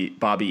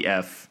Bobby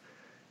F.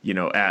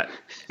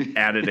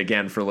 Added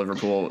again for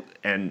Liverpool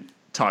and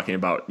talking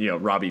about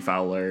Robbie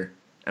Fowler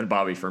and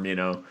Bobby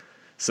Firmino.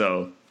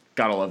 So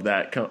gotta love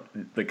that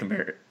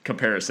the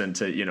comparison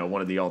to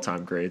one of the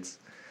all-time greats.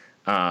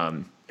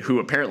 Who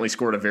apparently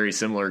scored a very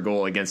similar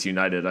goal against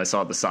United. I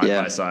saw the side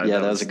by side. Yeah,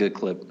 that was a good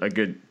clip. A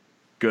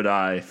good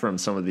eye from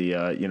some of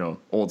the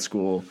old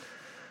school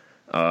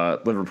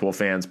Liverpool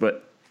fans.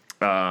 But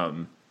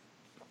then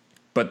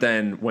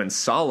when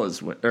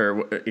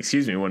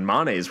when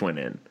Mane's went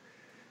in,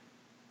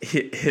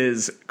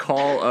 his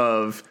call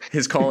of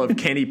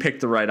can he pick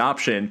the right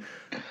option?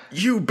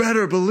 You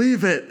better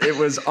believe it. It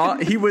was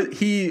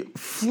he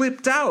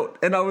flipped out,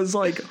 and I was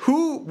like,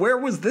 where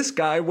was this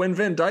guy when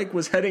Van Dijk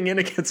was heading in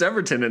against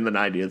Everton in the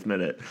 90th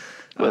minute?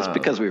 Well, it's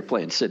because we were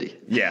playing City.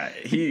 Yeah,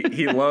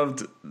 he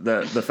loved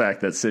the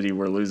fact that City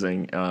were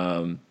losing.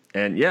 I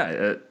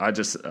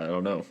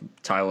don't know.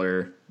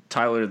 Tyler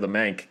the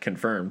Mank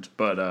confirmed,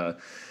 but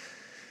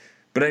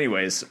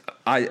anyways,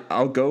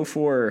 I'll go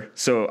for.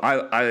 So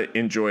I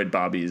enjoyed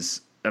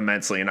Bobby's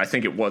immensely, and I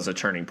think it was a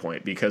turning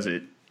point because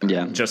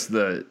just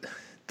the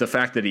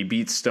fact that he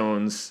beat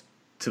Stones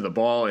to the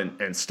ball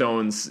and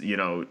Stones,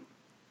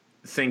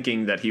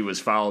 thinking that he was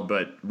fouled,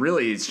 but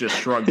really it's just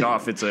shrugged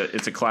off. It's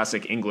a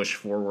classic English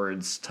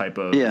forwards type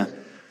of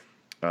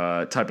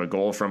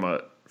goal from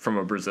a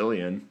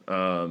Brazilian.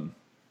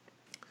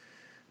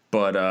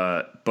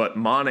 But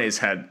Mane's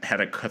had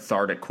a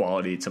cathartic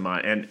quality to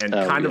mine, and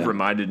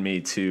reminded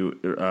me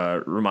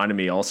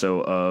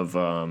also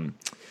of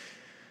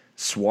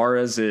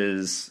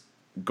Suarez's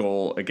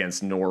goal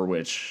against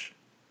Norwich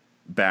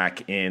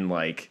back in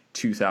like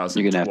 2012.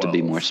 You're gonna have to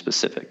be more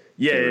specific.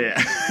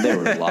 Yeah. There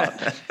were a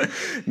lot.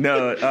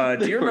 No,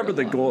 do you remember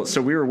the goal?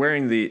 So we were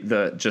wearing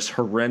the just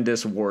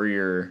horrendous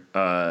Warrior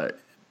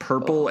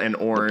purple and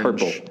orange.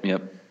 Purple,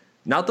 yep.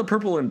 Not the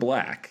purple and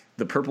black.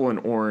 The purple and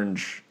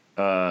orange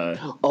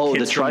the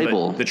hits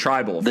tribal. The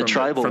tribal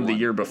from the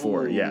year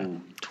before, yeah.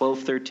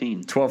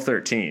 12-13.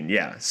 12-13,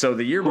 yeah. So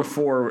the year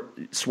before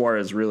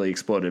Suarez really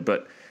exploded,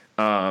 but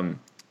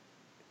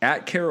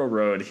at Carroll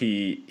Road,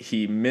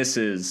 he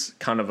misses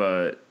kind of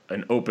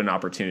an open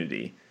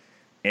opportunity,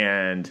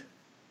 and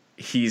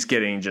he's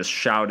getting just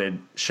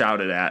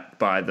shouted at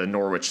by the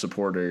Norwich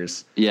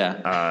supporters.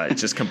 Yeah.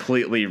 Just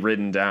completely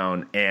ridden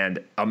down,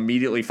 and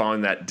immediately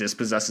following that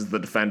dispossesses the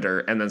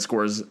defender and then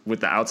scores with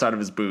the outside of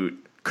his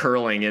boot,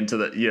 curling into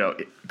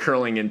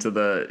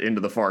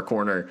the far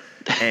corner,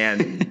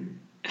 and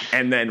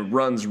and then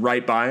runs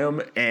right by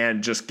him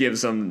and just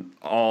gives him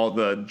all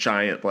the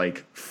giant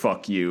like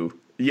fuck you,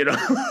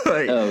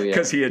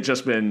 because he had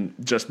just been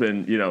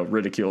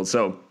ridiculed.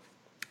 So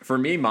for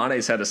me,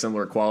 Mane's had a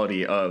similar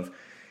quality of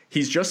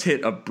he's just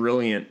hit a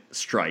brilliant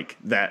strike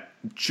that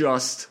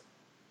just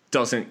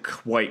doesn't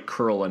quite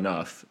curl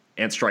enough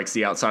and strikes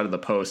the outside of the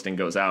post and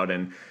goes out.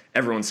 And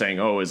everyone's saying,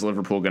 oh, is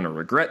Liverpool going to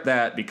regret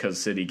that because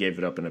City gave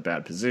it up in a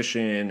bad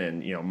position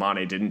and,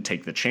 Mane didn't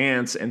take the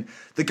chance. And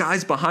the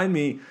guys behind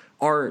me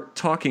are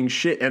talking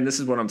shit. And this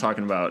is what I'm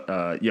talking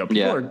about.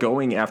 People are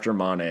going after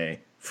Mane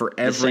for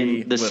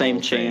every the same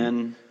thing.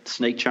 Chan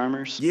snake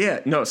charmers.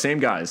 Yeah, no, same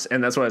guys.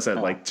 And that's what I said,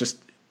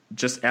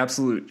 just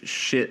absolute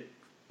shit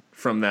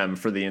from them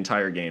for the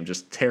entire game.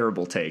 Just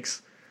terrible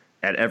takes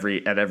at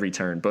every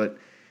turn.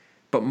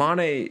 But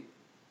Mane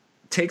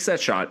takes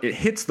that shot, it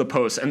hits the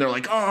post, and they're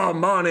like, oh,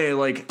 Mane,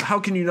 like, how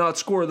can you not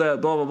score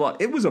that, blah, blah, blah.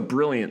 It was a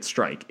brilliant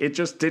strike. It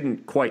just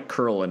didn't quite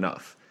curl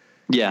enough.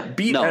 Yeah.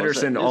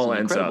 Ederson all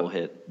ends up.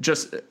 Hit.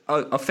 Just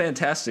a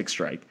fantastic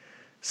strike.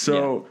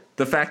 So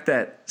the fact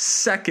that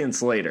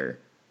seconds later,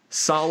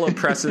 Salah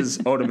presses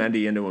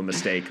Otamendi into a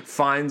mistake,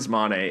 finds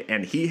Mane,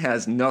 and he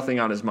has nothing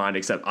on his mind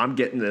except I'm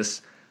getting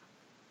this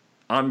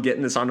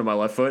onto my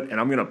left foot, and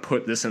I'm going to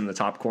put this in the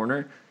top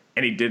corner.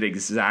 And he did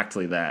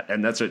exactly that.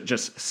 And that's what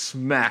just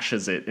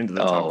smashes it into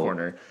the top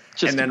corner.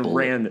 And then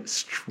ran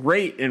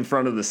straight in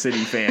front of the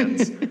City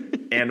fans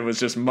and was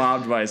just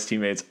mobbed by his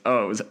teammates.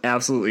 Oh, it was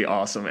absolutely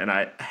awesome. And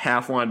I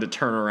half wanted to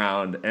turn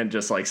around and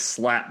just like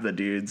slap the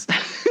dudes.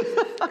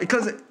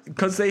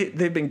 because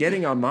they've been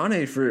getting on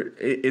Mane for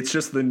it's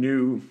just the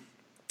new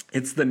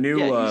he's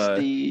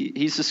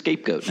the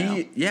scapegoat now.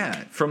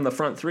 Yeah, from the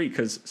front three,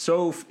 because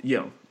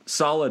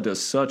Salah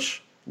does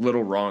such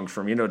little wrong,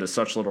 Firmino does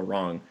such little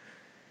wrong,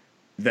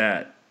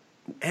 that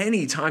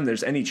anytime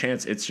there's any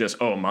chance, it's just,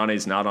 oh,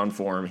 Mane's not on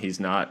form,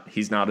 he's not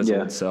his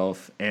old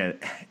self, and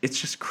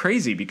it's just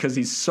crazy because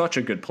he's such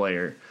a good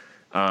player.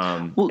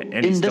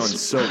 And he's done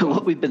so well.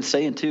 What we've been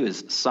saying too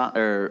is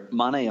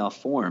Mane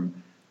off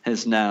form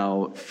has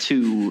now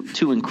two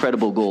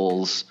incredible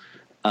goals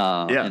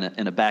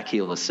and a back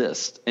heel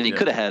assist, and he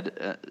could have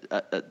had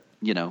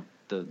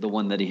the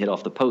one that he hit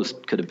off the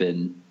post could have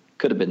been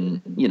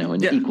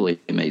an equally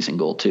amazing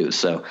goal too.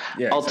 So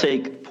I'll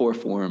take poor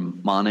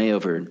form Mane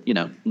over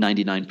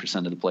 99%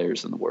 of the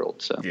players in the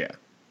world. So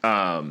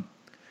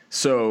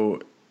so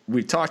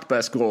we talked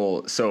best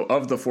goal. So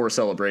of the four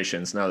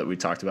celebrations, now that we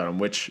talked about them,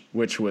 which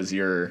was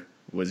your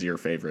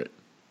favorite?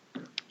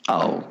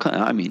 Oh,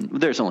 I mean,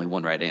 there's only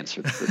one right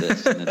answer for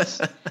this, and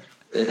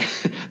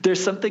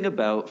there's something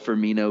about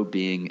Firmino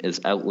being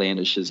as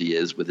outlandish as he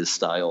is with his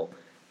style.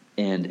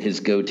 And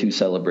his go-to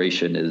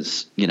celebration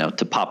is,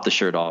 to pop the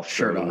shirt off,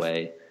 throw it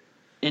away.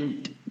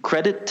 And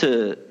credit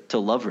to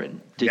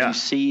Lovren. Did you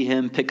see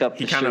him pick up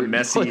the shirt? He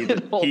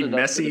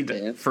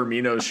messied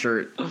Firmino's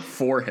shirt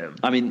for him.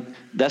 I mean,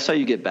 that's how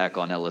you get back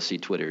on LSE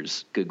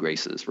Twitter's good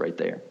graces right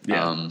there.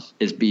 Yeah.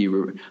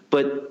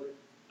 But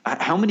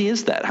how many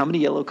is that? How many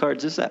yellow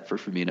cards is that for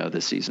Firmino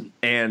this season?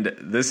 And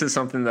this is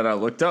something that I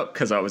looked up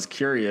because I was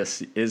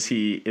curious. Is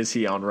he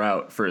en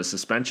route for a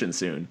suspension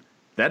soon?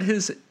 That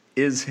is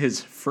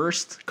his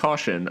first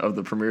caution of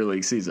the Premier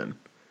League season.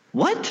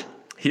 What?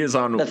 He is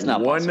on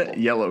one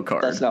yellow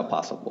card. That's not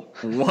possible.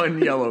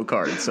 One yellow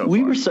card so we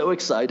far. were so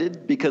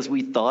excited because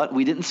we thought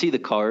we didn't see the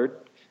card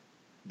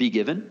be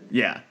given.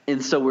 Yeah.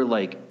 And so we're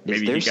like,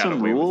 is there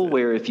some rule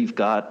where if you've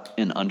got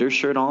an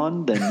undershirt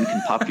on, then you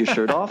can pop your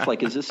shirt off?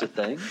 Like, is this a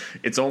thing?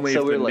 It's only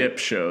if the nip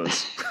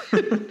shows.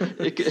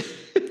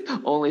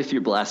 Only if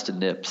you're blasting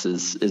nips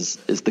is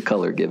the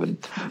color given.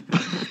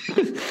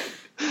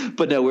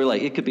 But no, we're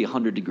like, it could be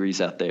 100 degrees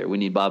out there. We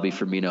need Bobby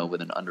Firmino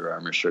with an Under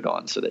Armour shirt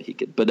on so that he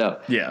could. But no,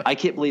 I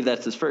can't believe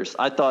that's his first.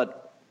 I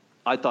thought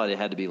it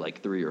had to be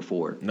like 3 or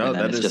 4. No, and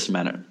then it's just a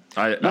matter.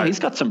 He's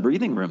got some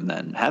breathing room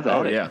then. Have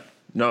at it. Oh, yeah.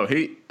 No,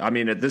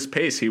 at this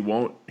pace, he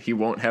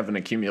won't have an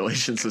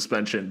accumulation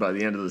suspension by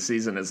the end of the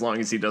season as long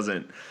as he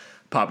doesn't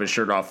pop his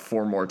shirt off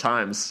 4 more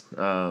times.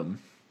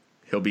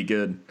 He'll be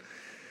good.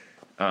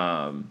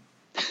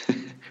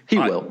 He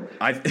will.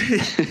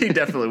 He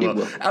definitely will.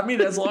 Will. I mean,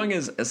 as long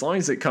as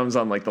it comes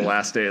on like the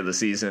last day of the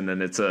season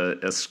and it's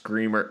a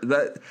screamer.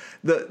 That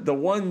the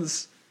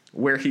ones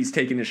where he's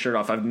taking his shirt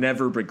off, I've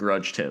never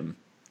begrudged him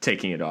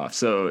taking it off.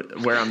 So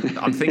where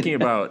I'm thinking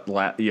about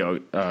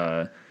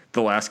the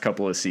last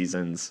couple of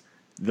seasons,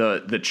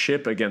 the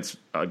chip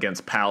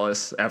against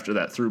Palace after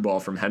that through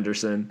ball from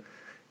Henderson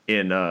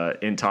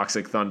in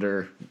Toxic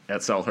Thunder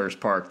at Selhurst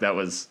Park. That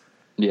was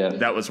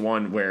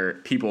one where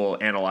people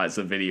analyzed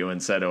the video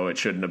and said, "Oh, it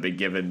shouldn't have been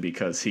given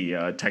because he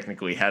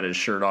technically had his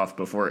shirt off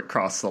before it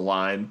crossed the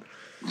line."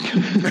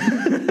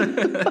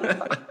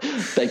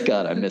 Thank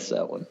God I missed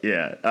that one.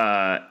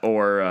 Yeah,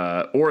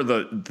 or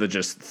the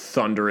just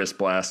thunderous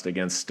blast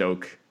against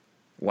Stoke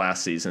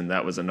last season.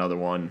 That was another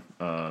one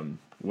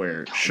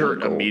where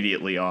shirt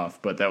immediately off,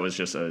 but that was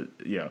just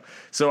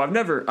So I've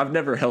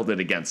never held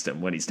it against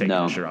him when he's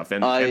taking his shirt off,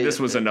 and this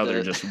was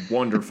another just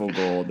wonderful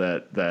goal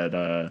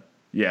that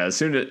as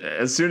soon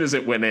as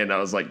it went in, I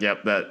was like,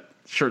 yep, that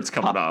shirt's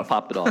coming off.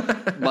 Pop it off.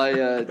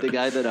 The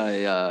guy that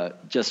I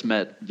just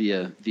met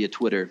via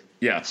Twitter.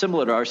 Yeah.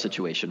 Similar to our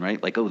situation,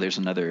 right? Like, there's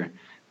another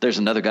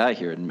guy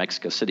here in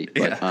Mexico City.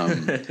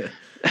 But,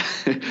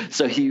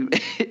 so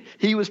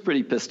he was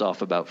pretty pissed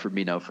off about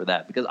Firmino for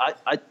that, because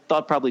I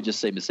thought probably just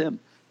same as him.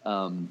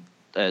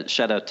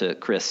 Shout out to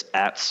Chris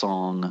at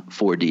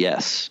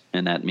Song4DS,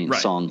 and that means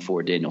Song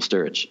for Daniel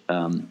Sturridge.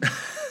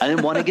 I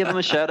didn't want to give him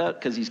a shout out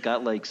because he's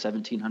got like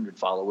 1,700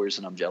 followers,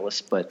 and I'm jealous.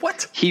 But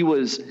what he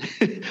was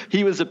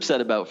upset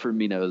about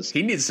Firmino's.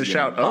 He needs to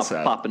shout us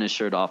out, popping his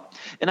shirt off,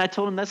 and I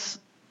told him that's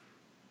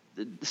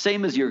the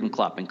same as Jurgen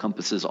Klopp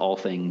encompasses all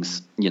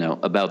things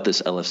about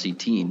this LFC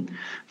team.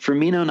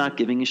 Firmino not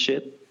giving a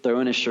shit,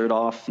 throwing his shirt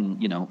off,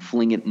 and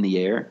fling it in the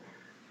air.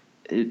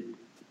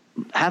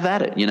 Have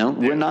at it,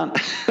 We're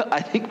not.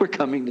 I think we're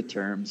coming to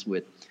terms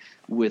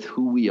with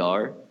who we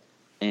are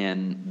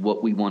and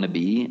what we want to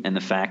be, and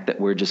the fact that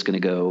we're just going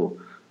to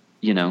go,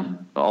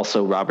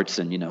 Also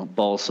Robertson,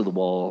 balls to the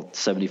wall,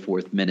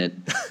 74th minute,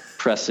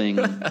 pressing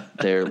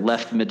their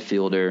left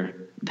midfielder,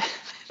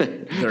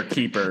 their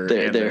keeper,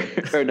 their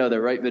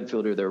right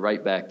midfielder, their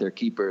right back, their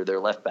keeper, their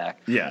left back,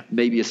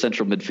 maybe a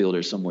central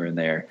midfielder somewhere in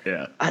there.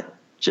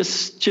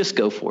 Just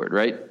go for it,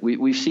 right?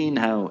 We've seen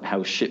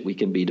how shit we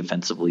can be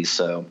defensively,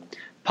 so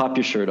pop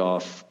your shirt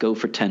off, go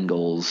for 10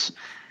 goals.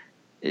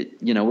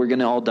 We're going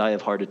to all die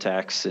of heart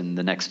attacks in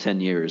the next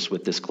 10 years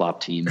with this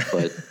Klopp team,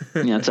 but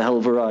it's a hell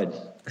of a ride.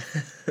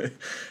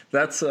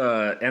 That's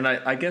and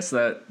I guess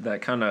that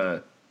kind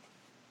of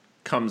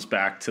comes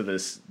back to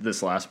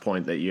this last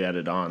point that you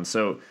added on.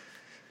 So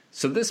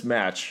this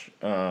match,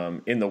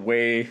 in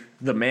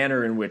the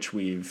manner in which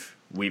we've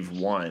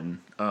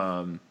won.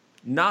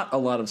 Not a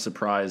lot of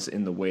surprise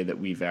in the way that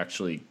we've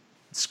actually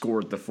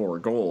scored the 4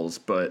 goals,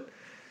 but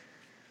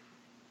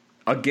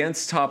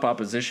against top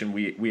opposition,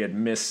 we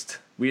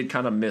had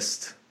kind of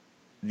missed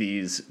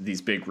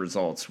these big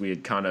results. We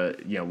had kind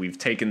of, we've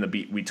taken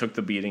we took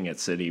the beating at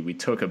City, we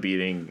took a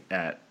beating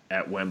at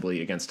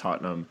Wembley against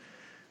Tottenham,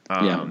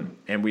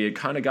 and we had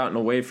kind of gotten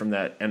away from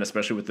that, and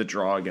especially with the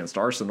draw against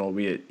Arsenal,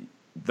 we had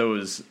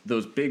those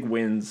big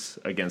wins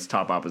against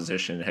top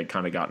opposition had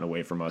kind of gotten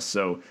away from us.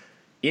 So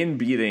in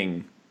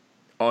beating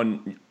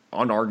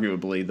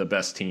unarguably the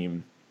best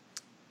team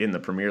in the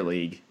Premier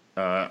League,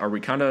 are we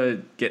kind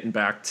of getting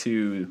back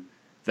to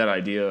that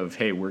idea of,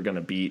 hey, we're going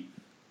to beat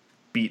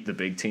the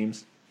big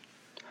teams?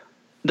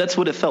 That's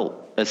what it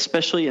felt,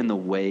 especially in the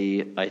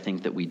way I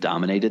think that we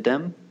dominated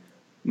them.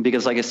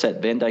 Because like I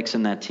said, Van Dijk's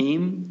in that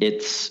team.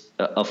 It's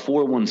a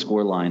 4-1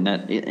 scoreline,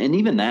 and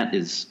even that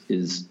is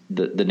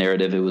the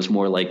narrative. It was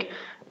more like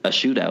a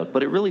shootout,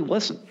 but it really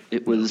wasn't.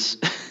 It was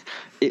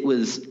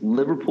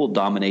Liverpool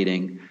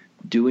dominating,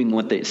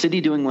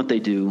 City doing what they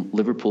do,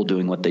 Liverpool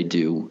doing what they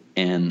do,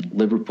 and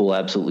Liverpool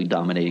absolutely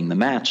dominating the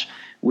match,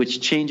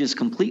 which changes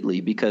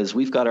completely because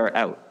we've got our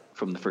out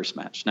from the first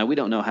match. Now, we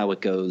don't know how it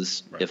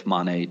goes if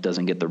Mane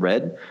doesn't get the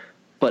red,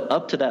 but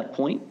up to that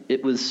point,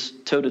 it was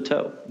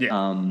toe-to-toe.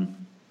 Yeah.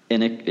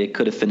 And it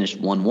could have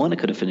finished 1-1, it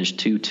could have finished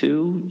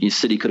 2-2,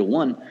 City could have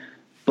won,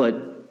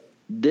 but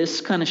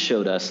this kind of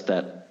showed us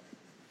that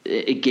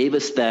it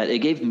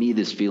gave me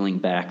this feeling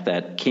back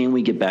that, can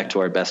we get back to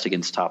our best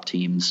against top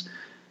teams?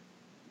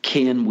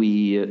 Can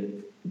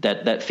we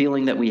that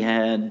feeling that we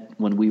had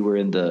when we were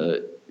in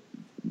the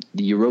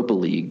Europa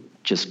League,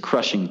 just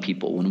crushing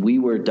people, when we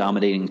were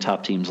dominating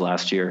top teams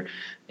last year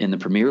in the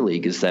Premier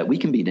League, is that we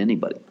can beat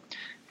anybody.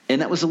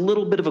 And that was a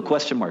little bit of a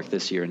question mark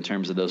this year in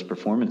terms of those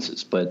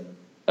performances. But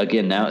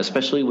again, now,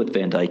 especially with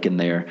Van Dijk in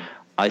there,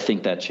 I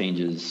think that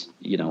changes,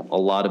 a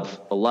lot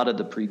of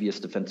the previous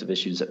defensive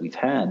issues that we've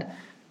had.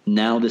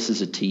 Now this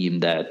is a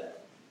team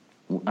that,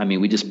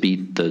 we just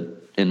beat the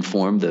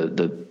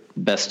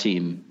best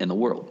team in the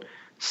world.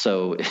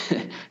 So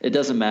it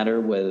doesn't matter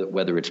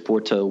whether it's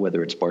Porto,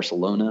 whether it's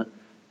Barcelona.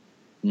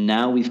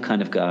 Now we've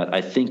kind of got,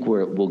 I think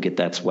we'll get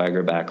that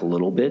swagger back a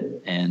little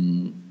bit.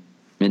 And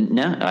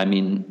now,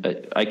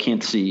 I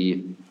can't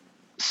see,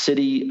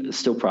 City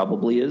still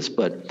probably is,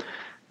 but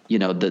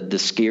the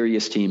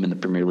scariest team in the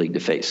Premier League to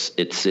face,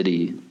 it's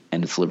City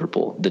and it's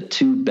Liverpool. The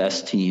 2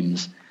 best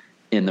teams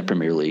in the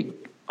Premier League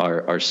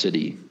are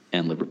City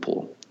and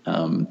Liverpool.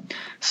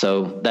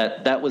 So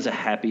that was a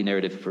happy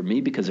narrative for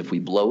me, because if we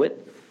blow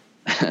it,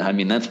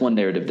 that's one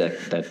narrative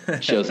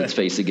that shows its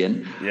face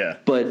again. Yeah.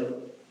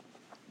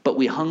 But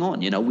we hung on,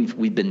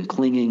 we've been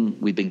clinging,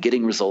 we've been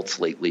getting results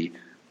lately.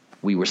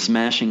 we were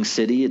smashing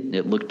City.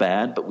 It looked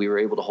bad, but we were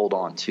able to hold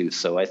on too.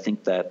 So I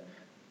think that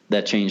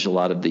changed a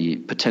lot of the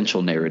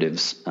potential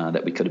narratives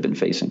that we could have been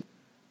facing.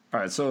 All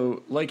right,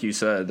 so like you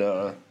said,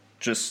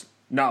 just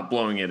not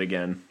blowing it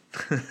again.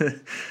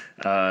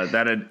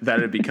 that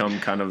had become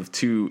kind of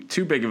too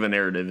big of a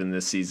narrative in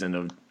this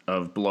season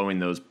of blowing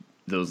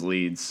those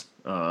leads.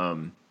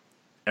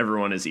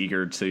 Everyone is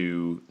eager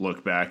to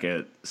look back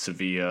at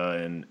Sevilla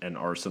and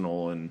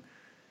Arsenal and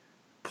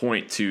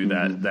point to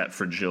that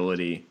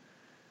fragility.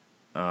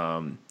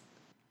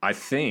 I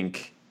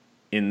think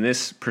in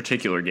this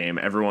particular game,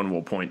 everyone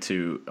will point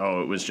to,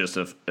 it was just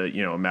a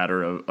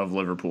matter of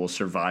Liverpool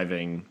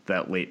surviving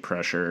that late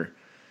pressure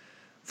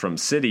from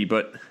City.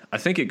 But I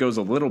think it goes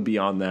a little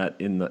beyond that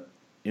in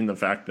the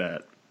fact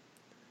that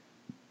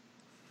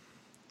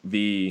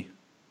the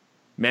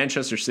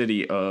Manchester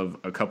City of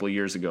a couple of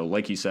years ago,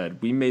 like you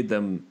said, we made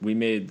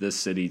this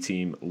City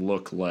team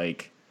look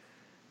like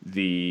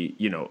the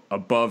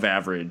above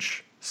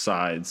average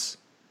sides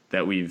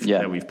that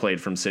we've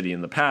played from City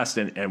in the past,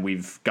 and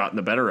we've gotten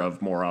the better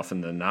of more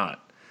often than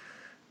not.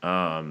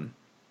 And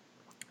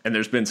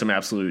there's been some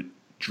absolute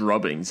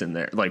drubbings in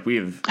there. Like, we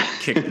have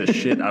kicked the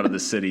shit out of the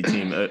City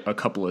team a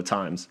couple of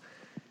times.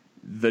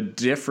 The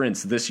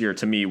difference this year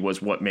to me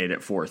was what made it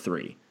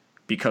 4-3,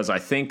 because I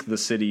think the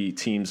City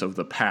teams of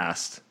the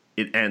past,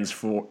 it ends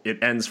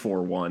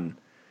 4-1,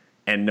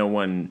 and no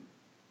one.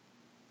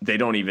 They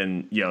don't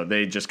even,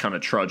 they just kind of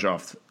trudge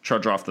off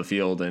the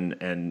field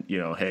and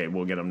hey,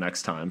 we'll get them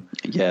next time.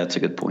 Yeah, that's a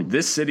good point.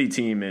 This City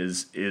team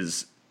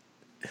is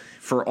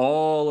for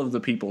all of the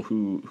people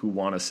who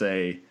want to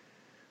say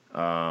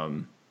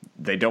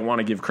they don't want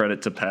to give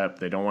credit to Pep,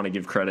 they don't want to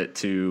give credit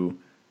to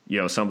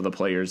some of the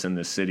players in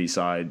the City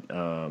side.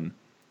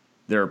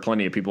 There are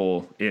plenty of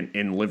people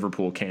in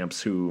Liverpool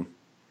camps who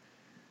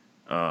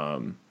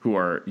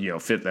are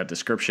fit that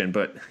description,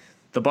 but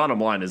the bottom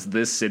line is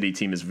this City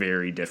team is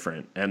very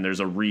different, and there's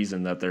a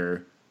reason that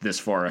they're this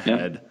far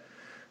ahead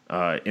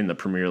in the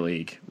Premier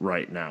League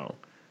right now.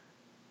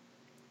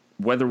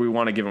 Whether we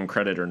want to give them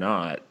credit or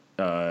not,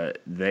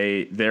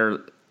 they're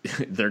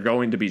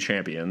going to be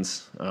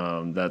champions.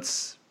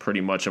 That's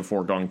pretty much a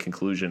foregone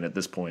conclusion at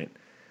this point.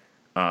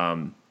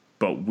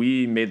 But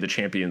we made the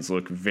champions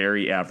look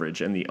very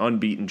average, and the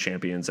unbeaten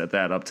champions at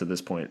that up to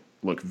this point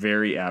look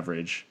very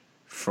average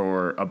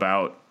for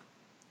about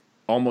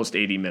almost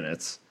 80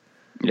 minutes.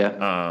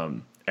 Yeah.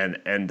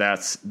 And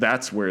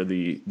that's where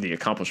the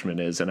accomplishment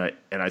is. And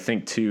I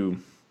think too,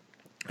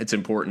 it's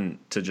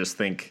important to just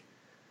think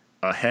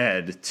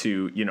ahead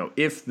to,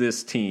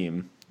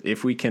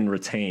 if we can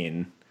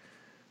retain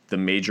the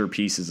major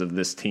pieces of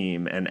this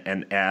team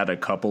and add a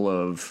couple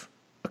of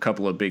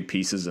big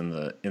pieces in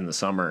the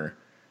summer,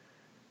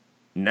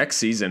 next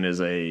season is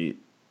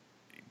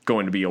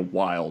going to be a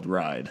wild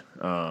ride.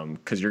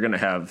 'Cause you're going to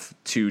have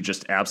two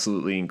just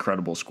absolutely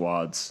incredible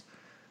squads.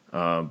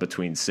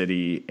 Between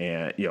City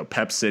and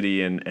Pep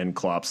City and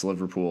Klopp's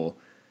Liverpool,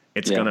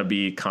 it's going to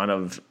be kind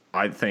of,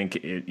 I think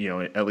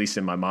at least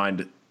in my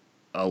mind,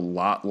 a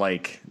lot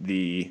like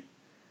the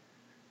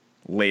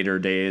later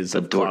days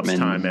of Klopp's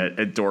time at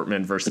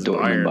Dortmund versus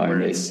Bayern,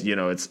 where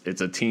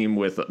it's a team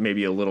with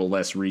maybe a little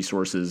less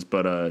resources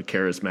but a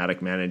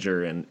charismatic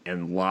manager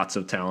and lots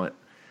of talent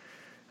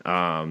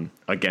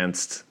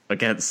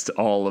against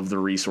all of the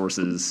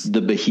resources,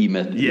 the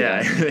behemoth,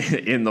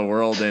 in the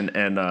world,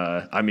 and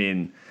I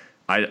mean.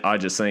 I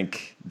just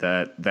think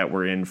that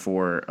we're in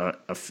for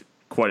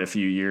quite a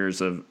few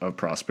years of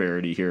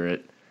prosperity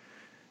here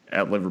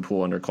at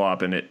Liverpool under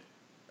Klopp, and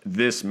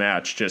this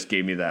match just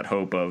gave me that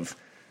hope of,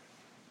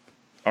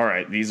 all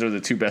right, these are the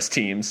two best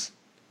teams.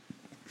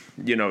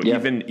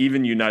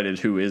 Even United,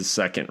 who is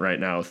second right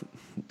now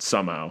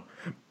somehow.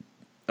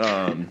 De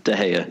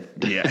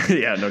Gea.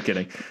 Yeah, no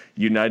kidding.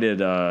 United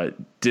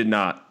did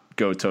not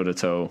go toe to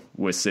toe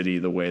with City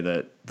the way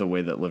that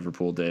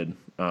Liverpool did.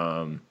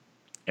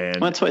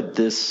 And that's why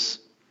the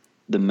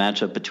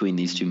matchup between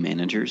these two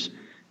managers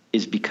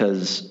is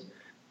because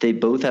they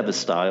both have a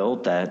style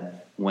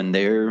that when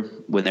they're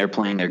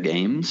playing their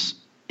games,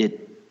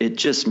 it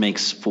just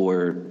makes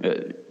for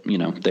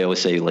they always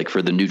say, like,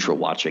 for the neutral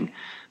watching,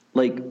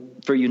 like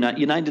for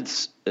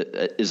United's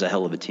is a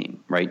hell of a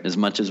team, right? As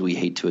much as we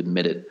hate to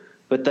admit it,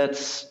 but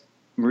that's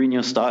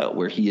Mourinho's style,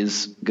 where he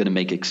is going to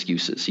make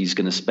excuses. He's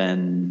going to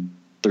spend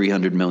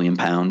 £300 million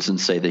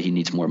and say that he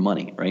needs more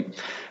money, right?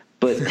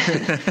 But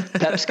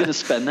Pep's going to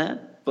spend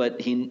that.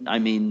 But you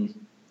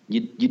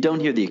don't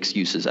hear the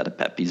excuses out of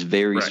Pep. He's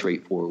very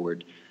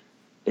straightforward.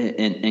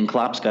 And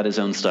Klopp's got his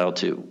own style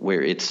too,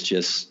 where it's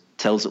just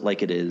tells it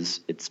like it is.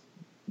 It's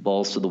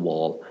balls to the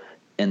wall.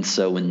 And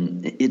so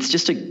it's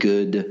just a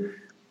good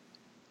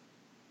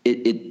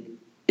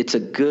it's a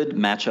good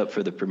matchup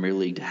for the Premier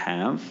League to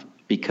have,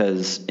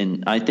 because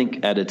I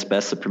think at its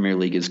best the Premier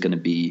League is going to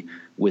be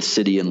with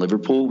City and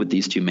Liverpool, with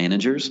these two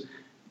managers.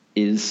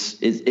 Is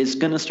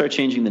going to start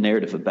changing the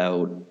narrative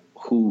about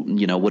who,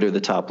 what are the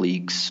top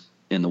leagues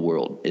in the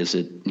world? Is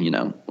it,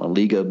 La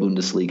Liga,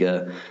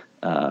 Bundesliga,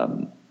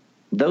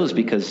 those,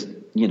 because,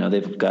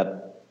 they've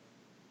got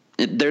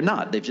They're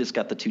not. They've just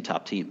got the two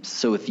top teams.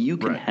 So if you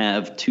can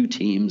have two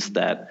teams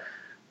that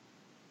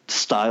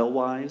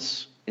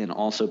style-wise and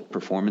also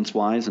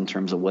performance-wise in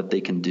terms of what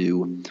they can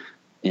do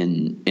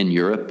in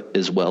Europe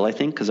as well, I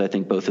think, because I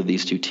think both of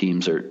these two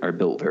teams are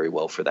built very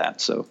well for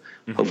that. So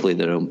hopefully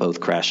they don't both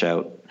crash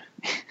out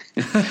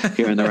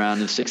here in the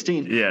round of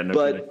 16. Yeah, no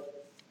kidding.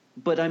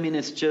 But I mean,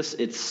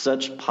 it's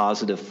such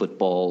positive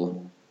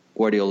football.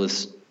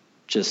 Guardiola's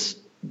just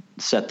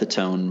set the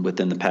tone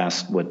within the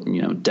past,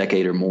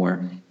 decade or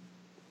more.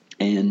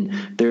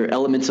 And there are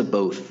elements of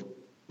both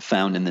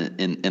found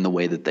in the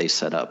way that they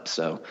set up.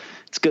 So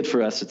it's good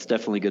for us. It's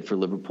definitely good for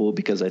Liverpool,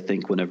 because I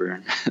think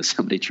whenever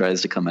somebody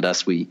tries to come at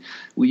us, we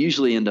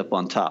usually end up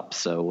on top.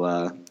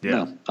 So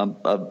no,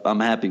 I'm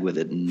happy with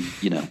it. And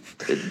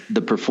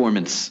the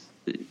performance.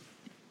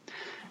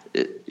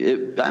 I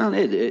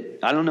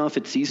don't know if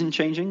it's season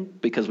changing,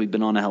 because we've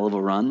been on a hell of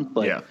a run,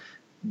 but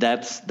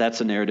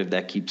that's a narrative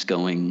that keeps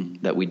going,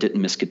 that we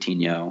didn't miss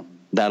Coutinho.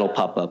 That'll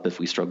pop up if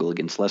we struggle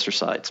against lesser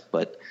sides,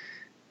 but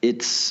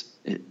it's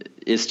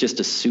just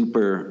a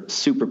super,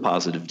 super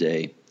positive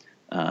day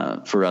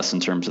for us in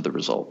terms of the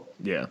result.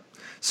 Yeah.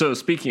 So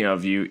speaking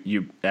of,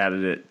 you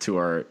added it to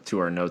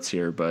our notes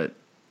here, but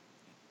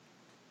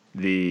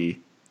the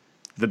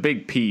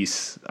big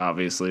piece,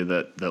 obviously,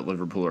 that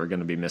Liverpool are going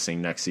to be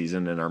missing next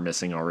season and are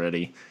missing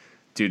already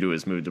due to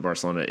his move to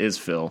Barcelona is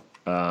Phil.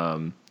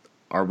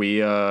 Are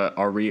we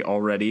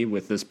already,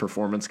 with this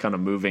performance, kind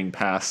of moving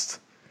past?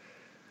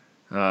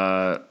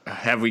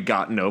 Have we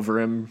gotten over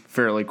him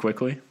fairly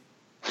quickly?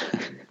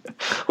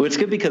 Well, it's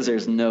good, because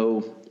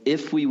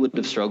if we would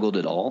have struggled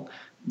at all,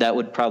 that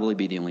would probably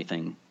be the only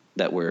thing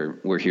that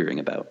we're hearing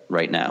about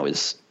right now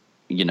is,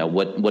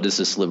 what does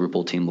this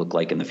Liverpool team look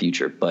like in the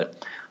future?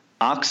 But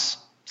Ox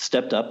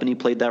stepped up and he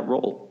played that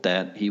role,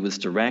 that he was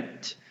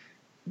direct.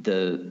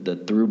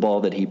 The through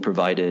ball that he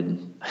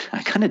provided,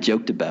 I kind of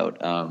joked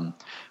about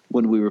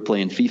when we were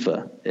playing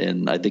FIFA,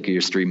 and I think you're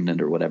streaming it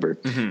or whatever.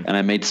 Mm-hmm. And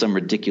I made some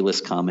ridiculous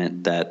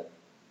comment that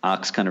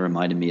Ox kind of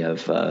reminded me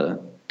of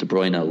De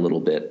Bruyne a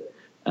little bit.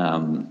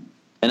 And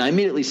I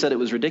immediately said it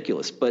was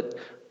ridiculous, but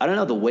I don't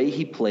know, the way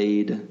he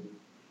played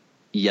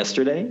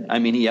yesterday, I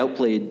mean, he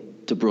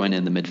outplayed De Bruyne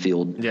in the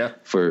midfield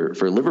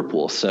for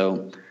Liverpool.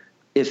 So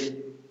if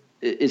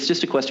it's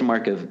just a question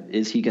mark of,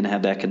 is he going to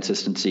have that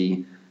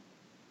consistency?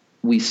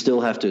 We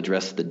still have to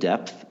address the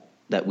depth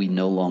that we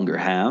no longer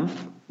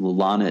have.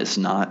 Lallana is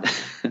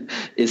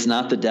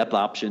not the depth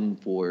option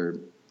for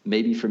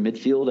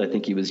midfield. I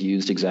think he was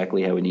used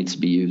exactly how he needs to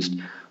be used,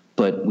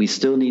 but we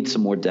still need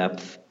some more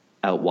depth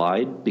out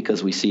wide,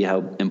 because we see how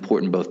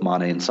important both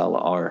Mane and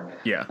Salah are.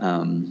 Yeah.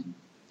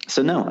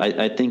 So no,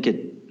 I think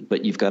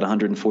but you've got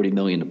 140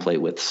 million to play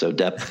with, so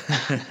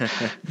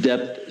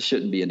depth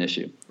shouldn't be an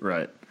issue.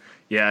 Right.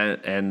 Yeah,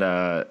 and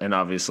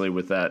obviously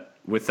with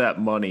that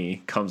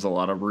money comes a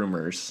lot of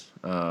rumors.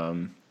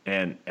 And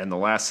the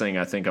last thing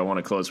I think I want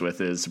to close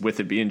with is, with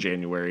it being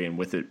January and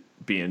with it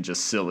being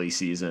just silly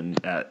season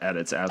at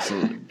its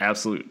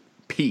absolute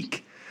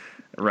peak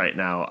right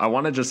now, I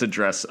want to just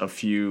address a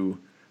few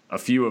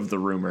of the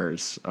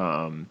rumors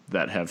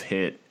that have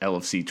hit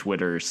LFC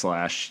Twitter /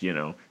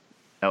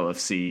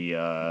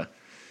 LFC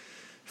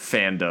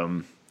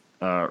fandom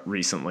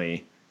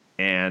recently.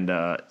 And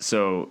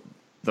so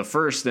the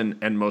first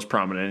and most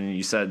prominent, and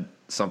you said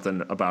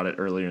something about it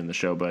earlier in the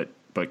show, but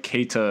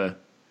Keita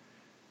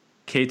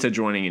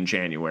joining in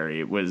January.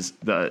 It was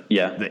the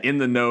in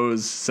the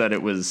nose said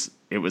it was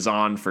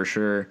on for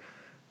sure.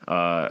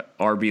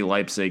 RB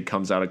Leipzig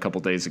comes out a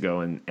couple days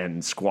ago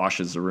and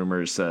squashes the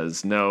rumors,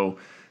 says no,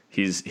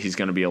 he's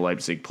going to be a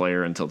Leipzig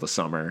player until the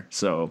summer.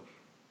 So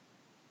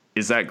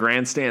is that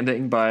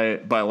grandstanding by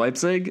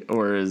Leipzig,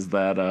 or is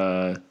that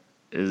a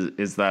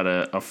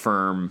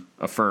firm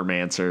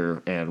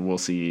answer, and we'll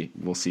see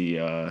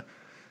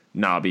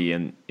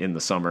Naby in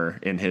the summer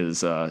in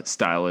his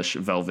stylish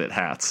velvet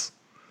hats?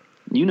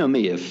 You know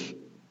me,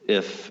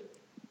 if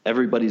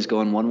everybody's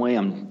going one way,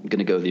 I'm going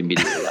to go the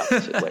immediately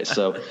opposite way.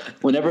 So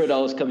whenever it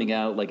all was coming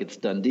out, like it's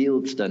done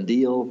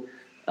deal.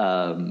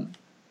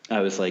 I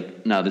was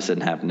like, no, this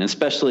didn't happen.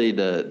 Especially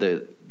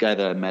the guy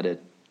that I met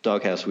at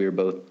Doghouse, we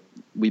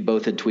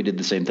both had tweeted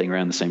the same thing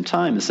around the same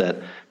time, is that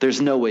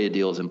there's no way a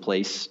deal is in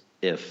place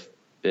if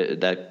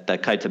that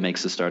Keita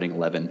makes the starting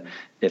 11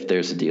 if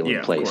there's a deal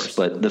in place.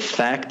 But the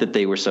fact that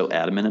they were so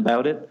adamant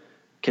about it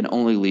can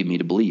only lead me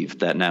to believe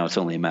that now it's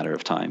only a matter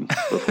of time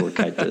before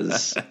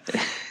Keita's.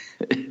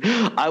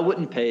 I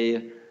wouldn't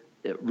pay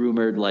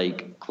rumored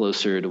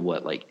closer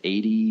to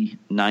 80,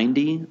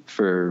 90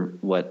 for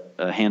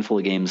a handful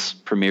of games,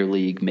 Premier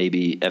League,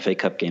 maybe FA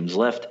Cup games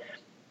left.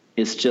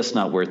 It's just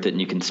not worth it.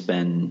 And you could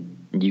spend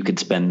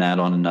that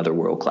on another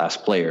world-class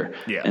player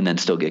and then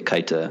still get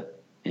Keita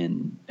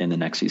in the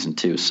next season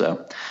too.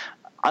 So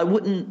I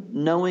wouldn't,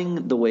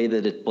 knowing the way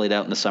that it played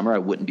out in the summer, I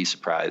wouldn't be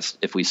surprised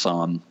if we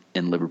saw him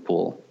in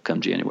Liverpool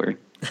come January.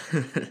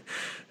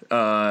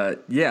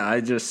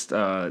 I just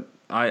I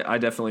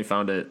definitely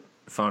found it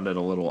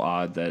a little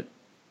odd that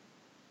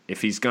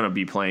if he's going to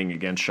be playing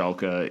against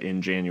Schalke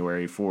in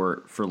January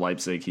for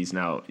Leipzig, he's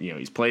now,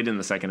 he's played in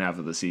the second half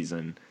of the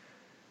season.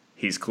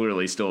 He's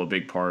clearly still a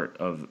big part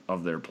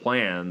of their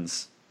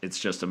plans. It's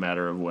just a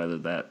matter of whether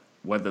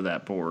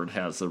that board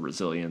has the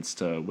resilience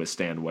to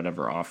withstand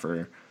whatever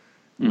offer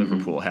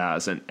Liverpool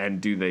has,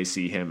 and do they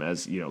see him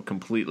as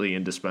completely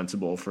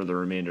indispensable for the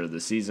remainder of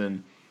the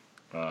season?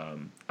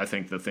 I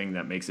think the thing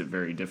that makes it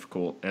very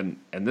difficult, and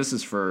this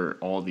is for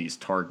all these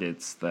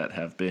targets that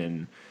have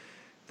been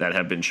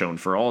shown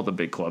for all the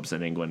big clubs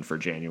in England for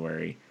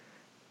January,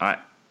 I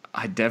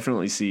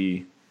definitely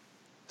see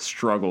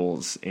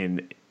struggles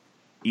in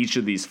each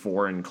of these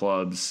foreign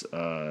clubs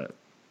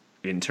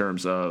in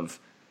terms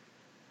of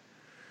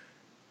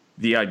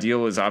the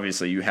ideal is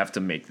obviously you have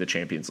to make the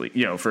Champions League.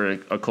 For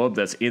a club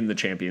that's in the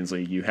Champions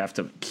League, you have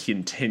to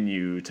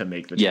continue to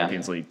make the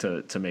Champions League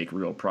to make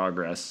real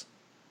progress.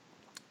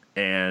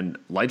 And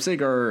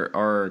Leipzig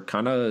are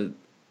kind of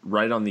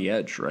right on the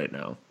edge right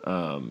now.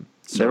 So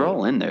they're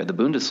all in there. The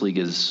Bundesliga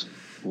is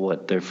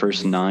their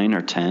first 9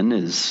 or 10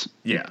 is.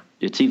 Yeah.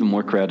 It's even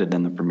more crowded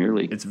than the Premier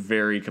League. It's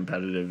very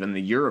competitive, and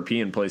the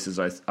European places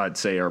I'd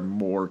say are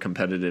more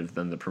competitive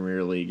than the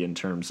Premier League in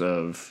terms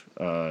of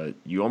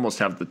you almost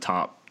have the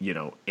top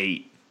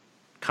 8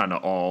 kind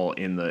of all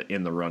in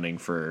the running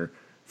for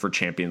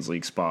Champions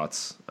League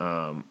spots,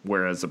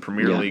 whereas the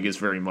Premier League is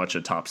very much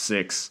a top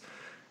 6,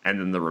 and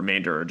then the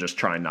remainder are just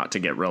trying not to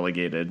get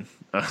relegated,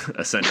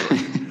 essentially.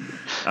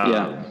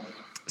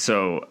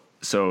 So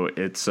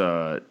it's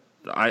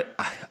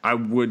I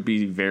would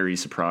be very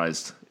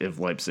surprised if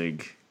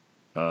Leipzig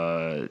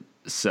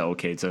sell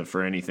Keita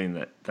for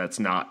anything that's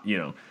not,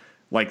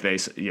 like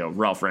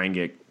Ralph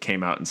Rangnick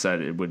came out and said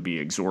it would be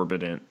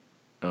exorbitant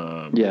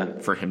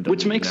for him to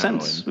which leave makes now.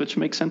 sense. Which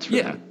makes sense for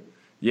him.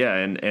 Yeah,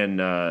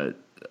 and I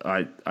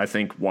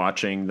think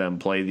watching them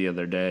play the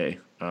other day,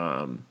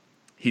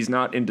 he's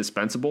not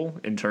indispensable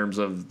in terms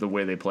of the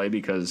way they play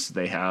because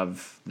they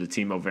have the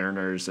Timo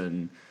Werners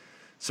and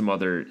some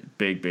other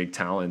big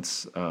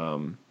talents.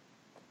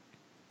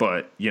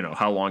 But,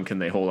 how long can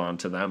they hold on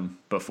to them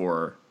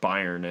before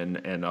Bayern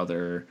and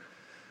other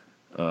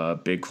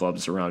big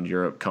clubs around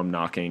Europe come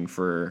knocking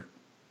for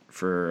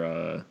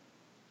the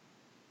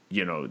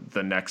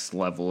next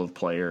level of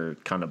player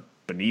kind of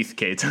beneath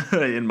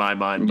Keita in my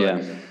mind.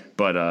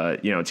 But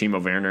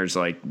Timo Werner's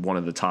like one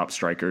of the top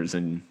strikers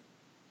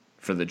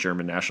for the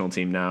German national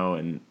team now.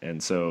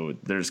 And so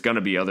there's going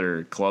to be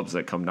other clubs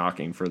that come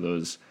knocking for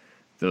those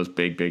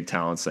big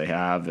talents they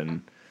have.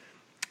 And,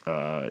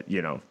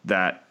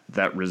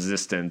 that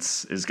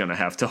resistance is going to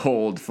have to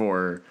hold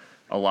for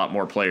a lot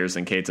more players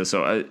than Keita.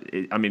 So,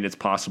 it's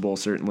possible,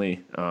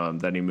 certainly,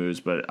 that he moves,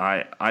 but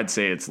I'd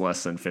say it's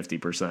less than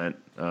 50%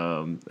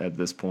 at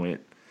this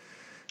point.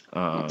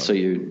 So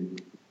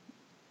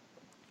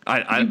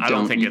I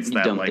don't think it's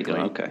that likely.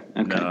 Okay.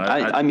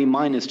 No,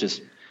 mine is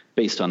just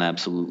based on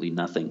absolutely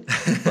nothing.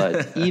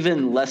 But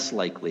even less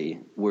likely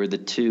were the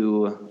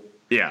two.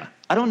 Yeah.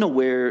 I don't know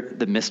where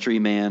the mystery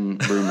man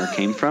rumor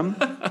came from,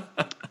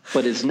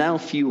 but is now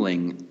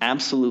fueling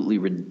absolutely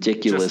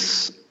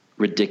ridiculous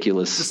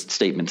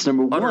statements.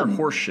 Number one, utter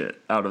horseshit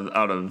out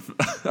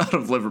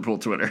of Liverpool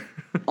Twitter.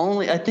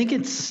 I think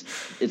it's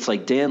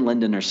like Dan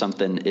Linden or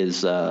something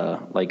is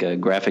like a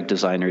graphic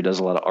designer who does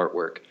a lot of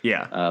artwork.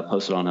 Yeah.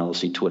 Posted on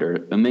LSE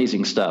Twitter,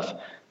 amazing stuff.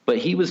 But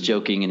he was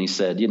joking and he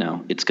said,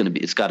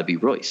 it's got to be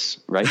Royce,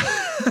 right?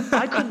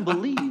 I couldn't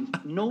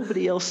believe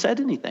nobody else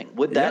said anything.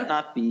 Would that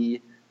not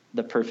be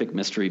the perfect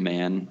mystery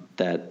man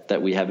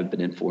that we haven't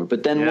been in for?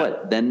 But then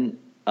what? Then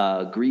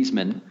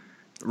Griezmann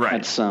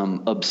had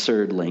some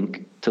absurd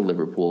link to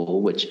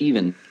Liverpool, which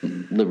even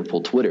Liverpool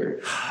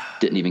Twitter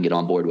didn't even get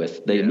on board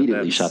with. They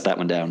immediately shot that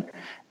one down.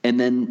 And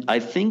then I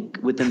think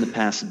within the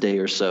past day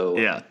or so,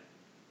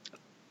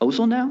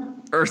 Ozil now?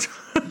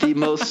 The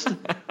most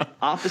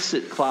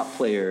opposite Klopp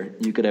player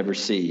you could ever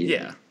see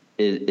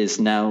is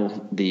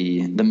now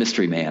the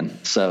mystery man.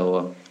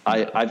 So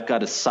I've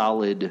got a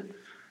solid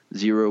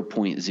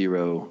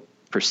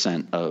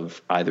 0.0%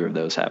 of either of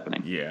those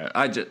happening. Yeah,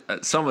 I just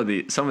some of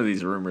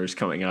these rumors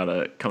coming out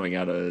of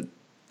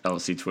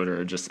LSE Twitter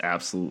are just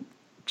absolute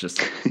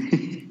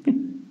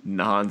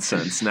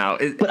nonsense. Now,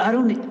 but I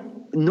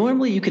don't.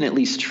 Normally, you can at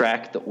least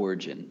track the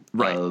origin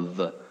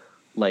of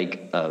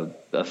like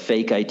a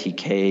fake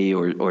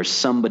ITK or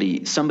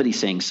somebody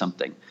saying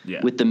something. Yeah.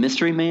 With the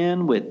mystery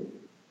man, with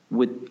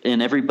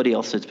and everybody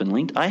else that's been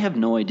linked, I have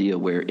no idea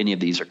where any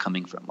of these are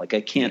coming from. Like I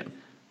can't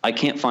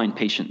find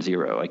patient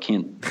zero. I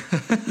can't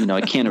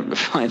I can't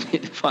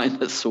find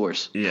the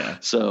source. Yeah.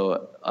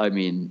 So I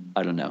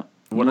don't know.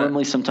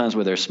 Normally, sometimes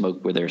where there's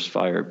smoke, where there's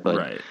fire,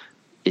 but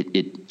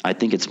I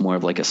think it's more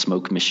of like a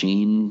smoke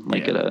machine,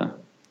 like at a.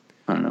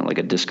 I don't know, like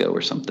a disco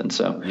or something.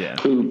 So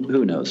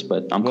who knows?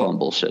 But I'm calling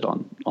bullshit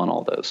on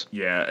all those.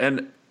 Yeah,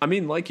 and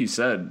like you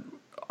said,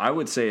 I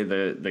would say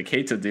the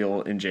Keita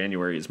deal in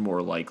January is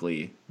more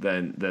likely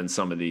than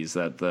some of these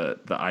that the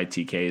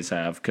ITKs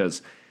have,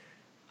 because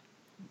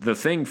the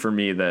thing for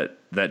me that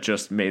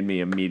just made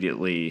me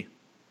immediately,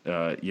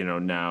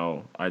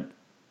 now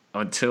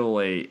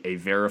until a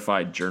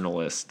verified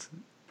journalist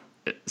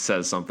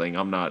says something,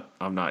 I'm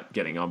not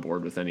getting on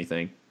board with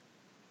anything.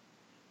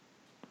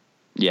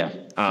 Yeah,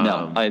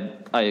 no,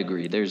 I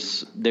agree.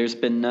 There's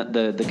been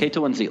the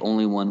Keita one's the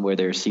only one where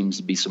there seems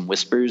to be some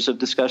whispers of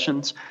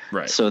discussions.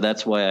 Right. So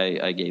that's why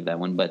I gave that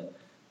one. But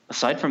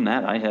aside from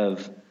that, I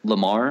have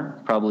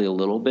Lamar probably a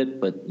little bit,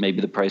 but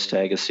maybe the price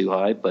tag is too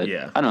high. But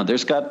yeah. I don't know.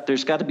 There's got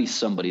to be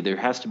somebody. There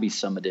has to be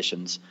some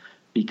additions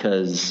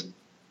because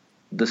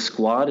the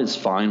squad is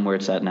fine where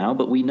it's at now.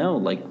 But we know,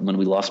 like when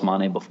we lost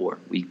Mane before,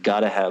 we got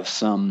to have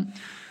some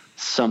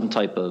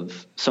type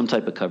of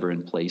cover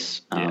in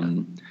place.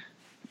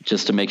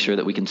 Just to make sure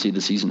that we can see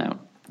the season out.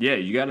 Yeah,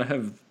 you got to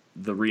have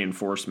the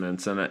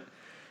reinforcements, and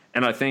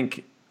I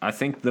think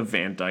the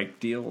Van Dijk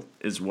deal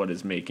is what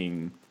is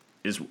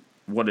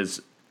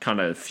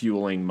kind of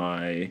fueling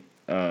my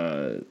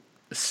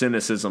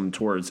cynicism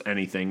towards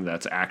anything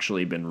that's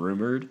actually been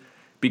rumored.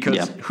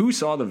 Because who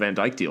saw the Van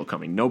Dijk deal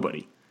coming?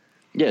 Nobody.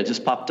 Yeah, it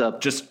just popped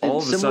up. Just all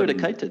of a similar sudden.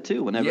 to Keita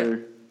too.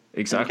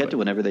 Exactly.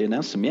 Whenever they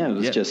announced him, it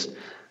was just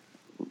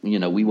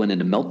we went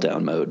into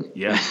meltdown mode.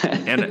 Yeah,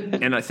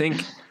 and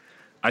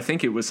I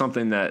think it was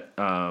something that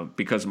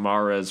because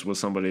Mahrez was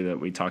somebody that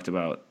we talked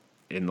about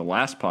in the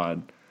last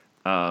pod,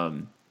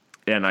 and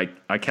I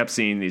kept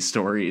seeing these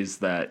stories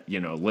that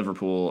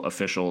Liverpool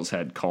officials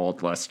had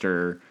called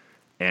Leicester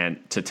and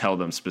to tell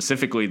them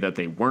specifically that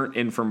they weren't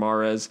in for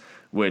Mahrez,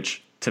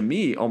 which to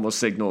me almost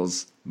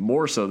signals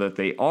more so that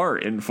they are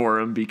in for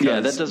him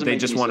because they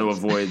just want to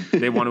avoid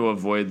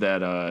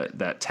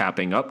that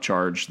tapping up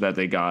charge that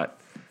they got.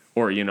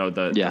 Or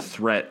the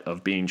threat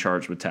of being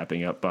charged with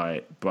tapping up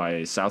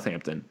by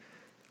Southampton.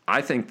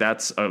 I think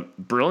that's a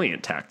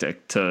brilliant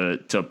tactic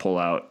to pull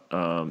out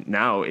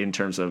now in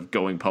terms of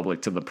going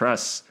public to the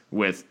press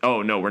with,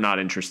 oh no, we're not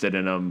interested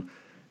in him.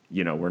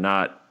 We're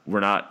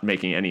not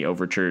making any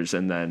overtures,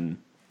 and then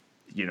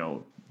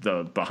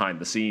the behind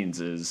the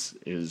scenes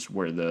is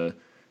where the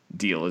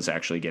deal is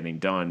actually getting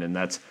done, and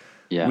that's.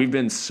 Yeah. We've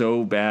been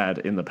so bad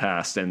in the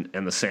past, and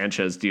the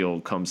Sanchez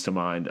deal comes to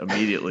mind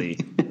immediately.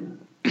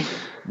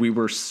 We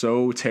were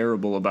so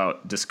terrible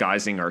about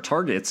disguising our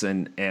targets,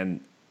 and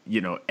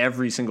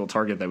every single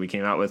target that we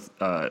came out with,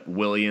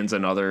 Williams,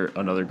 another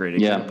great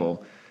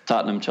example.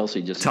 Tottenham, and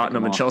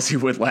Chelsea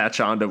would latch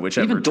on to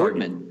whichever.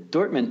 Even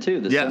Dortmund too.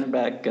 The center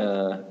back.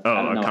 I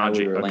don't know how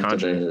we were linked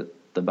to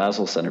the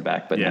Basel center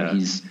back, but now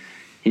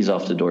he's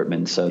off to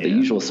Dortmund. So the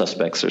usual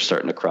suspects are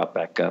starting to crop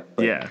back up.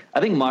 But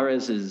I think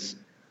Mahrez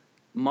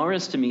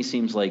to me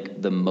seems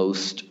like the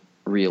most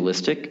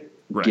realistic.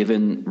 Right.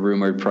 Given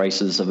rumored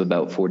prices of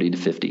about 40 to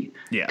 50.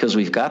 Yeah. Because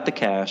we've got the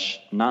cash.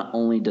 Not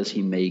only does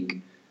he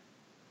make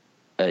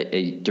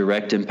a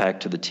direct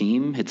impact to the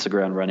team, hits the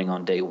ground running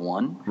on day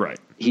one. Right.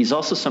 He's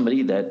also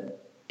somebody that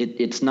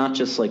it's not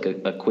just like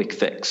a quick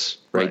fix,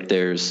 right?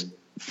 There's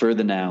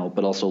further now,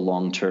 but also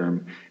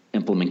long-term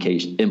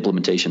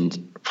implications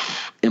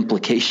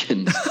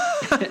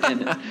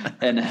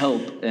and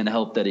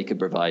help that he could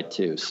provide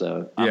too.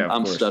 So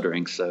I'm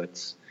stuttering. So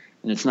it's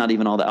not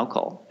even all the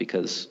alcohol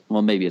because,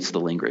 well, maybe it's the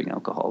lingering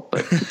alcohol,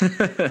 but.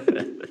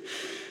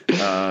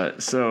 I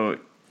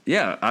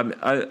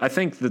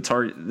think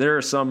there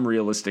are some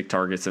realistic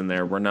targets in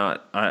there.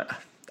 I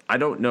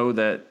don't know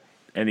that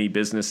any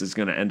business is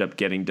going to end up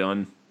getting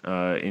done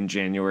in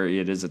January.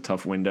 It is a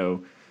tough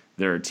window.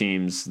 There are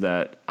teams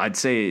that I'd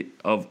say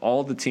of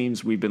all the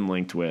teams we've been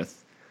linked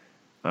with,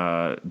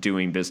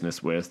 doing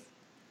business with,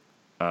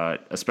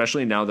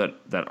 especially now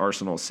that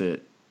Arsenal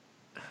sit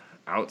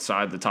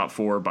outside the top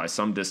four by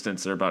some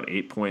distance. They're about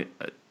 8 points.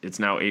 It's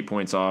now 8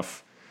 points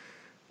off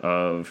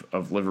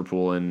of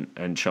Liverpool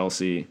and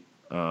Chelsea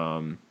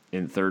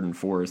in third and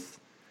fourth.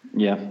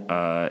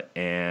 Yeah.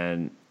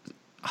 And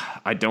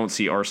I don't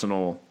see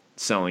Arsenal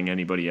selling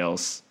anybody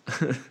else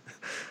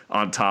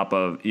on top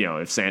of,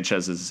 if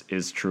Sanchez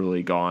is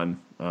truly gone,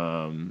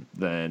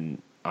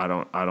 then I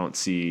don't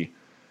see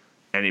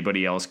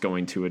anybody else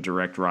going to a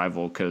direct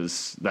rival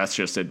because that's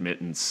just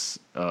admittance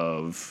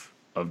of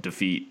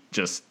defeat.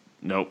 Just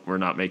nope, we're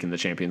not making the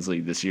Champions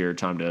League this year.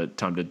 Time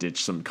to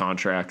ditch some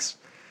contracts.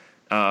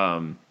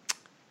 But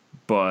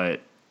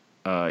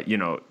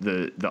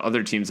the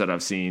other teams that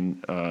I've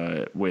seen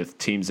with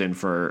teams in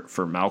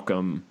for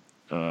Malcolm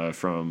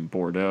from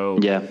Bordeaux.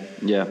 Yeah.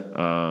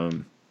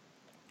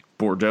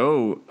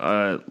 Bordeaux,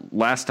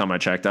 last time I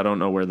checked, I don't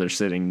know where they're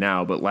sitting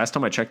now, but last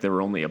time I checked, they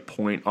were only a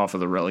point off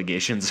of the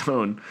relegation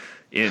zone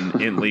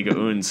in Liga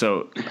 1.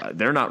 So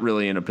they're not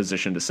really in a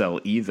position to sell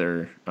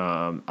either.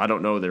 I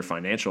don't know their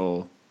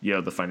financial,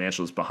 the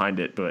financials behind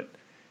it, but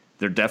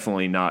they're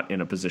definitely not in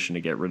a position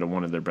to get rid of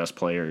one of their best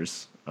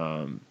players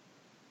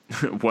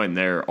when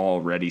they're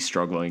already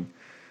struggling.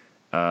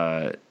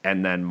 And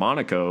then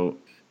Monaco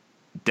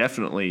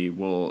definitely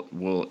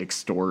will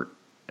extort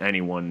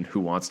anyone who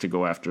wants to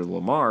go after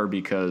Lamar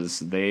because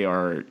they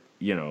are,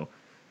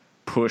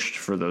 pushed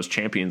for those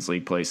Champions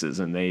League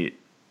places, and they,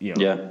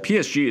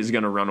 PSG is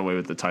going to run away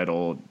with the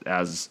title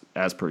as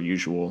per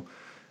usual,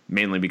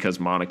 mainly because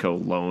Monaco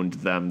loaned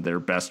them their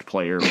best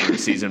player for the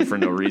season for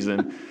no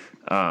reason.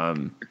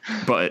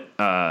 But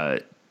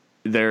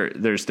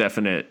there's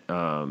definite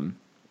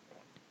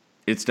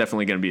it's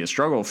definitely going to be a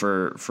struggle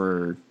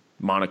for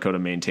Monaco to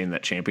maintain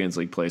that Champions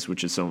League place,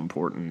 which is so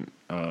important.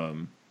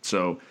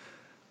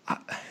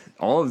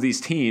 All of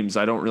these teams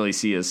I don't really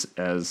see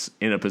as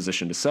in a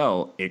position to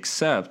sell,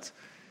 except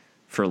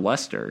for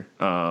Leicester.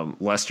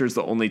 Leicester's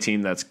the only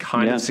team that's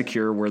kind of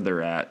secure where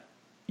they're at.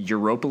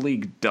 Europa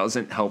League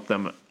doesn't help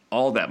them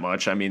all that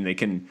much. I mean, they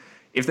can,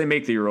 if they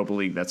make the Europa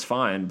League, that's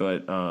fine,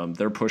 but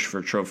their push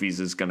for trophies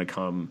is going to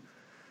come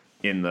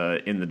in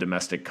the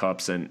domestic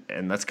cups, and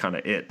that's kind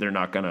of it. They're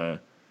not gonna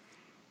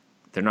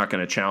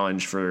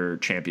challenge for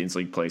Champions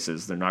League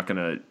places. They're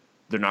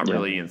not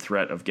really in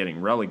threat of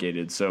getting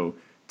relegated. So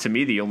to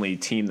me, the only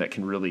team that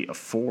can really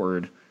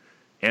afford,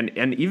 and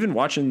even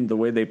watching the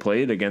way they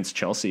played against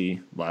Chelsea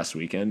last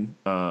weekend,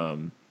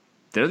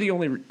 they're the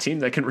only team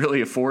that can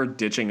really afford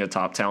ditching a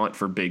top talent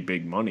for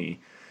big money.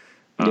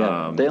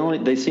 Yeah,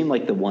 they seem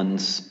like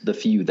the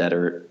few that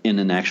are in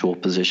an actual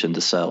position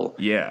to sell.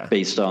 Yeah,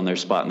 based on their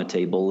spot in the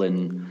table,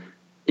 and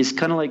it's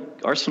kind of like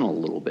Arsenal a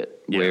little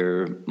bit,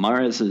 where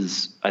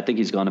Mahrez I think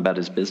he's gone about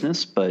his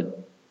business,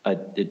 but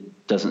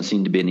it doesn't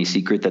seem to be any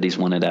secret that he's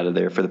wanted out of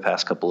there for the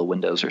past couple of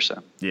windows or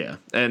so. Yeah,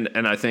 and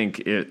I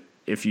think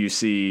if you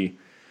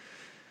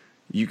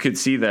could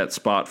see that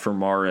spot for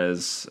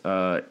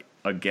Mahrez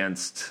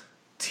against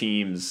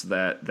teams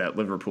that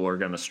Liverpool are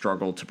going to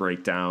struggle to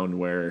break down,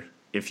 where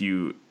if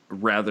you,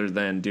 rather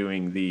than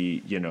doing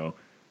the,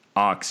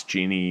 Ox,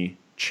 Gini,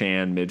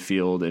 Chan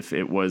midfield, if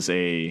it was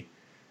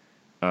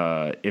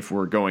if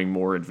we're going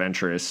more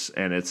adventurous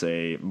and it's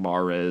a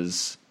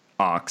Mahrez,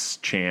 Ox,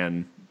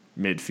 Chan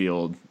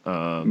midfield,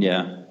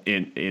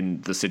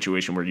 in the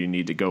situation where you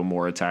need to go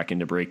more attacking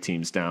to break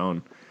teams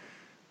down,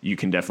 you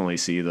can definitely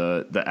see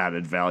the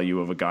added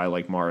value of a guy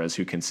like Mahrez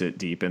who can sit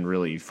deep and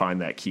really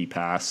find that key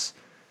pass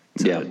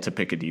to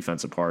pick a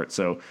defense apart.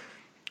 So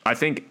I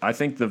think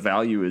the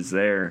value is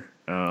there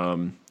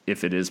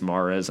if it is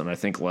Mahrez, and I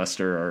think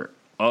Leicester are,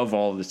 of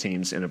all the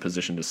teams, in a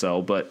position to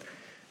sell. But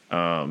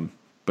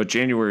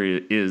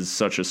January is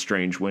such a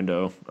strange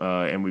window,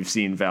 and we've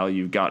seen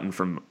value gotten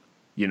from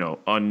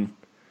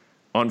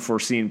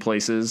unforeseen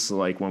places,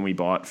 like when we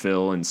bought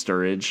Phil and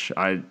Sturridge.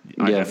 I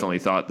definitely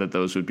thought that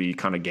those would be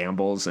kind of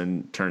gambles,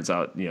 and turns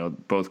out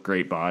both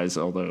great buys.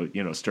 Although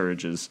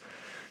Sturridge's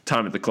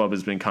time at the club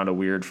has been kind of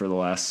weird for the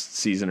last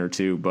season or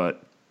two,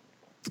 but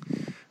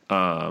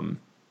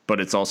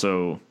it's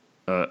also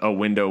a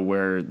window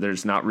where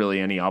there's not really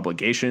any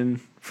obligation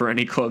for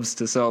any clubs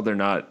to sell. They're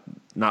not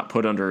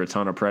put under a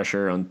ton of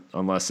pressure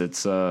unless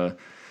it's a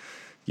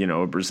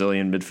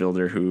Brazilian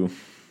midfielder who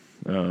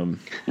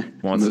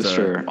wants moves to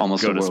for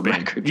almost go a to world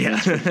Spain. record.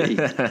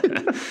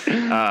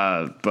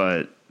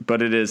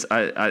 But it is.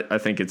 I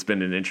think it's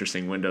been an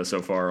interesting window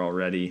so far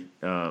already.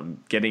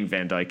 Getting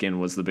Van Dijk in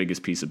was the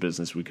biggest piece of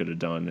business we could have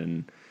done,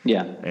 and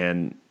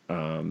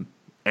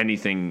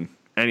anything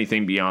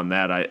beyond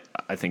that, I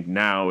think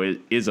now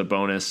it is a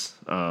bonus.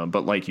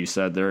 But like you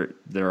said,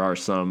 there are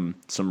some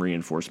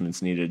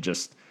reinforcements needed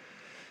just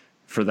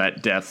for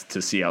that depth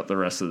to see out the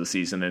rest of the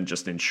season and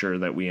just ensure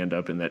that we end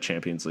up in that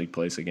Champions League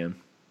place again.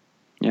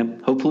 Yeah,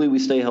 hopefully we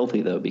stay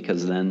healthy though,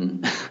 because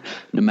then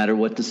no matter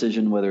what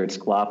decision, whether it's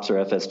Klopp's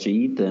or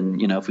FSG, then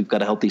if we've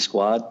got a healthy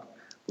squad,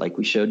 like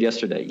we showed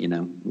yesterday,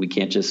 we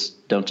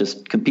don't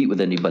just compete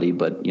with anybody,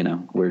 but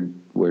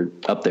we're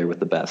up there with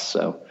the best.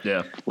 So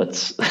yeah,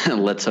 let's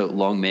hope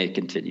long may it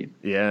continue.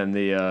 Yeah,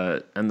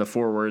 and the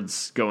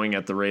forwards going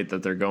at the rate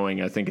that they're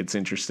going, I think it's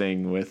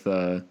interesting. With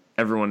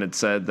everyone had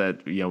said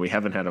that we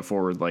haven't had a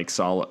forward like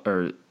Salah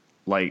or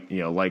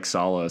like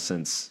Salah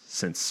since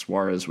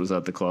Suarez was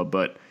at the club,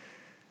 but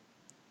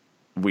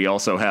we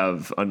also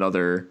have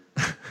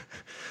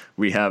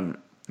we have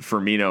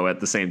Firmino at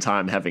the same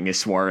time having a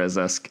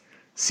Suarez-esque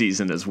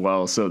season as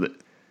well. So that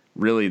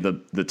really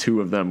the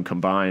two of them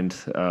combined,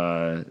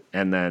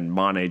 and then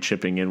Mane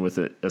chipping in with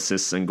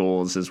assists and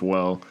goals as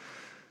well.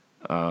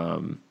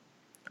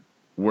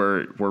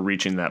 We're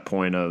reaching that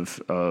point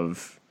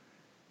of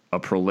a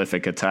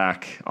prolific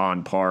attack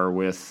on par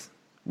with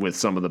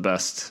some of the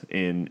best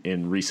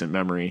in recent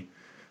memory.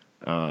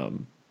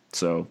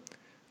 So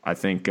I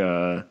think,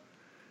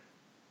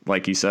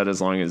 like you said,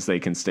 as long as they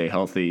can stay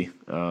healthy,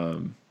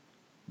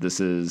 this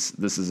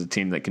is a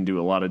team that can do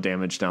a lot of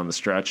damage down the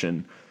stretch,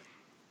 and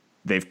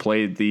they've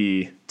played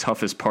the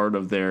toughest part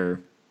of their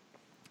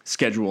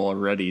schedule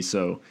already.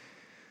 So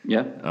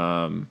yeah,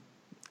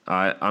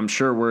 I'm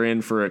sure we're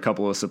in for a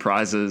couple of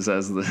surprises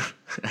as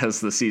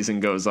the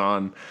season goes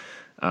on.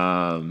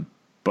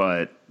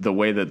 But the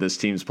way that this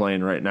team's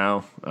playing right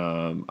now,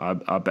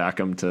 I back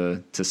them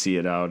to see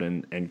it out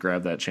and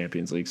grab that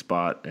Champions League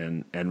spot.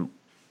 And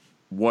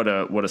what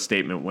a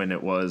statement win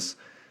it was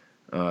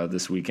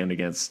this weekend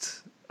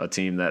against a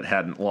team that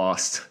hadn't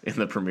lost in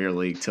the Premier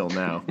League till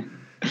now.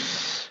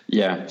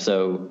 Yeah,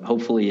 so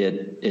hopefully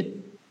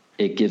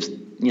it gives,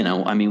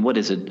 what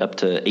is it, up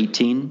to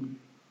 18?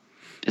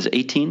 Is it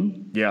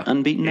 18? Yeah,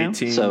 unbeaten now?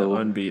 18 so,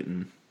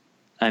 unbeaten.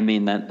 I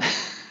mean, that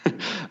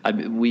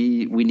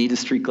we need a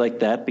streak like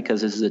that,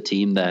 because this is a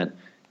team that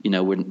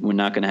we're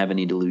not going to have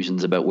any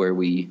delusions about where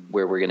we're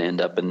going to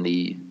end up in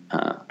the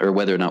or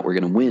whether or not we're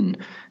going to win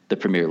the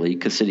Premier League,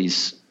 because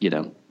City's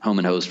home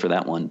and host for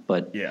that one.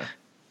 But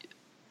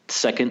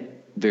second,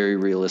 very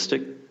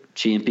realistic.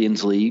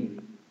 Champions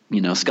League,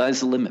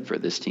 sky's the limit for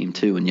this team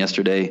too. And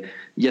yesterday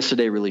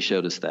really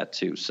showed us that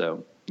too.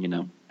 So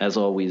as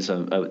always,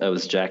 I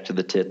was jacked to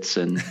the tits,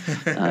 and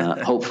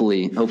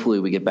hopefully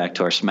we get back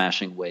to our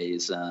smashing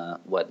ways. A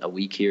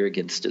week here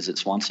against, is it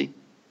Swansea?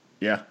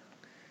 Yeah.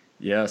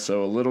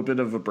 So a little bit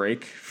of a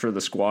break for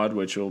the squad,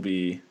 which will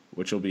be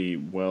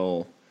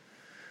well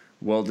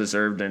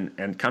deserved,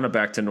 and kind of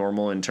back to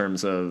normal in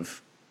terms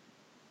of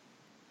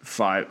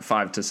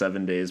 5 to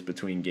 7 days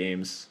between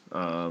games.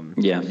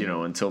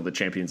 Until the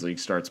Champions League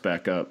starts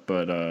back up,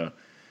 but a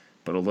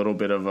little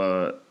bit of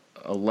a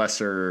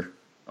less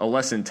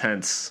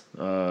intense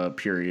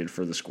period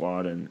for the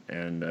squad,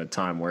 and a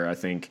time where I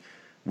think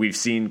we've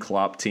seen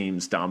Klopp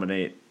teams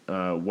dominate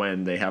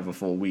when they have a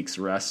full week's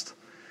rest.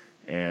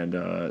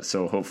 And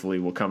so hopefully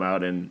we'll come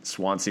out and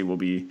Swansea will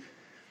be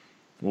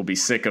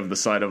sick of the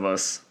sight of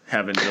us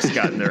having just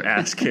gotten their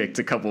ass kicked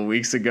a couple of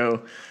weeks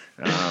ago.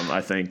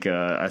 I think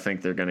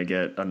they're going to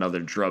get another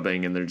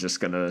drubbing, and they're just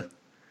going to,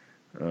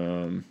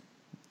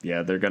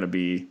 they're going to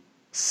be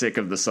sick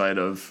of the sight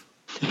of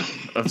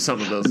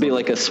some of those. It'll be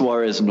like a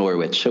Suarez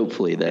Norwich,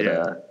 hopefully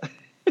that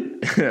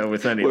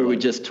with anyone. where we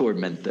just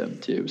torment them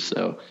too.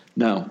 So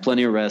no,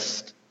 plenty of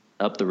rest,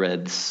 up the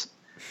Reds,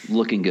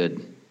 looking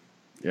good.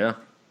 Yeah,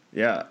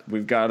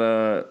 we've got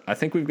I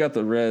think we've got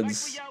the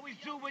Reds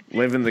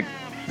living the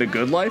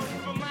good life.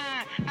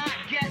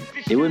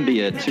 It wouldn't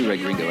be a Two Red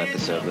Gringo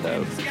episode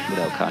without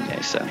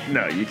Kanye. So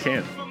no, you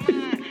can't.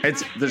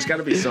 There's got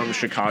to be some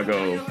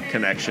Chicago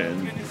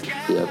connection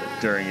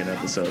during an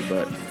episode,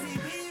 but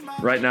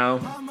right now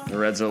the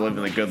Reds are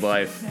living the good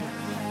life.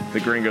 The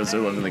Gringos are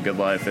living the good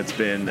life. It's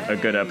been a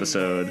good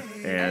episode,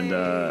 and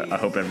I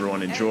hope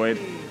everyone enjoyed.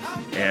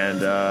 And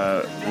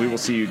we will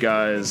see you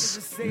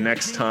guys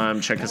next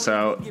time. Check us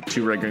out,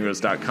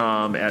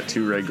 2redgringos.com, at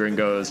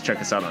 2redgringos.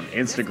 Check us out on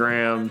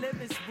Instagram.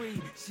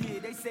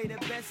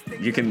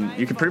 You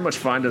can pretty much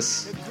find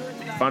us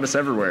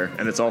everywhere,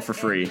 and it's all for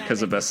free, because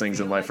the best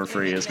things in life are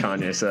free, as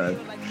Kanye said.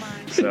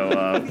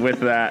 So with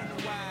that,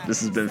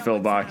 this has been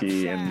Phil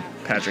Bakke and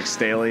Patrick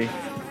Staley.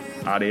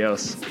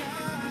 Adios.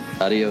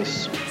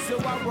 So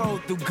I roll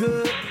through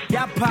good.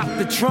 Y'all pop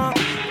the trunk,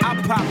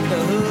 I pop the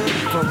hood.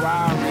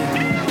 Ferrari.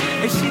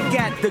 And she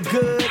got the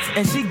goods,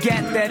 and she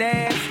got that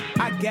ass.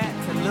 I got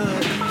to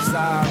look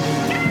sorry.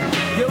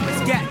 Yo,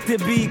 it's got to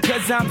be,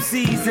 cause I'm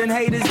seasoned.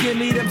 Haters give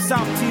me them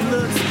salty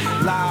looks.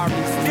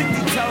 Lowry's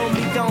 50 told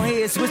me don't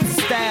hear, switch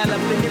the style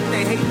up. And if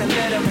they hate, then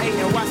let them hate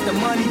and watch the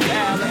money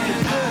pile up.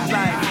 It's good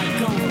like, I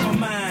go for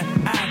mine,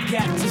 I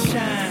got to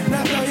shine.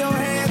 Now throw your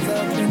hands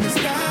up in the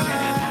sky.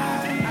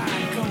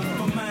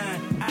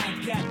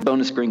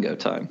 Bonus Gringo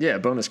time. Yeah,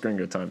 bonus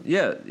Gringo time.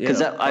 Yeah.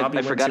 Because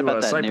I forgot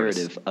about that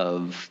narrative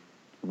of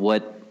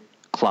what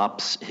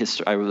Klopp's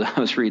history. I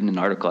was reading an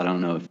article. I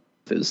don't know if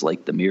it was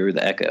like the Mirror or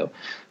the Echo,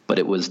 but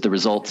it was the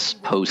results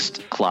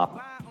post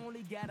Klopp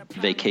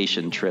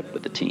vacation trip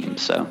with the team.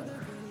 So,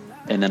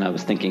 and then I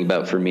was thinking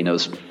about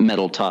Firmino's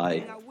medal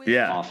tie.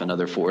 Off in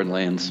other foreign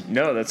lands.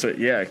 No, that's what.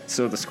 Yeah.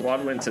 So the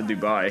squad went to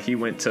Dubai. He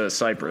went to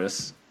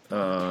Cyprus.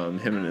 Him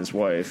and his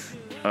wife.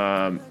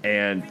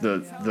 And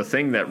the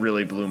thing that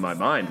really blew my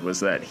mind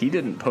was that he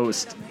didn't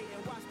post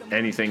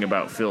anything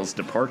about Phil's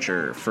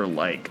departure for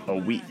like a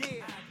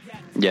week.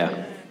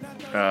 Yeah.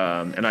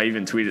 And I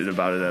even tweeted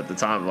about it at the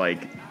time,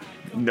 like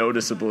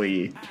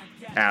noticeably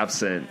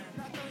absent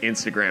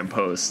Instagram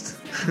post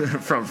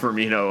from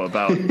Firmino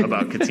about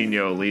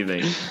Coutinho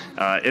leaving.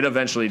 It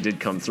eventually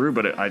did come through,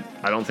 but I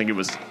don't think it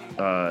was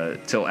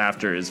till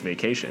after his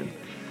vacation.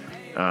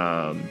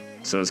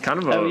 So it's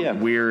kind of a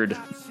weird,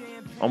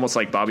 almost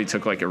like Bobby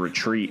took like a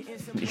retreat,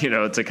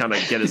 to kind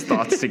of get his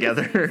thoughts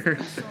together.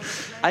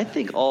 I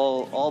think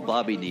all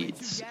Bobby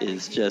needs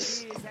is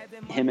just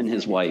him and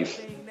his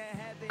wife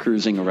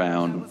cruising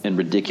around in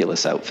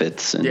ridiculous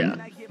outfits. And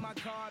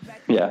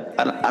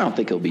I don't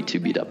think he'll be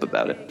too beat up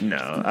about it.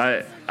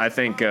 No, I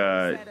think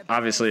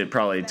obviously it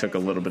probably took a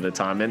little bit of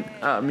time, and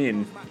I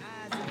mean,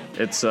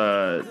 it's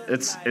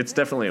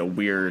definitely a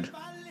weird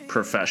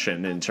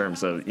profession in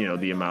terms of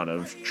the amount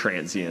of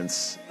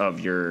transience of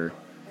your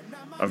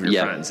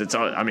friends. It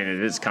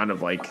is kind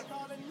of like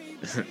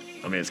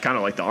it's kind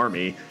of like the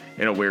army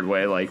in a weird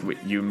way. Like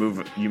you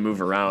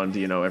move around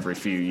every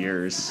few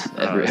years.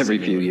 Every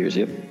few years.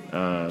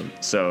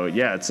 So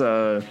yeah, it's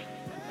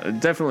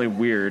definitely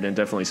weird, and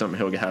definitely something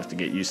he'll have to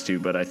get used to.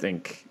 But I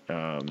think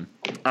I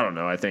don't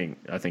know. I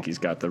think he's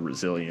got the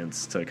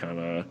resilience to kind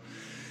of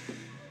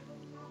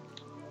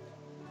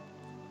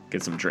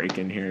get some Drake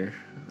in here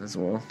as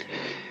well.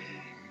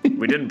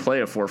 We didn't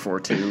play a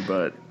 4-4-2,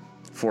 but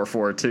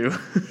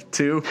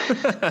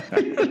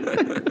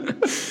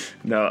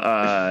 4-4-2. No,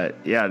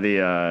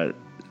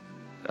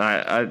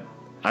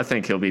 I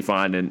think he'll be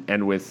fine,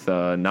 and with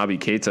Naby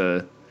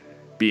Keita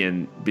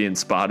being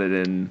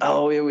spotted in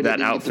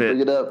that outfit.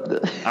 Bring it up.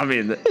 I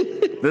mean,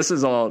 This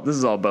is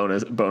all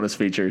bonus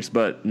features.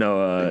 But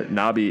no,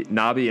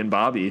 Nobby and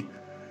Bobby.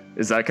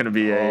 Is that going to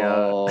be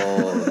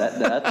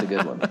that's a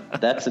good one.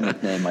 That's a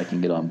nickname I can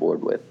get on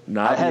board with.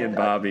 Nobby and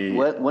Bobby.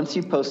 Once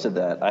you posted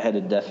that, I had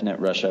a definite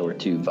Rush Hour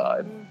 2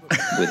 vibe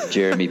with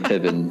Jeremy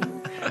Piven.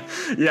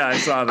 Yeah, I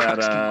saw that.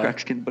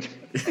 Crackskin.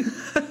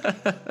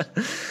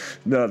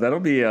 No, that'll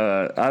be.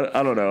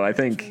 I don't know. I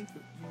think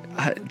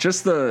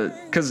just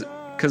because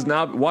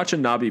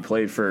watching Nobby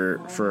play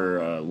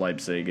for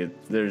Leipzig,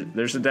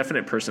 there's a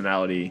definite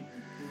personality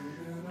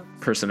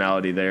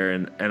there,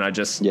 and I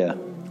just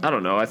I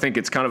don't know. I think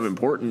it's kind of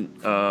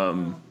important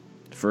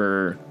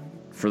for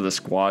the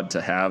squad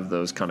to have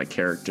those kind of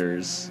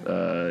characters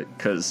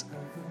because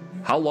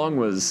how long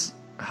was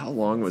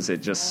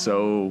it just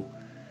so?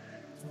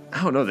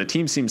 I don't know. The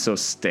team seems so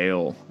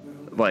stale,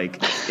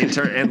 like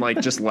and like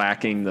just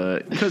lacking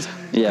because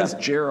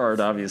Gerrard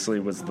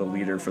obviously was the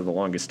leader for the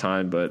longest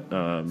time, but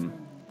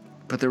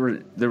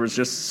there was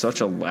just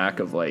such a lack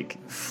of like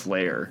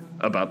flair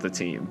about the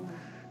team.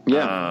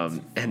 Yeah,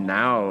 and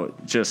now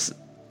just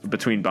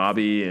between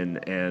Bobby and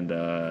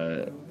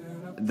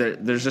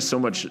there's just so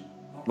much.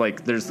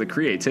 Like there's the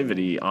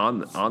creativity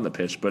on the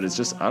pitch, but it's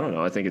just I don't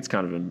know. I think it's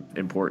kind of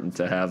important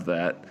to have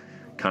that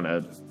kind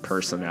of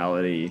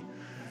personality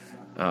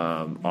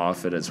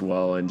off it as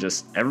well, and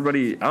just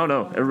everybody. I don't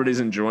know. Everybody's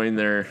enjoying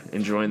their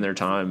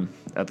time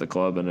at the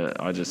club, and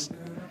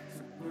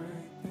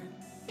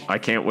I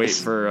can't wait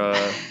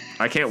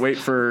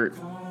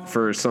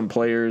for some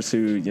players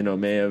who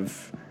may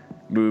have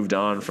moved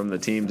on from the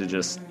team to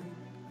just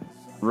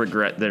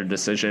regret their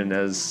decision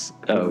as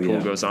Liverpool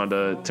goes on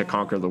to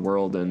conquer the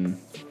world, and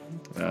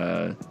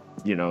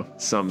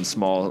some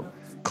small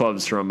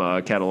clubs from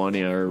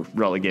Catalonia are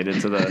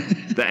relegated to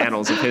the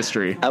annals of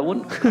history. I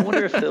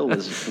wonder if Phil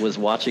was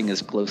watching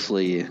as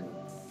closely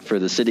for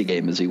the City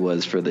game as he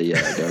was for the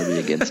derby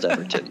against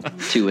Everton,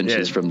 2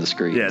 inches from the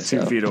screen. Yeah,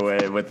 2 feet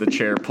away with the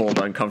chair pulled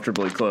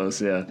uncomfortably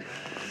close. Yeah.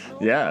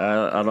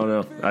 I don't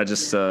know. I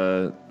just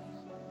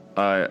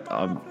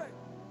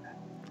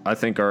I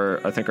think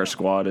our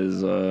squad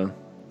is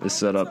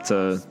set up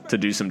to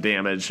do some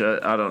damage.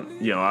 I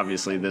don't,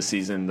 obviously this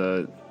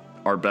season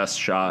our best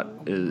shot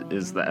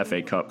is the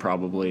FA Cup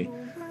probably.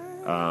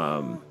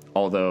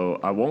 Although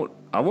I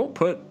won't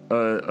put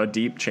a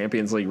deep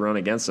Champions League run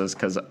against us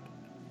because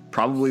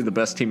probably the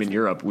best team in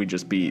Europe we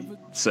just beat.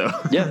 So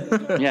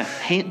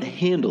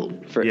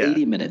handled for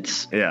 80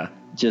 minutes. Yeah,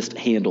 just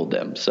handled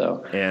them.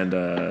 So and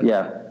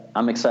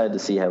I'm excited to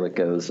see how it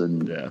goes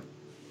and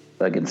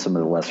against some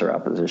of the lesser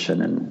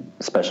opposition, and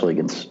especially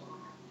against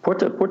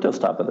Porto. Porto's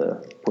top of the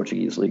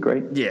Portuguese league,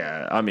 right?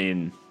 Yeah, I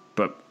mean,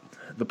 but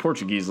the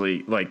Portuguese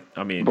league,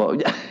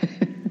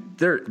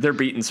 they're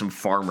beating some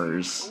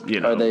farmers,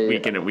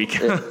 week in and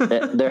week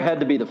out. There had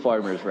to be the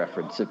farmers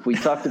reference. If we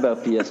talked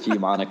about PSG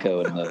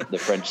Monaco and the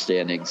French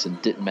standings and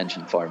didn't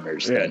mention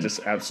farmers, then just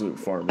absolute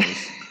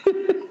farmers.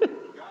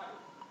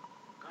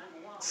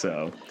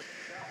 So.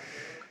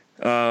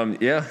 I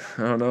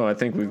don't know. I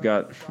think we've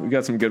got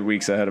some good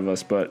weeks ahead of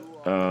us, but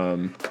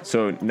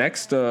so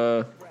next,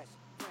 I'm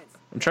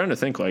trying to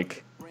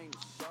think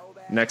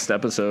next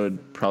episode,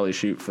 probably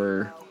shoot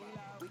for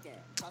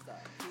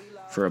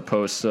a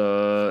post.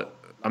 I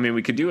mean,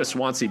 we could do a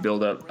Swansea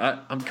build up.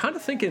 I'm kind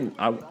of thinking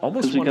I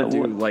almost want to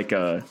do like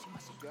a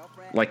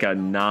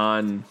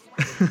non.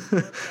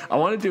 I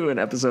want to do an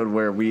episode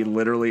where we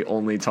literally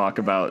only talk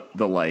about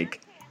the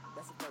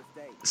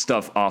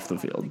stuff off the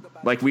field.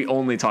 Like we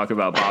only talk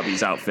about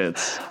Bobby's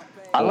outfits.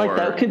 I like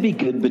that. Could be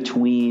good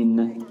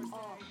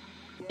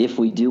if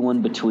we do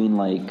one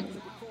between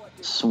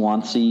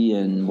Swansea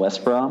and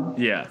West Brom.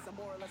 Yeah.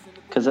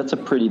 Because that's a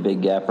pretty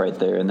big gap right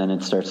there, and then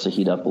it starts to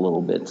heat up a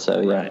little bit.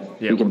 So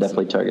we can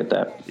definitely target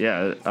that.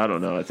 Yeah, I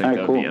don't know. I think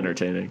that would be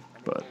entertaining.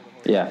 But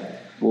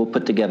we'll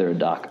put together a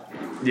doc.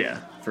 Yeah,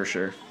 for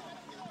sure.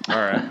 All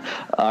right.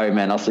 All right,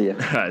 man. I'll see you. All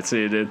right,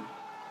 see you, dude.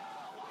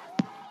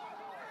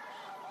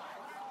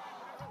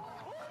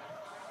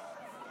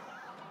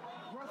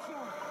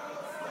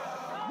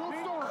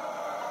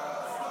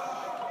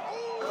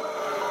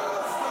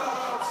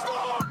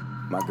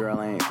 My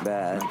girl ain't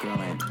bad.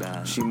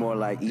 She more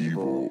like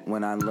evil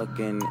when I'm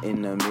looking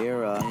in the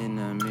mirror.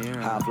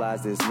 How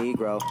flies this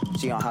Negro?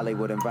 She on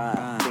Hollywood and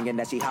Vine, thinking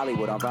that she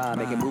Hollywood on Vine,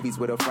 making movies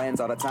with her friends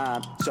all the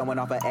time, showing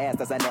off her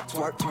ass as a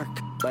network.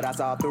 But I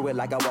saw through it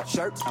like a wet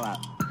shirt.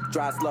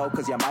 Drive slow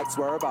cause your mic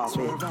swerve off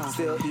it.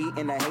 Still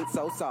eating the hate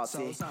so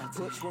saucy.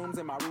 Switch rooms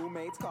in my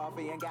roommate's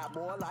coffee and got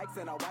more likes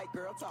than a white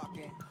girl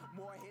talking.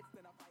 More hits.